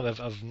similar time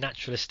of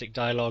naturalistic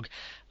dialogue.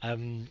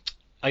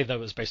 Even though it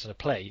was based on a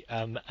play,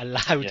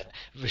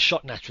 was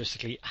shot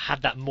naturalistically,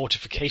 had that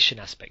mortification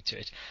aspect to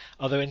it.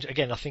 Although,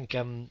 again, I think,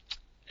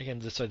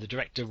 the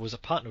director was a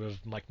partner of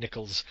Mike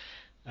Nichols.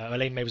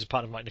 Elaine May was a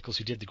partner of Mike Nichols,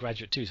 who did The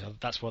Graduate too, so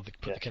that's why they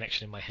put the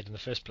connection in my head in the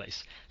first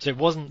place. So it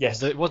wasn't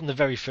the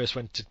very first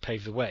one to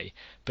pave the way,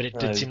 but it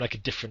did seem like a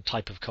different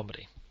type of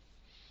comedy.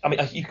 I mean,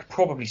 you could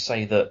probably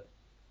say that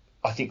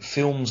I think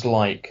films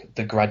like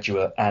The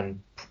Graduate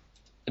and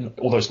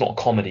although it's not a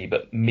comedy,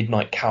 but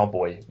Midnight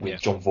Cowboy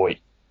with John Voight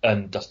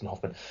and Dustin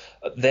Hoffman,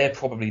 they're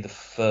probably the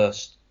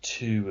first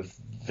two of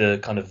the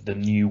kind of the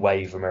new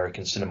wave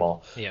American cinema,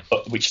 Yeah.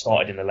 which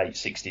started in the late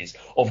 60s,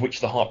 of which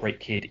The Heartbreak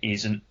Kid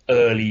is an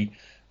early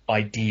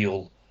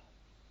ideal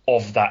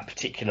of that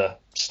particular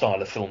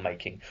style of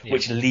filmmaking, Yeah.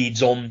 which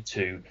leads on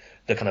to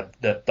the kind of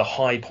the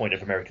high point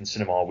of American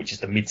cinema, which is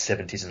the mid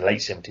 70s and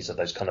late 70s of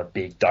those kind of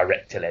big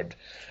director-led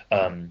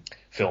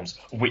films,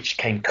 which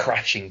came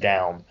crashing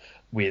down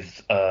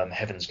with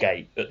Heaven's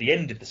Gate at the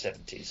end of the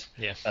 70s,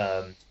 Yeah.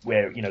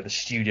 where the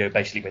studio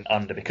basically went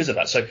under because of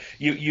that. So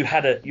you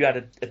had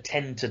a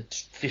 10 to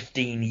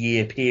 15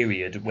 year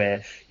period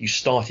where you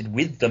started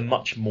with the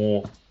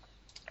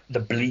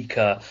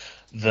bleaker,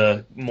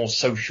 the more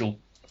social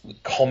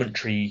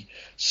commentary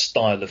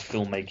style of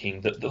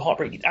filmmaking that The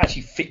Heartbreak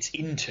actually fits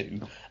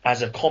into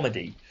as a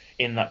comedy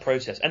in that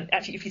process. And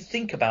actually, if you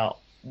think about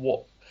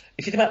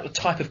the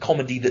type of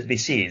comedy that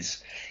this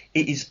is,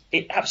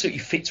 it absolutely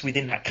fits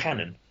within that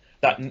canon,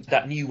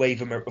 that new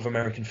wave of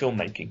American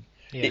filmmaking.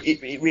 Yeah.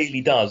 It really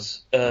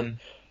does.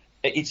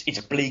 It's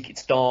bleak,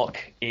 it's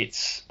dark,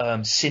 it's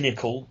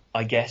cynical,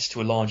 I guess,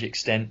 to a large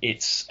extent.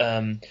 It's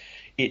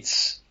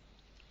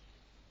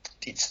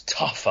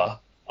tougher,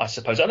 I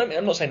suppose.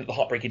 I'm not saying that The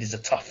Heartbreak Kid is a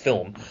tough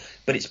film,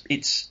 but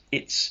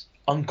it's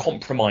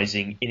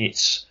uncompromising in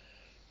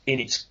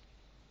its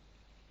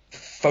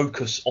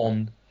focus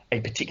on a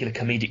particular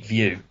comedic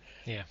view.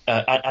 Yeah.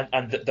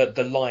 And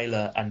the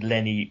Lila and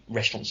Lenny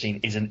restaurant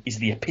scene is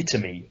the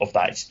epitome of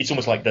that. It's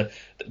almost like the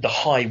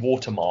high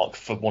watermark,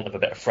 for want of a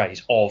better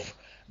phrase, of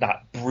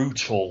that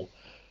brutal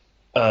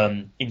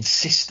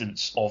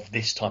insistence of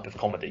this type of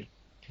comedy.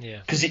 Yeah.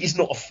 Because it is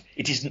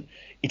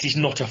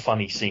not a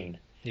funny scene.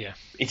 Yeah.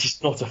 It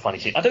is not a funny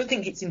scene. I don't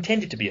think it's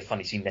intended to be a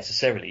funny scene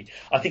necessarily.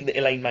 I think that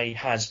Elaine May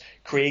has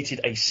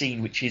created a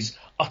scene which is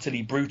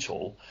utterly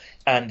brutal,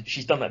 and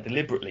she's done that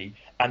deliberately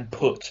and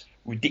put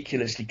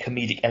ridiculously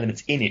comedic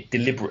elements in it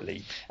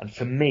deliberately. And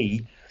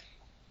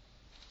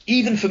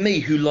even for me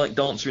who like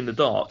Dancer in the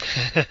Dark,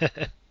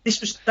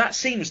 that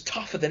scene was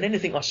tougher than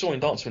anything I saw in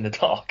Dancer in the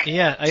Dark.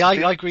 Yeah,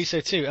 I agree so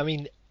too. I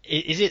mean,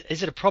 is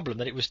it a problem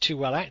that it was too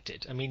well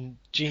acted? I mean,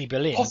 Jeannie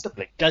Berlin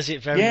Possibly does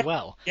it very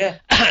well. Yeah.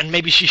 And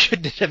maybe she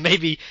shouldn't have.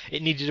 Maybe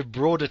it needed a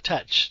broader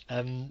touch.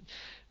 You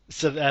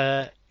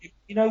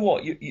know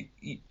what?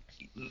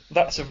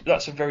 That's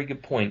a very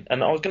good point.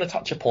 And I was going to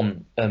touch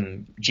upon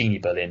Jeannie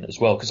Berlin as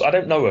well, because I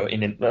don't know her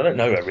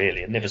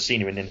really. I've never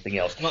seen her in anything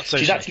else.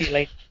 She's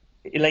actually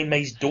Elaine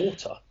May's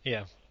daughter.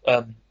 Yeah.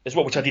 As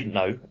well, which I didn't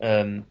know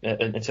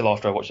until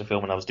after I watched the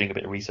film and I was doing a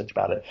bit of research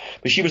about it.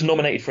 But she was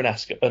nominated for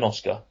an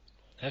Oscar.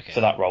 Okay.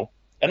 For that role,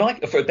 and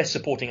for Best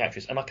Supporting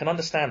Actress, and I can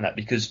understand that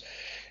because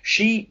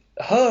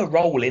her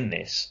role in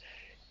this,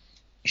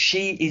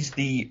 she's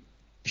the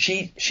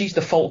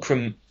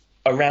fulcrum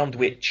around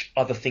which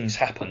other things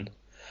happen,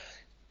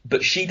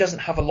 but she doesn't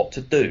have a lot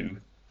to do.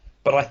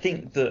 But I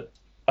think that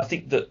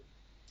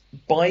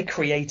by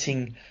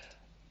creating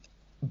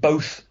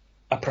both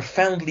a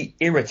profoundly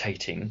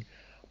irritating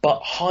but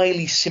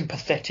highly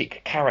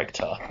sympathetic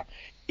character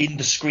in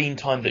the screen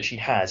time that she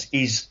has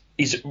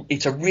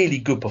it's a really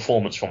good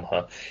performance from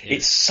her. Yeah.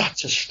 It's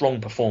such a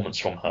strong performance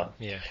from her.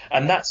 Yeah.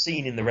 And that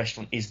scene in the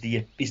restaurant is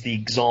the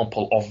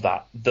example of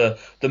that. The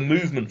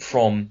movement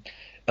from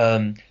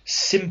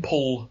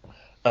simple,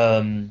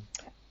 a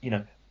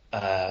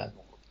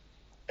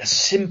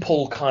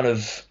simple kind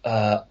of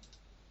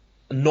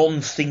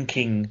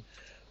non-thinking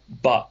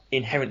but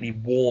inherently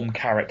warm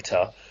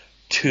character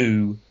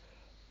to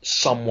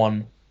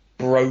someone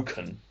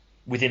broken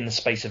within the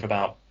space of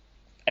about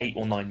 8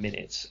 or 9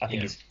 minutes. I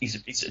think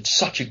it's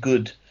such a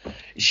good.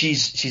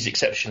 She's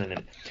exceptional in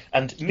it.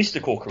 And Mr.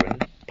 Corcoran,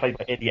 played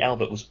by Eddie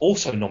Albert, was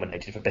also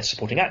nominated for Best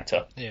Supporting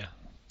Actor. Yeah.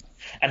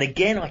 And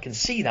again, I can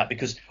see that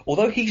because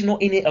although he's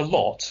not in it a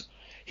lot,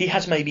 he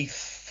has maybe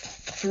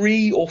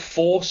 3 or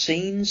 4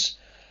 scenes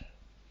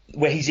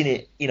where he's in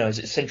it, as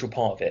a central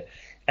part of it,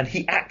 and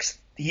he acts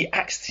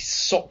his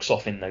socks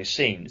off in those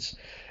scenes,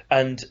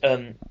 and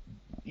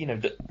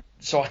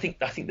So I think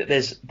that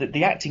there's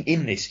the acting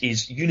in this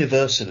is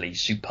universally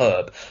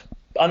superb,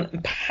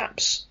 and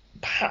perhaps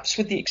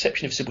with the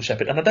exception of Sybil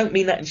Shepherd, and I don't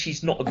mean that she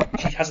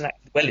hasn't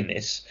acted well in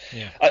this.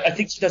 Yeah. I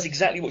think she does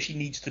exactly what she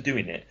needs to do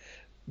in it,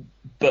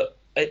 but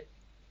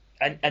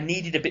I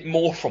needed a bit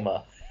more from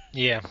her.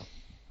 Yeah.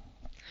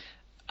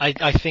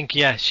 I think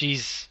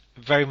she's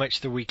very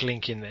much the weak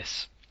link in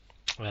this.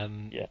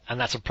 And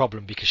that's a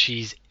problem because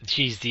she's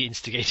the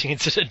instigating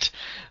incident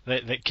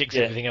that kicks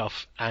everything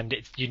off, and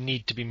you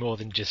need to be more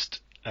than just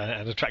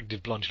an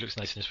attractive blonde who looks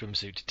nice in a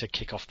swimsuit to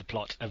kick off the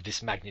plot of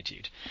this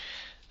magnitude.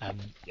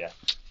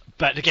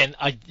 But again,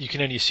 you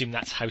can only assume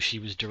that's how she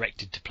was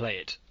directed to play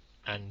it,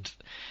 and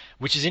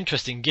which is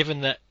interesting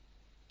given that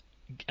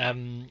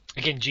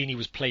again Jeannie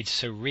was played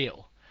so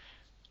real.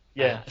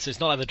 Yeah. So it's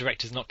not like the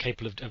director's not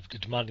capable of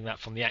demanding that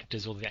from the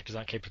actors, or the actors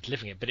aren't capable of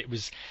delivering it. But it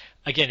was,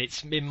 again,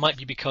 it might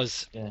be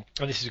because, and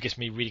this is just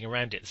me reading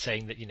around it,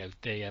 saying that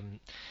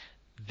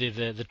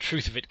the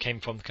truth of it came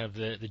from kind of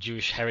the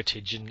Jewish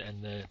heritage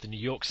and the New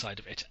York side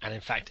of it, and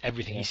in fact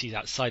everything he sees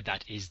outside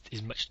that is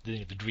much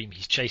the dream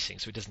he's chasing.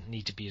 So it doesn't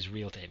need to be as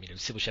real to him.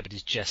 Sybil Shepherd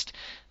is just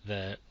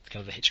the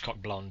kind of the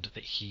Hitchcock blonde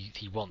that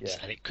he wants,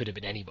 and it could have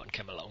been anyone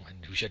come along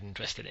and who showed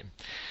interest in him.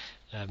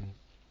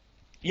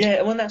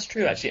 Yeah, well, that's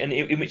true actually, and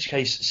in which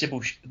case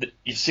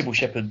Sybil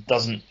Shepherd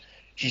doesn't.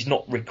 She's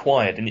not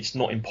required, and it's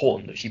not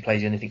important that she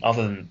plays anything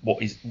other than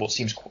what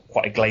seems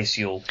quite a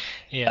glacial,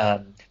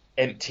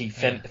 empty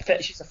femme.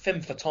 She's a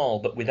femme fatale,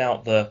 but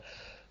without the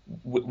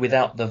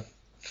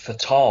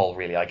fatale,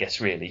 really. I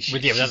guess really.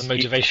 Without the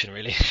motivation,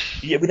 really.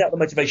 Yeah, without the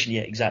motivation.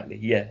 Yeah, exactly.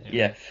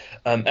 Yeah.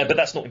 But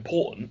that's not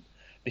important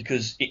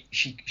because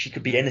she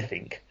could be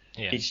anything.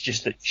 Yeah. It's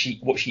just that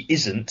what she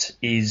isn't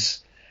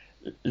is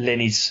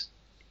Lenny's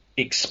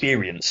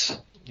experience.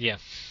 Yeah.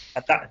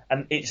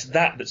 And it's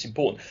that's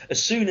important.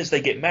 As soon as they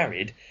get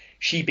married,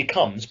 she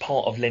becomes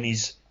part of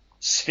Lenny's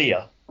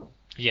sphere.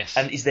 Yes.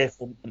 And is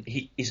therefore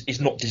is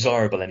not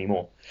desirable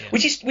anymore. Yeah.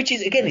 Which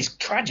is again is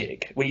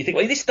tragic when you think,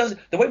 well,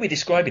 the way we're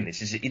describing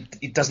this is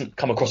it doesn't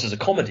come across as a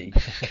comedy.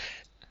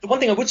 The one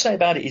thing I would say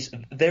about it is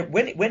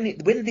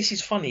when this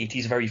is funny, it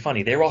is very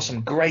funny. There are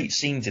some great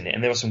scenes in it,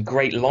 and there are some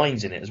great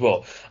lines in it as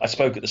well. I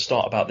spoke at the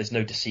start about there's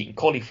no deceit in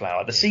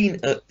cauliflower. The scene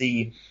at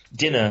the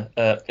dinner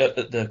at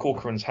the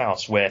Corcoran's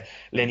house where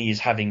Lenny is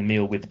having a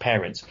meal with the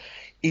parents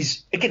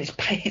is, again,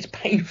 it's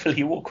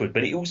painfully awkward,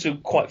 but it's also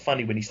quite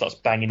funny when he starts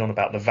banging on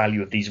about the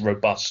value of these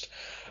robust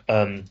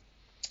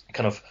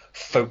kind of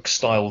folk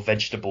style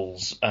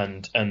vegetables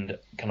and kind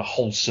of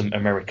wholesome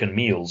American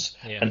meals,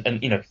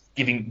 and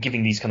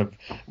giving these kind of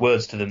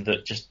words to them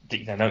that just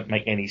don't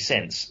make any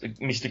sense.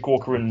 Mr.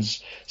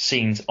 Corcoran's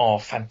scenes are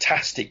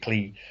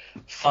fantastically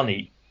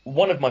funny.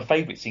 One of my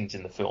favourite scenes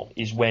in the film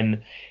is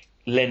when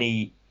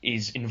Lenny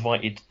is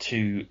invited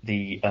to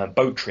the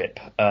boat trip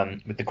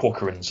with the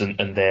Corcorans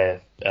and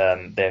their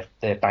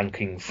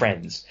banking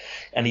friends,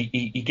 and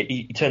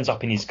he turns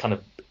up in his kind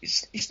of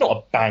it's not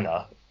a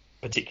banger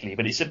particularly,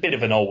 but it's a bit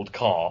of an old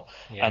car,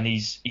 and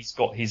he's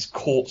got his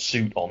court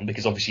suit on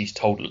because obviously he's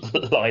told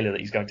Lila that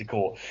he's going to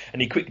court, and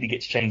he quickly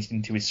gets changed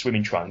into his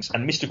swimming trunks,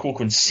 and Mr.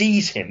 Corcoran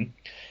sees him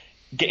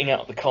getting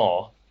out of the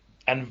car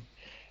and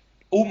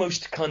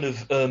almost kind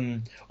of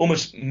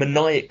almost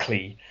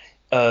maniacally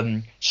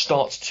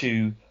starts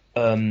to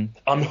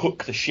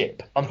unhook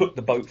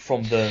the boat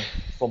from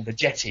the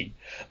jetty,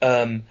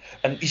 and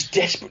he's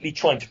desperately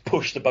trying to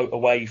push the boat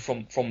away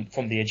from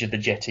the edge of the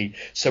jetty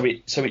so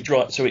it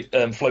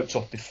floats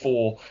off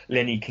before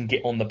Lenny can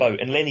get on the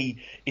boat. And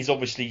Lenny is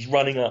obviously he's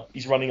running up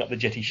the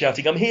jetty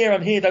shouting, I'm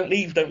here, don't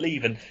leave,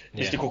 and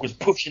Mr. Corcoran's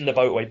pushing the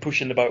boat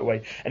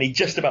away, and he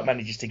just about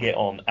manages to get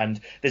on. And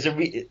there's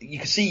you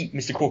can see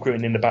Mr.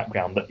 Corcoran in the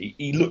background, but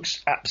he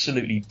looks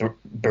absolutely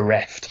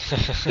bereft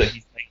that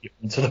he's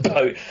into the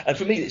boat. And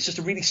for me, it's just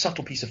a really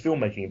subtle piece of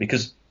filmmaking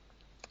because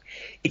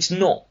it's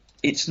not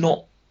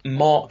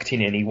marked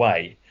in any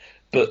way,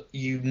 but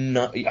you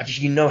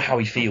know how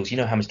he feels. You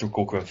know how Mr.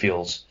 Corcoran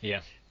feels. Yeah.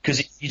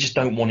 Because you just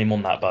don't want him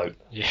on that boat.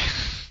 Yeah.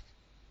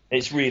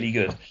 It's really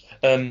good.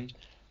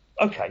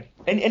 Okay.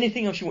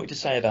 Anything else you wanted to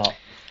say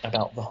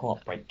about the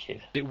Heartbreak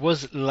Kid? It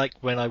was like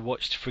when I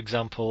watched, for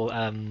example,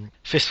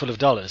 Fistful of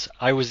Dollars.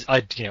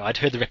 I'd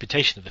heard the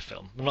reputation of the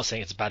film. I'm not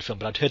saying it's a bad film,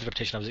 but I'd heard the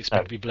reputation. I was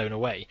expecting to be blown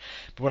away.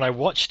 But when I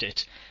watched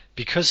it,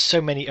 because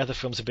so many other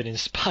films have been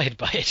inspired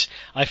by it,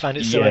 I found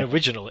it so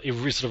unoriginal. It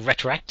was sort of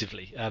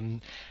retroactively,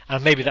 and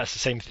maybe that's the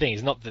same thing.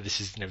 It's not that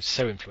this is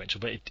so influential,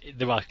 but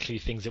there are clearly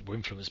things that were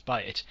influenced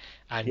by it,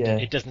 and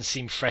it doesn't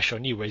seem fresh or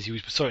new. Whereas you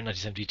saw it in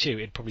 1972,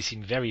 it probably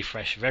seemed very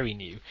fresh, very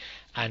new,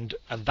 and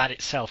that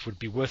itself would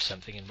be worth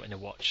something in a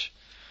watch.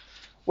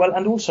 Well,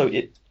 and also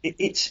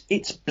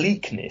its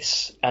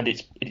bleakness and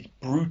its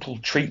brutal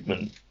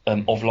treatment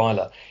of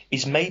Lila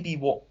is maybe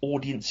what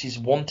audiences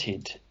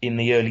wanted in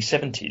the early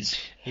 70s.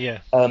 Yeah.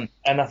 And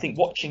I think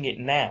watching it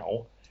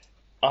now,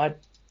 I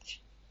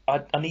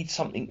need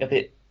something a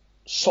bit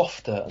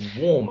softer and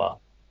warmer.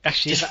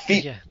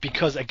 Actually,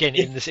 because again,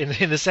 in the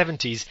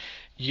 70s,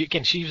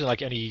 she was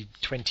like only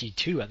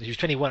 22. She was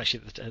 21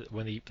 actually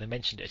when they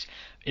mentioned it.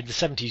 In the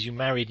 70s, you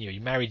married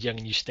young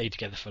and you stayed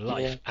together for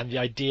life, and the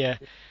idea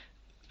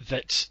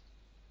that,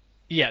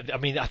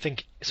 I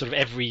think sort of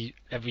every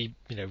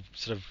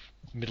sort of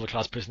middle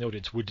class person in the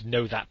audience would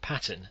know that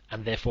pattern,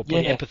 and therefore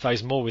probably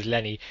empathise more with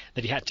Lenny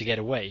that he had to get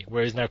away.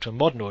 Whereas now to a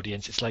modern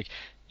audience, it's like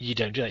you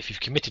don't do that. If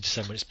you've committed to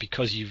someone, it's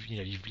because you've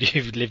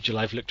lived your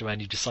life, looked around,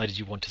 you've decided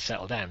you want to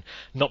settle down,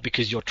 not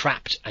because you're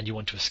trapped and you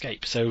want to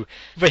escape. So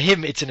for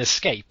him, it's an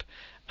escape.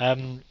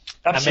 And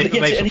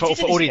maybe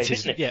for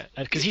audiences,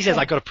 because he says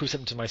I got to prove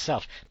something to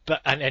myself,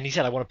 and he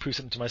said I want to prove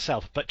something to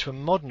myself. But to a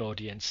modern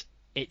audience,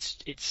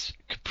 it's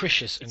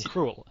capricious and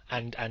cruel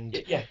and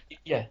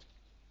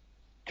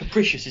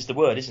capricious is the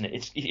word, isn't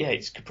it?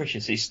 It's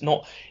capricious. It's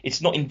not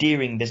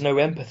endearing. There's no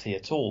empathy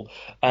at all.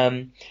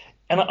 And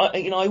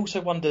I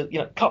also wonder,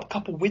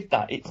 coupled with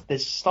that,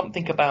 there's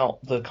something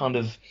about the kind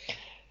of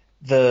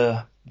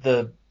the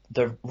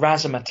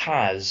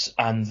razzmatazz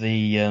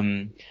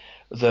and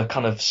the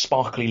kind of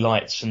sparkly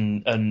lights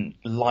and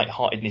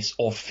lightheartedness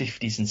of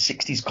 50s and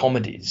 60s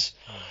comedies,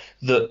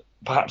 that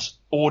perhaps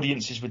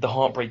audiences with The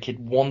Heartbreak Kid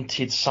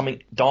wanted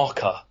something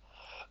darker.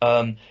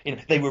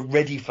 They were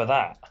ready for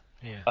that.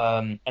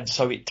 Yeah. And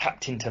so it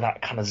tapped into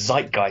that kind of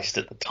zeitgeist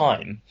at the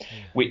time,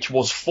 which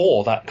was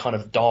for that kind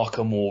of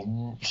darker,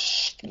 more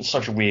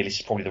social realist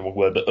is probably the wrong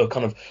word, but a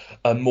kind of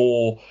a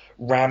more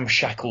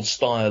ramshackle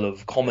style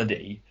of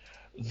comedy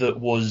that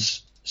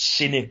was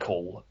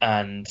cynical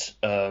and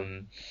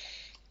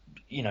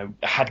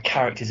had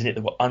characters in it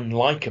that were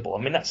unlikable.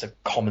 I mean, that's a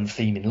common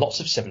theme in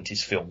lots of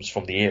 70s films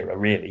from the era,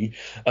 really.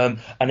 And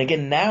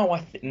again,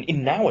 now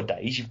in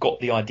nowadays, you've got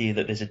the idea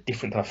that there's a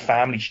different kind of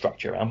family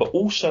structure around, but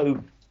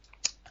also,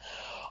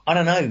 I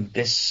don't know,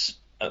 there's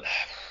I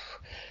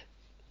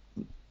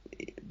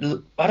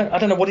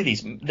don't know what it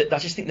is. I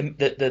just think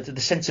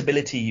the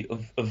sensibility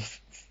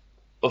of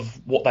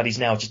what that is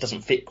now just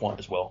doesn't fit quite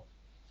as well.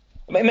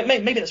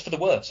 Maybe that's for the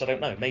worse. I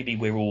don't know. Maybe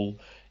we're all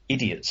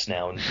idiots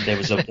now, and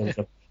maybe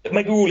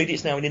we're all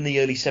idiots now, and in the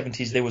early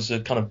 70s there was a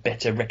kind of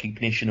better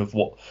recognition of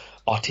what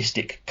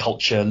artistic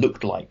culture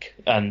looked like,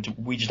 and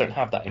we just don't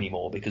have that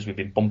anymore because we've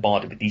been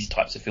bombarded with these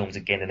types of films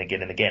again and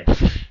again and again.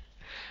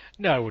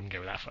 No, I wouldn't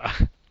go that far.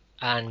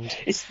 And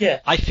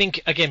I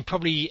think, again,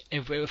 probably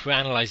if we're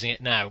analysing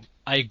it now,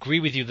 I agree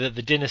with you that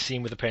the dinner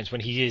scene with the parents,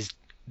 when he is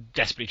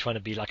desperately trying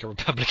to be like a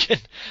Republican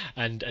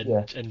and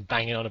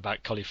banging on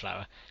about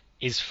cauliflower,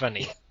 is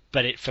funny.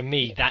 But for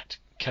me, that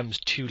comes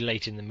too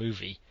late in the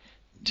movie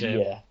because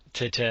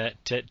at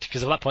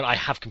that point I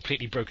have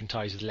completely broken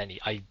ties with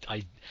Lenny. I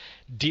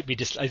deeply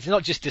dislike. It's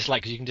not just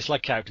dislike, because you can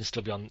dislike characters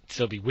and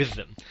still be with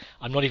them.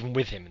 I'm not even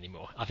with him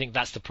anymore. I think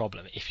that's the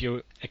problem. If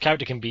a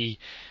character can be,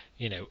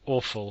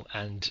 awful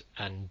and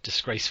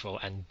disgraceful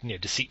and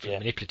deceitful and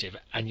manipulative,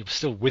 and you're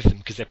still with them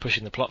because they're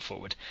pushing the plot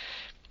forward.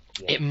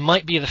 Yeah. It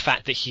might be the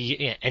fact that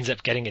he ends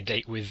up getting a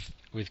date with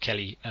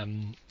Kelly,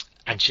 and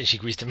she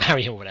agrees to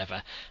marry him or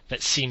whatever.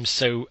 That seems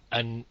so,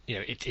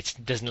 it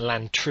doesn't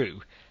land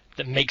true.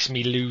 That makes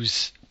me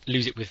lose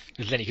it with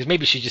Lenny, because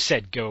maybe she just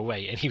said go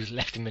away and he was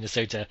left in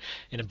Minnesota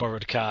in a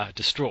borrowed car,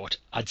 distraught.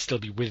 I'd still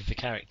be with the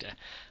character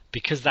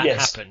because that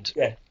happened.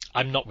 Yeah.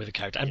 I'm not with the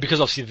character, and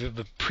because obviously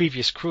the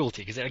previous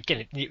cruelty. Because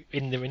again,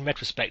 in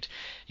retrospect,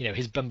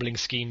 his bumbling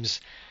schemes,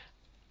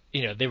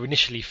 they were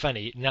initially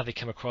funny. Now they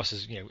come across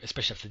as,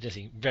 especially after the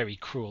dinner, very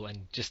cruel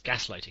and just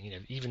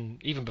gaslighting.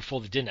 Even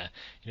before the dinner,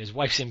 his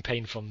wife's in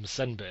pain from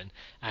sunburn,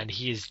 and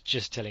he is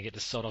just telling it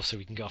to sod off so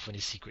he can go off on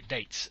his secret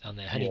dates on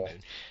their honeymoon.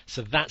 Yeah.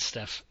 So that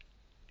stuff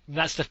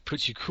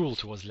puts you cruel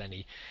towards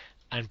Lenny.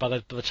 And by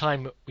the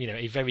time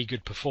a very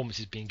good performance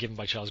is being given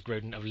by Charles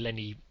Grodin of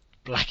Lenny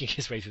blacking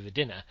his way through the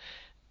dinner,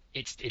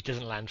 it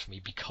doesn't land for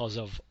me because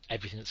of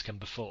everything that's come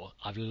before.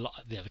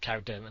 The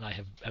character and I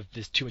have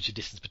there's too much a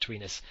distance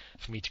between us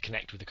for me to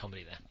connect with the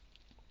comedy there.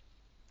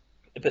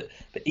 But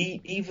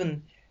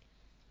even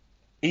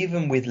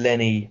with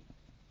Lenny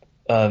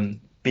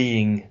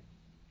being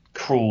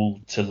cruel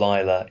to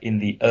Lila in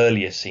the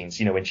earlier scenes,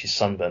 when she's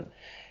sunburnt,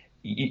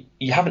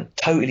 you haven't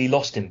totally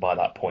lost him by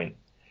that point.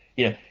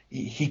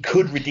 He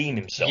could redeem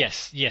himself.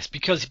 Yes,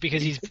 because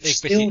he's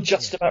still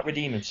just about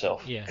redeem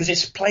himself. Yeah, because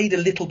it's played a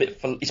little bit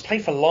it's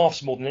played for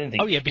laughs more than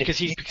anything. Oh yeah, because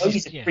he's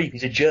a creep,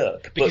 he's a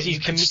jerk. Because he's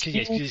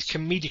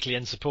comedically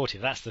unsupportive.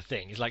 That's the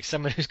thing. It's like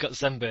someone who's got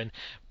sunburn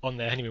on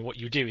their honeymoon. What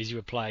you do is you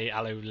apply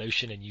aloe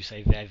lotion and you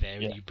say there,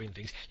 and you bring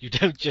things. You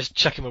don't just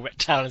chuck him a wet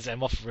towel and say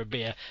I'm off for a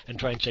beer and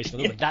try and chase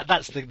another one.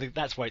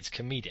 That's why it's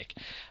comedic.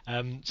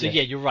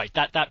 You're right.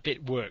 That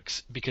bit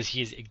works because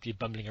he is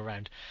bumbling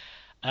around.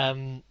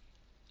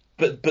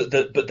 But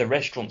the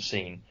restaurant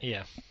scene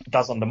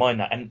does undermine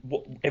that, and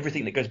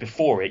everything that goes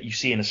before it you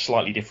see in a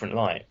slightly different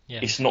light. Yeah.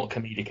 It's not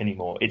comedic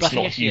anymore. It's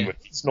not humorous.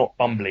 Yeah. It's not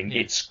bumbling.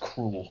 Yeah. It's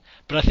cruel.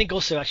 But I think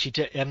also actually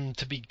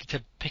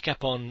to pick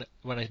up on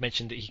when I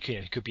mentioned that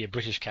he could be a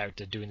British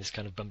character doing this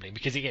kind of bumbling,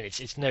 because again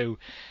it's no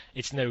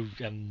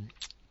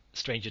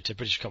stranger to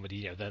British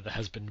comedy. The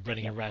husband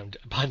running around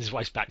behind his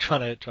wife's back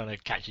trying to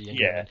catch a young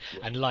woman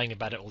and lying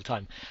about it all the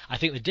time. I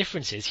think the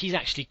difference is he's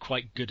actually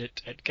quite good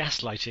at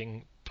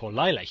gaslighting poor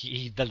Lila.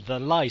 The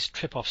lies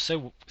trip off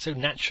so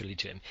naturally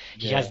to him.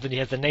 He has the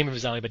name of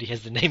his army, but he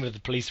has the name of the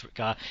police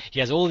car.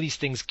 He has all these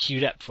things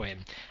queued up for him,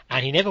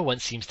 and he never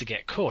once seems to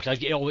get caught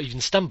or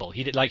even stumble.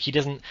 She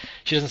doesn't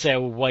say,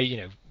 "Oh, why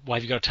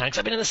have you got a tank? 'Cause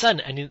I've been in the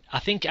sun." And I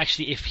think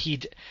actually if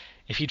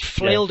he'd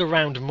flailed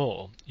around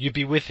more, you'd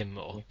be with him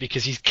more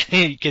because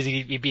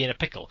he'd be in a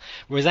pickle.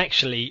 Whereas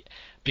actually,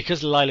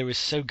 because Lila is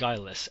so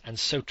guileless and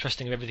so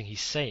trusting of everything he's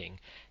saying,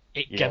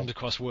 it comes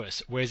across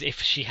worse. Whereas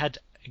if she had,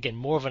 again,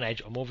 more of an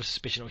edge or more of a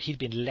suspicion, or he'd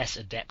been less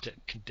adept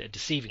at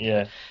deceiving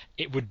her,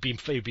 it would be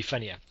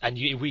funnier, and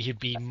he'd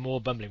be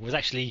more bumbling. Whereas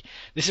actually,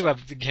 this is where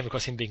I came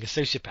across him being a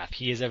sociopath.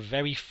 He is a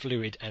very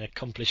fluid and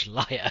accomplished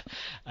liar.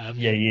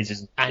 He is,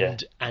 isn't he?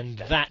 And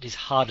that is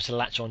harder to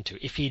latch onto.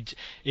 If he'd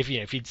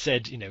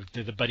said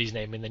the buddy's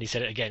name and then he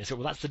said it again and said,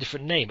 well, that's the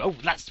different name. Oh,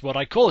 that's what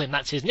I call him.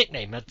 That's his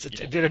nickname.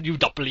 You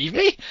don't believe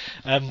me?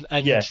 And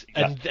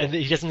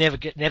he doesn't never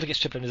gets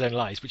tripped on his own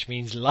lies, which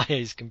means liar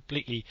is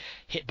completely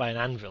hit by an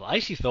anvil. I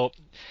actually thought.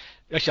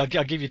 Actually,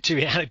 I'll give you two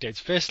anecdotes.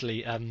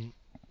 Firstly,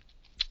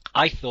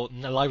 I thought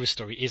Lyra's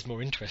story is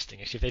more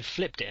interesting. Actually, if they'd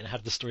flipped it and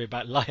had the story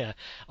about Lyra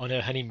on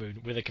her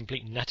honeymoon with a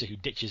complete nutter who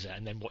ditches her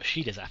and then what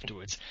she does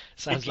afterwards,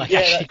 sounds like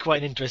actually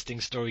quite an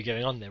interesting story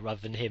going on there,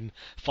 rather than him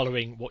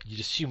following what you'd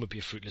assume would be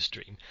a fruitless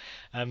dream.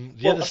 I'll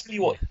tell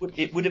you what,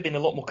 it would have been a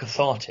lot more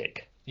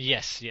cathartic.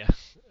 Yes, yeah.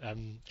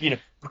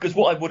 Because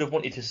what I would have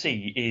wanted to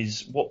see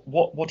is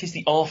what is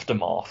the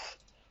aftermath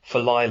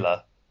for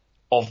Lila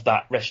of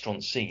that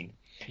restaurant scene.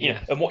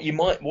 And what you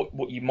might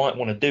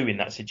want to do in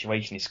that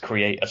situation is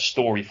create a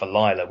story for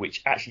Lila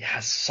which actually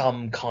has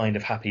some kind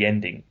of happy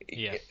ending.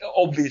 Yeah.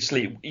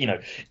 Obviously,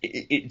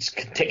 it's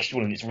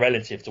contextual and it's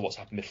relative to what's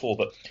happened before,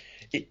 but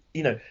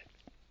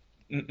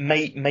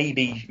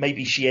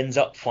maybe she ends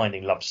up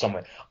finding love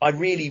somewhere. I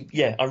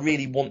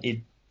really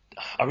wanted.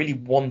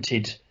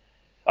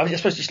 I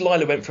suppose just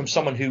Lila went from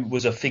someone who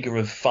was a figure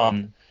of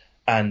fun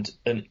and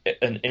an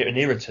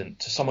irritant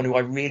to someone who I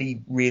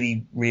really,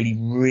 really, really,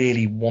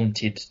 really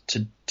wanted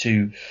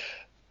to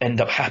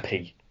end up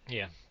happy.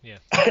 Yeah, yeah.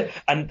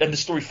 and the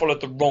story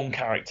followed the wrong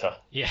character.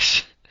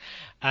 Yes,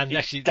 and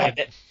actually,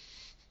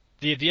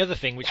 the other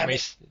thing which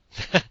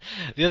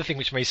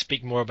may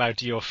speak more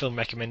about your film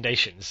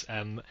recommendations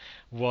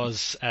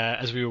was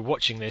as we were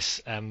watching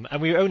this, and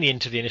we were only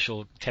into the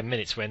initial 10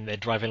 minutes when they're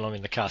driving along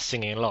in the car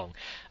singing along.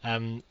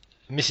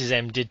 Mrs.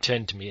 M did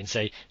turn to me and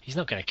say, "He's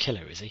not going to kill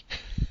her, is he?"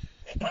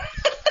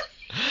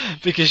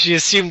 Because she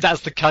assumed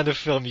that's the kind of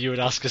film you would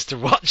ask us to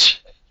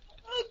watch.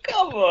 Oh,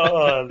 come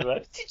on,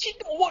 man. Did you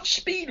not watch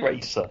Speed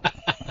Racer?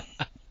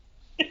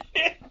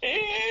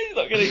 He's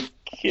not going to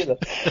kill her.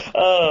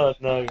 Oh,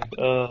 no.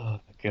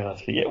 Oh,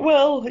 God. Yeah,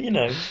 well,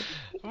 I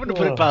wouldn't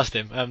put it past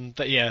him.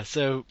 But yeah,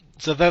 so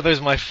those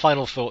are my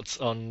final thoughts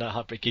on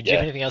Heartbreak Kid. Do you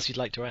have anything else you'd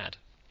like to add?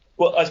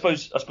 Well, I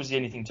suppose the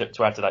only thing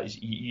to add to that is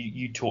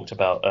you talked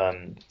about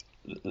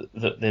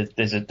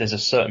there's a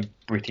certain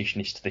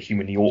Britishness to the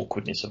humor and the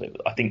awkwardness of it.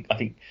 I think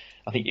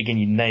again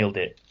you nailed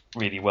it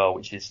really well,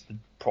 which is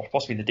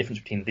possibly the difference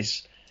between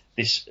this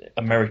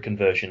American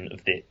version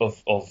of the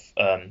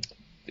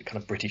kind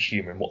of British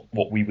humor and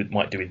what we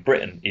might do in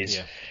Britain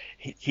is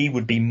he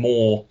would be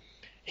more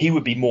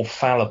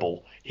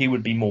fallible, he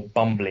would be more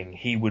bumbling,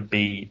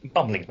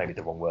 bumbling is maybe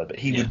the wrong word, but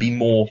he would be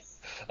more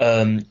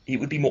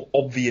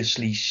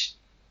obviously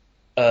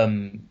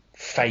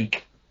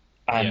fake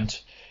and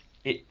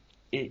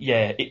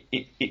I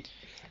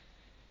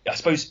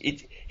suppose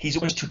he's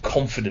almost too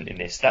confident in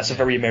this. That's a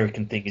very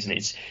American thing, isn't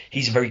it?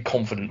 He's very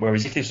confident,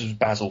 whereas if this was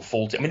Basil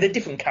Fawlty, I mean, they're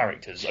different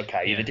characters,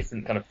 okay? They're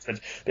different kind of...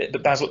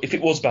 But Basil, if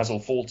it was Basil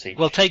Fawlty...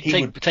 Well, take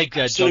John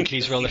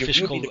Cleese's role, a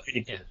fish called...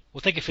 We'll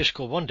take A Fish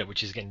Called Wanda,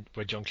 which is, again,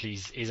 where John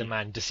Cleese is a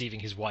man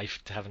deceiving his wife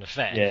to have an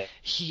affair. Yeah.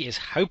 He is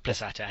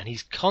hopeless at it, and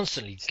he's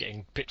constantly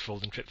getting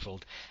pitfalled and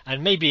tripfalled.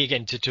 And maybe,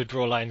 again, to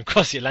draw a line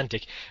across the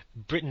Atlantic,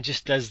 Britain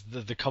just does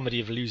the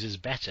comedy of losers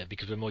better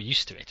because we're more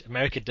used to it.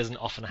 America doesn't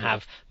often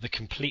have the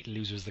complete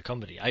loser as the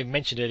comedy. I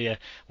mentioned earlier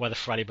why the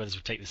Farrelly brothers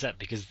would take this up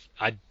because,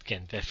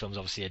 again, their film's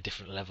obviously a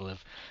different level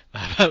of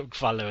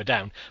far lower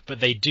down, but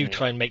they do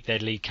try and make their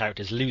lead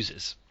characters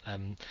losers.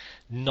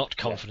 Not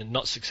confident,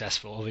 not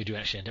successful, or they do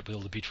actually end up with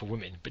all the beautiful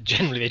women, but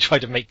generally they try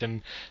to make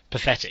them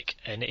pathetic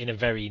and in a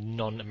very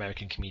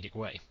non-American comedic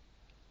way.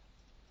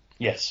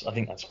 Yes, I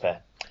think that's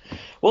fair.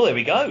 Well, there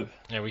we go.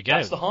 There we go.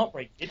 That's The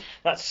Heartbreak Kid.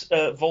 That's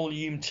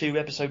Volume 2,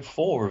 Episode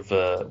 4 of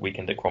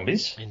Weekend at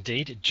Crombie's.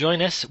 Indeed.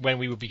 Join us when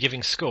we will be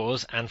giving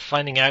scores and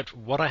finding out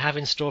what I have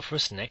in store for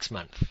us next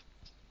month.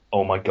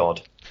 Oh my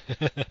God.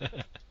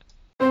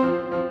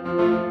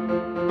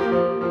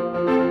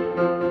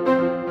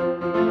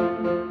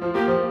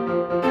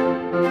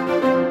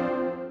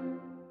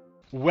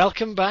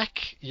 Welcome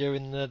back. You're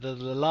in the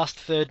last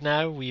third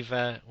now. We've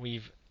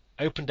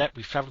opened up.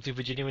 We've travelled through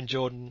Virginia and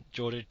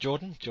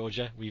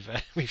Georgia.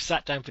 We've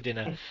sat down for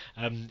dinner.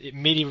 It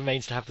merely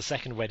remains to have the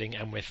second wedding,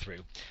 and we're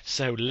through.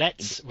 So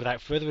let's, without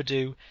further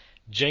ado,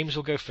 James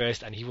will go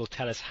first, and he will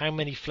tell us how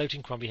many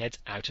floating Crombie heads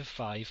out of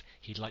 5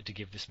 he'd like to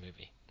give this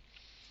movie.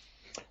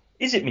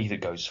 Is it me that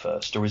goes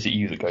first, or is it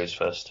you that goes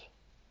first?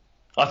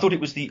 I thought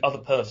it was the other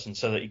person,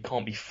 so that it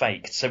can't be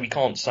faked. So we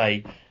can't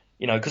say,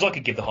 because I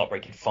could give The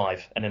Heartbreak Kid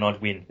 5, and then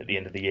I'd win at the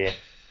end of the year.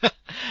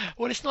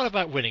 Well, it's not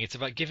about winning. It's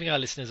about giving our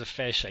listeners a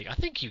fair shake. I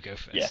think you go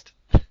first.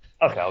 Yeah.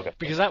 Okay, I'll go.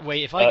 Because that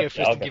way, if I go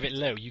first and give it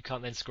low, you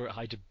can't then score it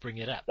high to bring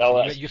it up.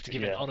 Oh, you have to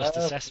give it an honest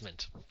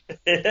assessment.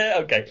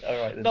 Okay,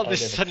 all right. Not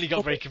this suddenly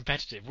got very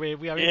competitive.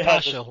 We are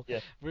impartial. Yeah.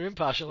 We're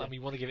impartial, and we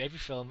want to give every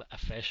film a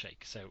fair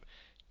shake. So,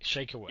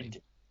 shake away.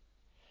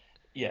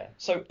 Yeah.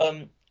 So,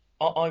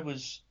 I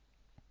was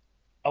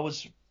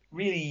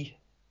really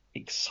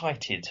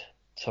excited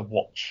to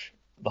watch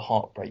The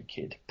Heartbreak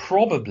Kid.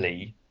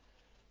 Probably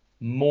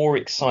more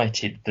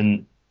excited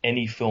than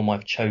any film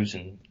I've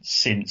chosen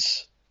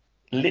since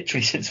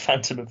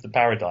Phantom of the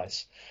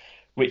Paradise,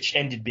 which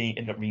ended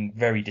up being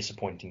very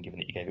disappointing given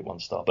that you gave it 1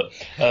 star. But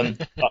I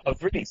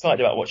was really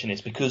excited about watching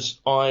this because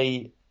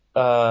I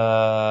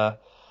heard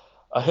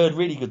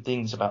really good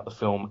things about the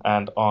film,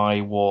 and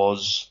I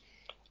was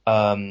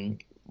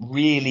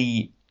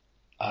really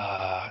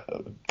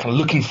of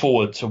looking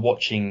forward to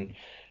watching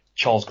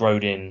Charles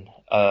Grodin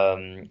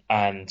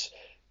and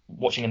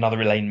watching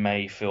another Elaine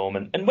May film.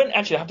 And when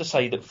actually I have to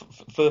say that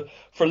for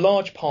a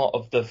large part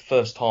of the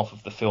first half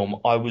of the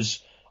film, I was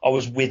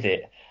with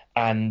it,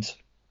 and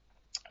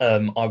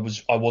I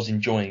was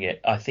enjoying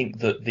it. I think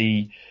that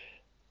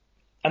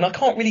and I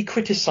can't really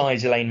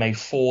criticise Elaine May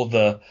for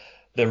the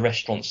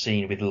restaurant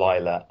scene with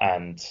Lila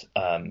and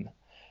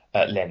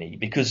Lenny,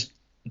 because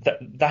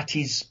that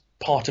is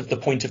part of the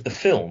point of the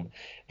film.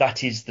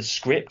 That is the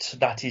script.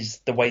 That is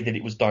the way that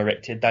it was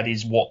directed. That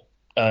is what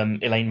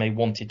Elaine May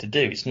wanted to do.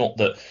 It's not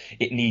that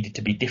it needed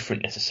to be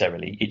different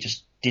necessarily. It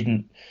just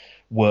didn't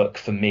work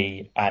for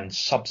me. And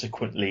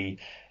subsequently,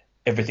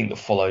 everything that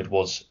followed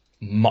was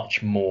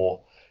much more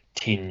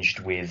tinged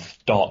with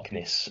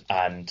darkness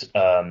and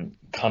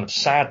kind of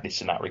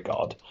sadness in that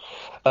regard.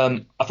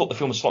 I thought the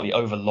film was slightly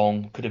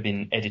overlong. Could have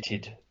been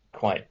edited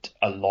quite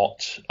a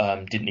lot.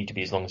 Didn't need to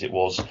be as long as it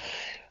was.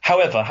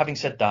 However, having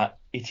said that,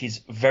 it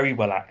is very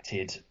well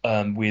acted,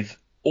 with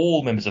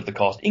all members of the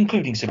cast,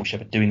 including Sybil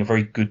Shepherd, doing a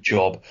very good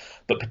job,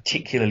 but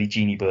particularly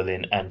Jeannie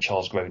Berlin and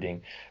Charles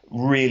Grodin,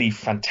 really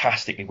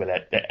fantastically well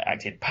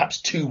acted,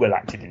 perhaps too well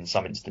acted in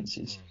some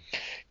instances.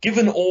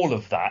 Given all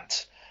of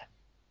that,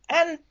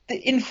 and the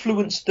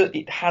influence that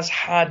it has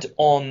had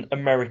on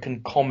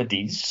American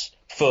comedies,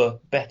 for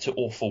better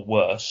or for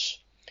worse,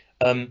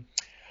 I'm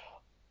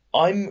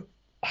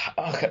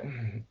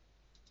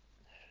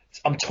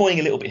toying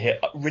a little bit here.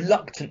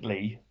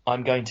 Reluctantly,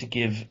 I'm going to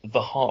give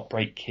The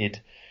Heartbreak Kid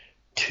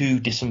 2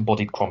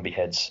 disembodied Crombie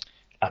heads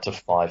out of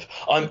 5.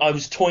 I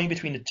was toying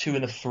between a 2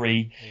 and a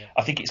 3. Yeah.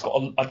 I think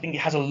I think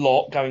it has a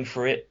lot going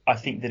for it. I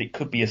think that it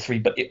could be a 3,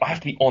 but I have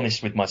to be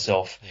honest with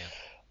myself.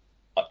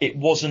 Yeah. It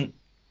wasn't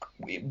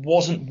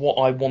what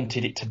I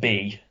wanted it to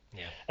be.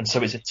 Yeah. And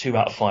so it's a 2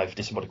 out of 5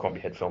 disembodied Crombie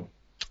head film.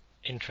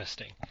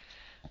 Interesting.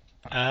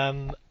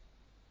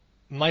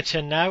 My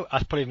turn now.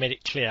 I've probably made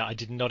it clear I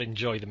did not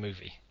enjoy the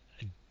movie.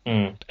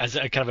 As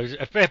a kind of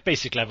a very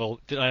basic level,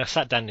 I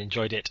sat down and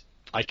enjoyed it.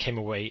 I came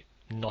away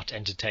not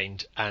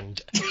entertained, and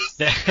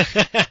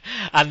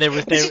and there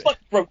was this is like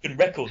a broken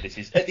record. This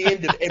is at the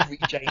end of every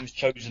James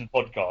Chosen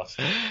podcast.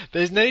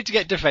 There's no need to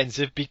get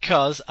defensive,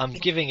 because I'm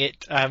giving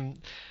it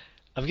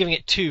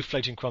 2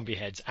 floating Crombie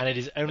heads, and it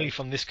is only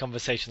from this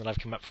conversation that I've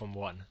come up from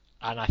 1.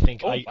 And I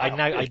think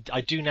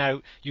I do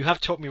now. You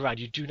have talked me around.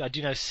 I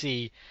do now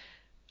see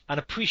and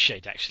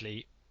appreciate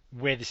actually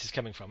where this is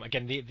coming from.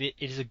 Again, it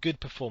is a good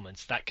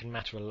performance that can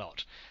matter a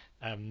lot.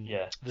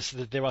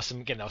 There are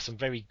some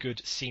very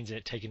good scenes in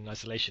it taken in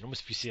isolation.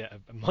 Almost if you see a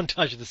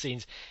montage of the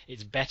scenes,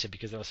 it's better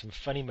because there are some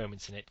funny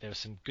moments in it. There are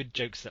some good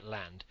jokes that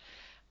land.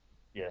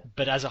 Yeah.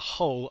 But as a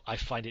whole, I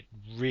find it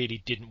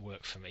really didn't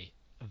work for me.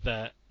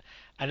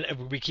 And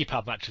we keep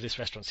our back to this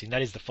restaurant scene.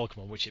 That is the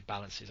fulcrum on which it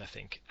balances, I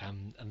think,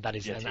 and that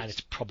is, and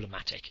it's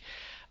problematic.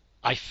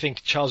 I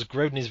think Charles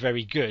Grodin is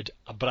very good,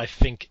 but I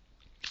think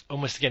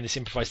almost again this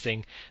improvised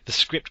thing, the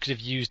script could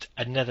have used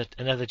another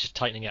just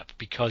tightening up,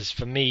 because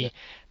for me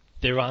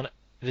there are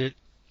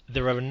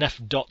enough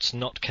dots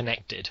not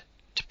connected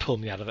to pull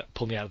me out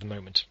of the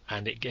moment.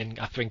 And again,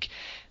 I think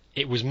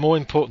it was more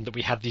important that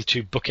we had these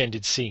 2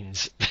 bookended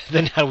scenes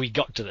than how we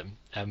got to them,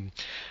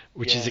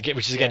 which is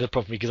again the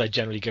problem, because I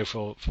generally go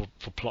for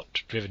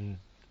plot driven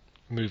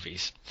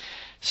movies.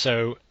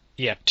 So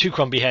 2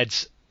 Crombie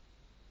heads,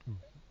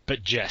 but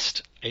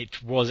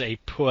it was a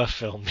poor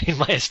film in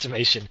my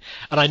estimation,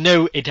 and I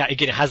know it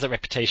has that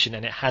reputation,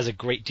 and it has a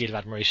great deal of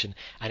admiration,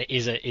 and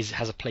it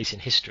has a place in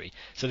history.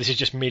 So this is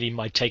just merely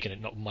my take on it,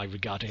 not my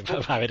regarding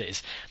of how it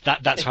is.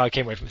 That's how I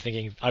came away from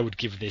thinking I would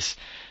give this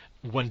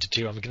 1 to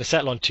 2. I'm going to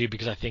settle on 2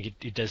 because I think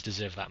it does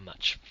deserve that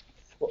much.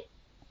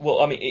 Well,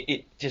 I mean,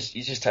 it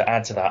just to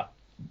add to that,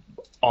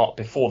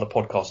 before the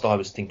podcast, I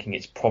was thinking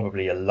it's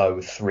probably a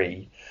low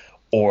 3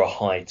 or a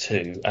high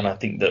 2, and I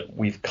think that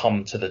we've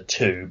come to the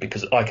 2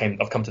 because I've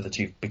come to the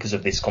 2 because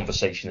of this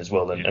conversation as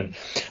well. And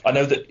I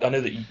know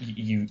that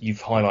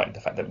you've highlighted the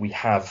fact that we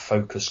have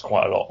focused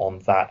quite a lot on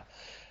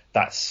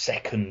that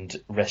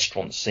second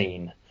restaurant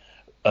scene.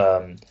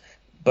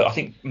 But I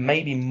think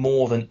maybe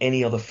more than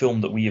any other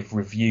film that we have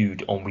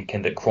reviewed on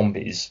Weekend at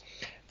Crombie's,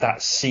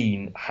 that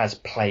scene has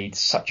played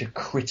such a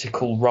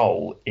critical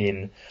role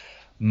in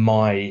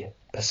my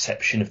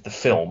perception of the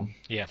film.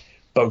 Yeah.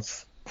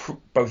 Both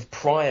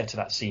prior to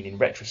that scene in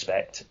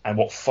retrospect and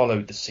what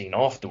followed the scene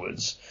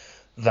afterwards,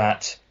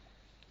 that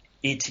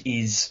it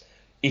is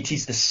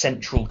the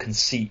central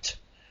conceit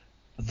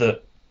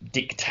that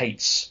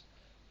dictates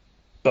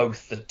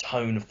both the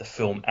tone of the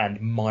film and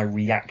my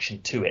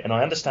reaction to it. And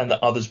I understand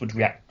that others would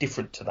react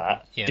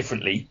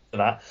differently to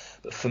that.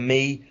 But for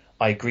me,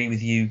 I agree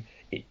with you.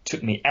 It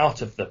took me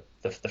out of the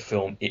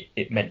film.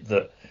 It meant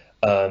that,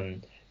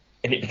 and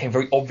it became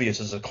very obvious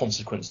as a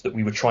consequence that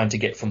we were trying to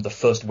get from the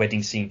first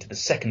wedding scene to the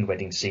second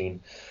wedding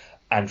scene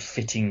and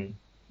fitting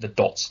the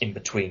dots in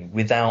between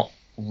without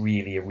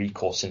really a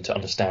recourse into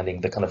understanding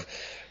the kind of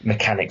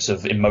mechanics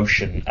of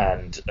emotion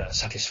and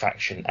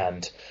satisfaction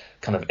and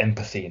kind of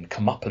empathy and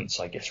comeuppance,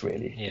 I guess,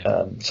 really.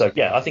 Yeah.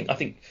 I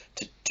think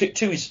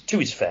two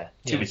is fair.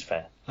 Two is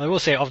fair. I will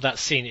say of that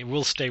scene, it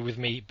will stay with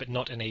me, but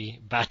not in a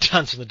bad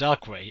Dance in the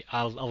Dark way.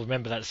 I'll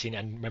remember that scene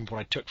and remember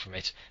what I took from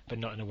it, but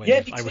not in a way Yeah,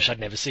 of me I too. wish I'd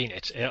never seen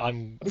it.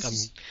 This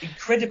is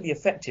incredibly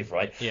effective,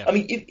 right? Yeah. I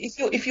mean,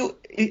 if you're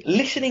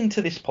listening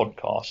to this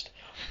podcast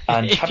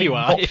and If having you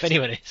are, not, if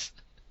anyone is.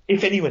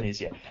 if anyone is,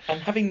 yeah,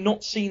 and having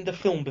not seen the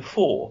film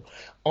before,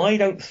 I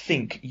don't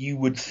think you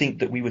would think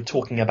that we were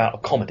talking about a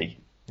comedy.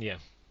 Yeah.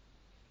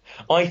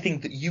 I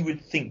think that you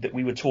would think that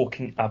we were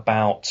talking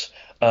about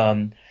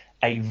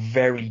a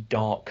very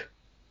dark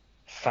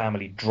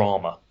family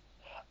drama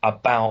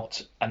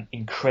about an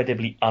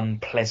incredibly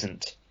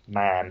unpleasant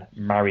man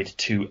married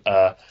to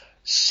a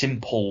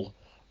simple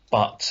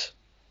but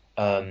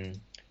a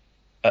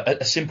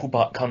simple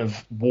but kind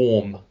of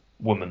warm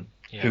woman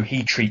who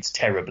he treats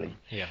terribly.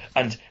 Yeah.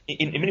 And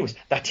in many ways,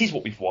 that is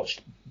what we've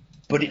watched,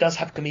 but it does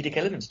have comedic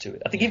elements to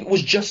it. I think if it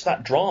was just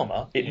that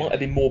drama, it might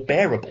have been more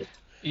bearable.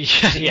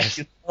 Yes.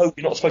 You're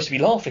not supposed to be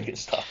laughing at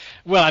stuff.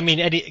 Well, I mean,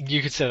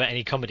 you could say that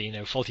any comedy,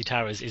 Fawlty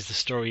Towers is the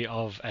story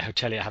of a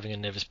hotelier having a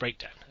nervous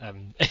breakdown.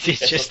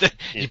 It's just that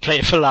you play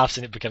it for laughs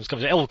and it becomes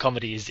comedy. All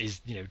comedy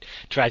is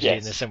tragedy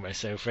in there somewhere.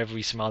 So for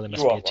every smile there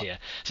must be a tear.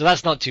 So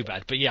that's not too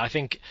bad. But yeah, I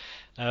think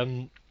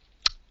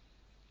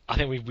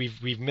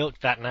we've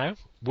milked that now.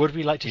 Would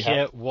we like to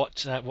hear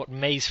what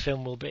May's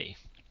film will be?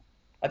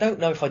 I don't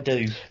know if I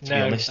do, to be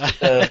honest.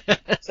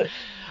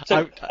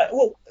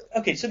 Well,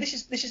 okay. So this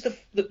was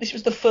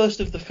the first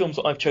of the films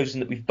that I've chosen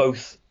that we've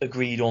both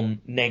agreed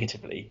on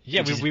negatively.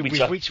 Yeah, we've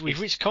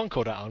reached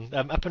concord on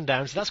up and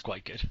down, so that's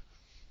quite good.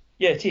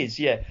 Yeah, it is.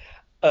 Yeah,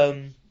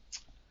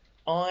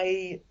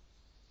 I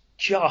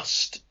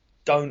just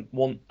don't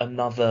want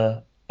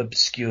another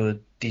obscure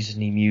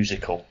Disney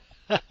musical.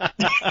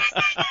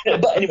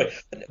 But anyway,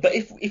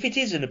 if it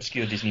is an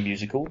obscure Disney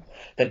musical,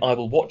 then I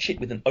will watch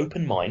it with an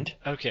open mind.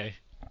 Okay.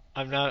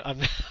 You've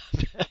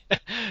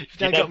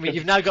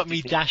now got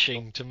me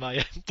dashing to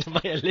my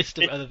list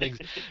of other things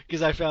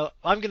because I felt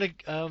I'm gonna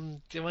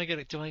am I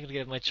gonna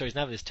get my choice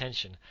now? There's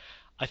tension.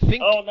 I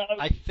think. Oh no!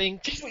 I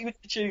think. Choose what you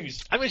want to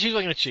choose. I'm gonna choose what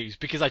I'm gonna choose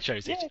because I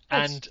chose it,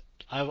 and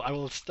I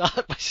will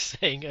start by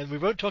saying, and we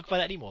won't talk about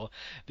it anymore.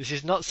 This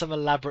is not some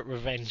elaborate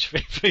revenge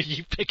for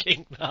you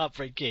picking The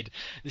Heartbreak Kid.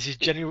 This is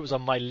generally what was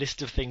on my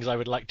list of things I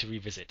would like to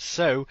revisit.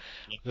 So,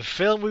 the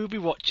film we will be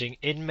watching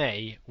in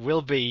May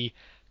will be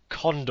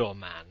Condor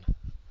Man.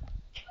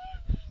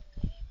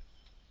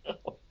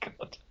 Oh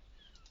God!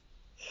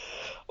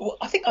 Well,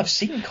 I think I've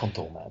seen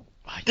Condor Man.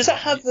 Does that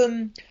have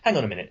hang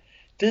on a minute.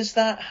 Does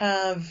that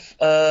have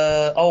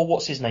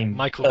what's his name?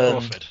 Michael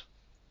Crawford.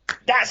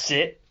 That's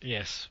it.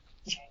 Yes.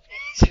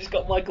 It's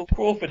got Michael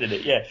Crawford in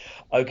it. Yeah.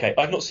 Okay.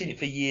 I've not seen it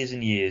for years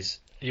and years.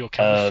 You're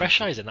coming with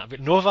fresh eyes in that, but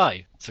nor have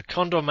I. So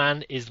Condor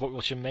Man is what we're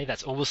watching May.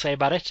 That's all we'll say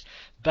about it.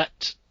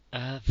 But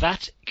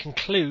that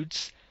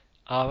concludes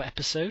our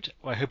episode.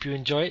 I hope you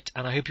enjoy it,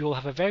 and I hope you all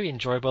have a very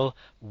enjoyable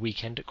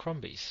weekend at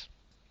Crombie's.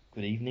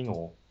 Good evening,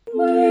 all.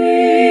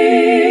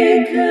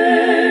 Weekend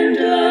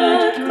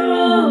at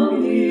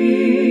Crombie's.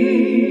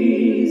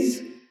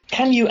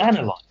 Can you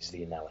analyse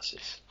the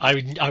analysis? I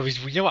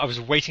was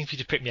waiting for you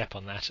to pick me up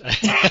on that.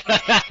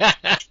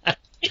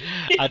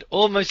 I'd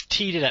almost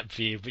teed it up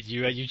for you, but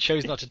you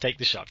chose not to take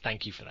the shot.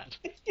 Thank you for that.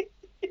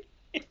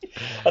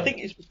 I think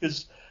it's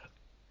because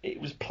it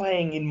was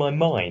playing in my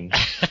mind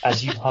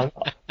as you hung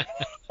up.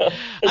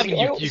 I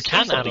mean, you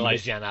can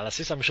analyse the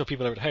analysis. I'm sure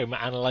people are at home are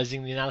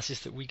analysing the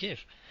analysis that we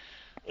give.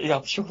 Yeah,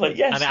 I'm sure.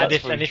 Yes, and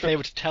if they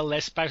were to tell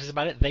their spouses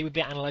about it, they would be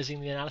analysing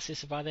the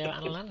analysis of our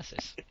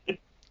analysis.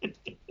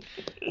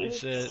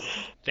 It's the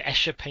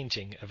Escher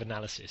painting of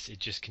analysis. It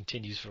just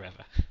continues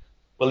forever.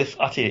 Well, if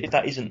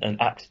that isn't an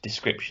apt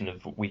description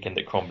of Weekend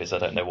at Crombie's, I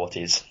don't know what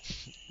is.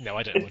 No,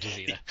 I don't know what is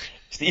either.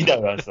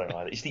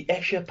 It's the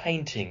Escher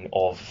painting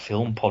of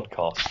film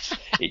podcasts.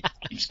 It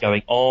keeps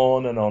going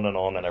on and on and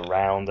on and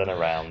around and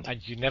around.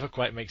 And you never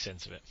quite make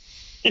sense of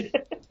it.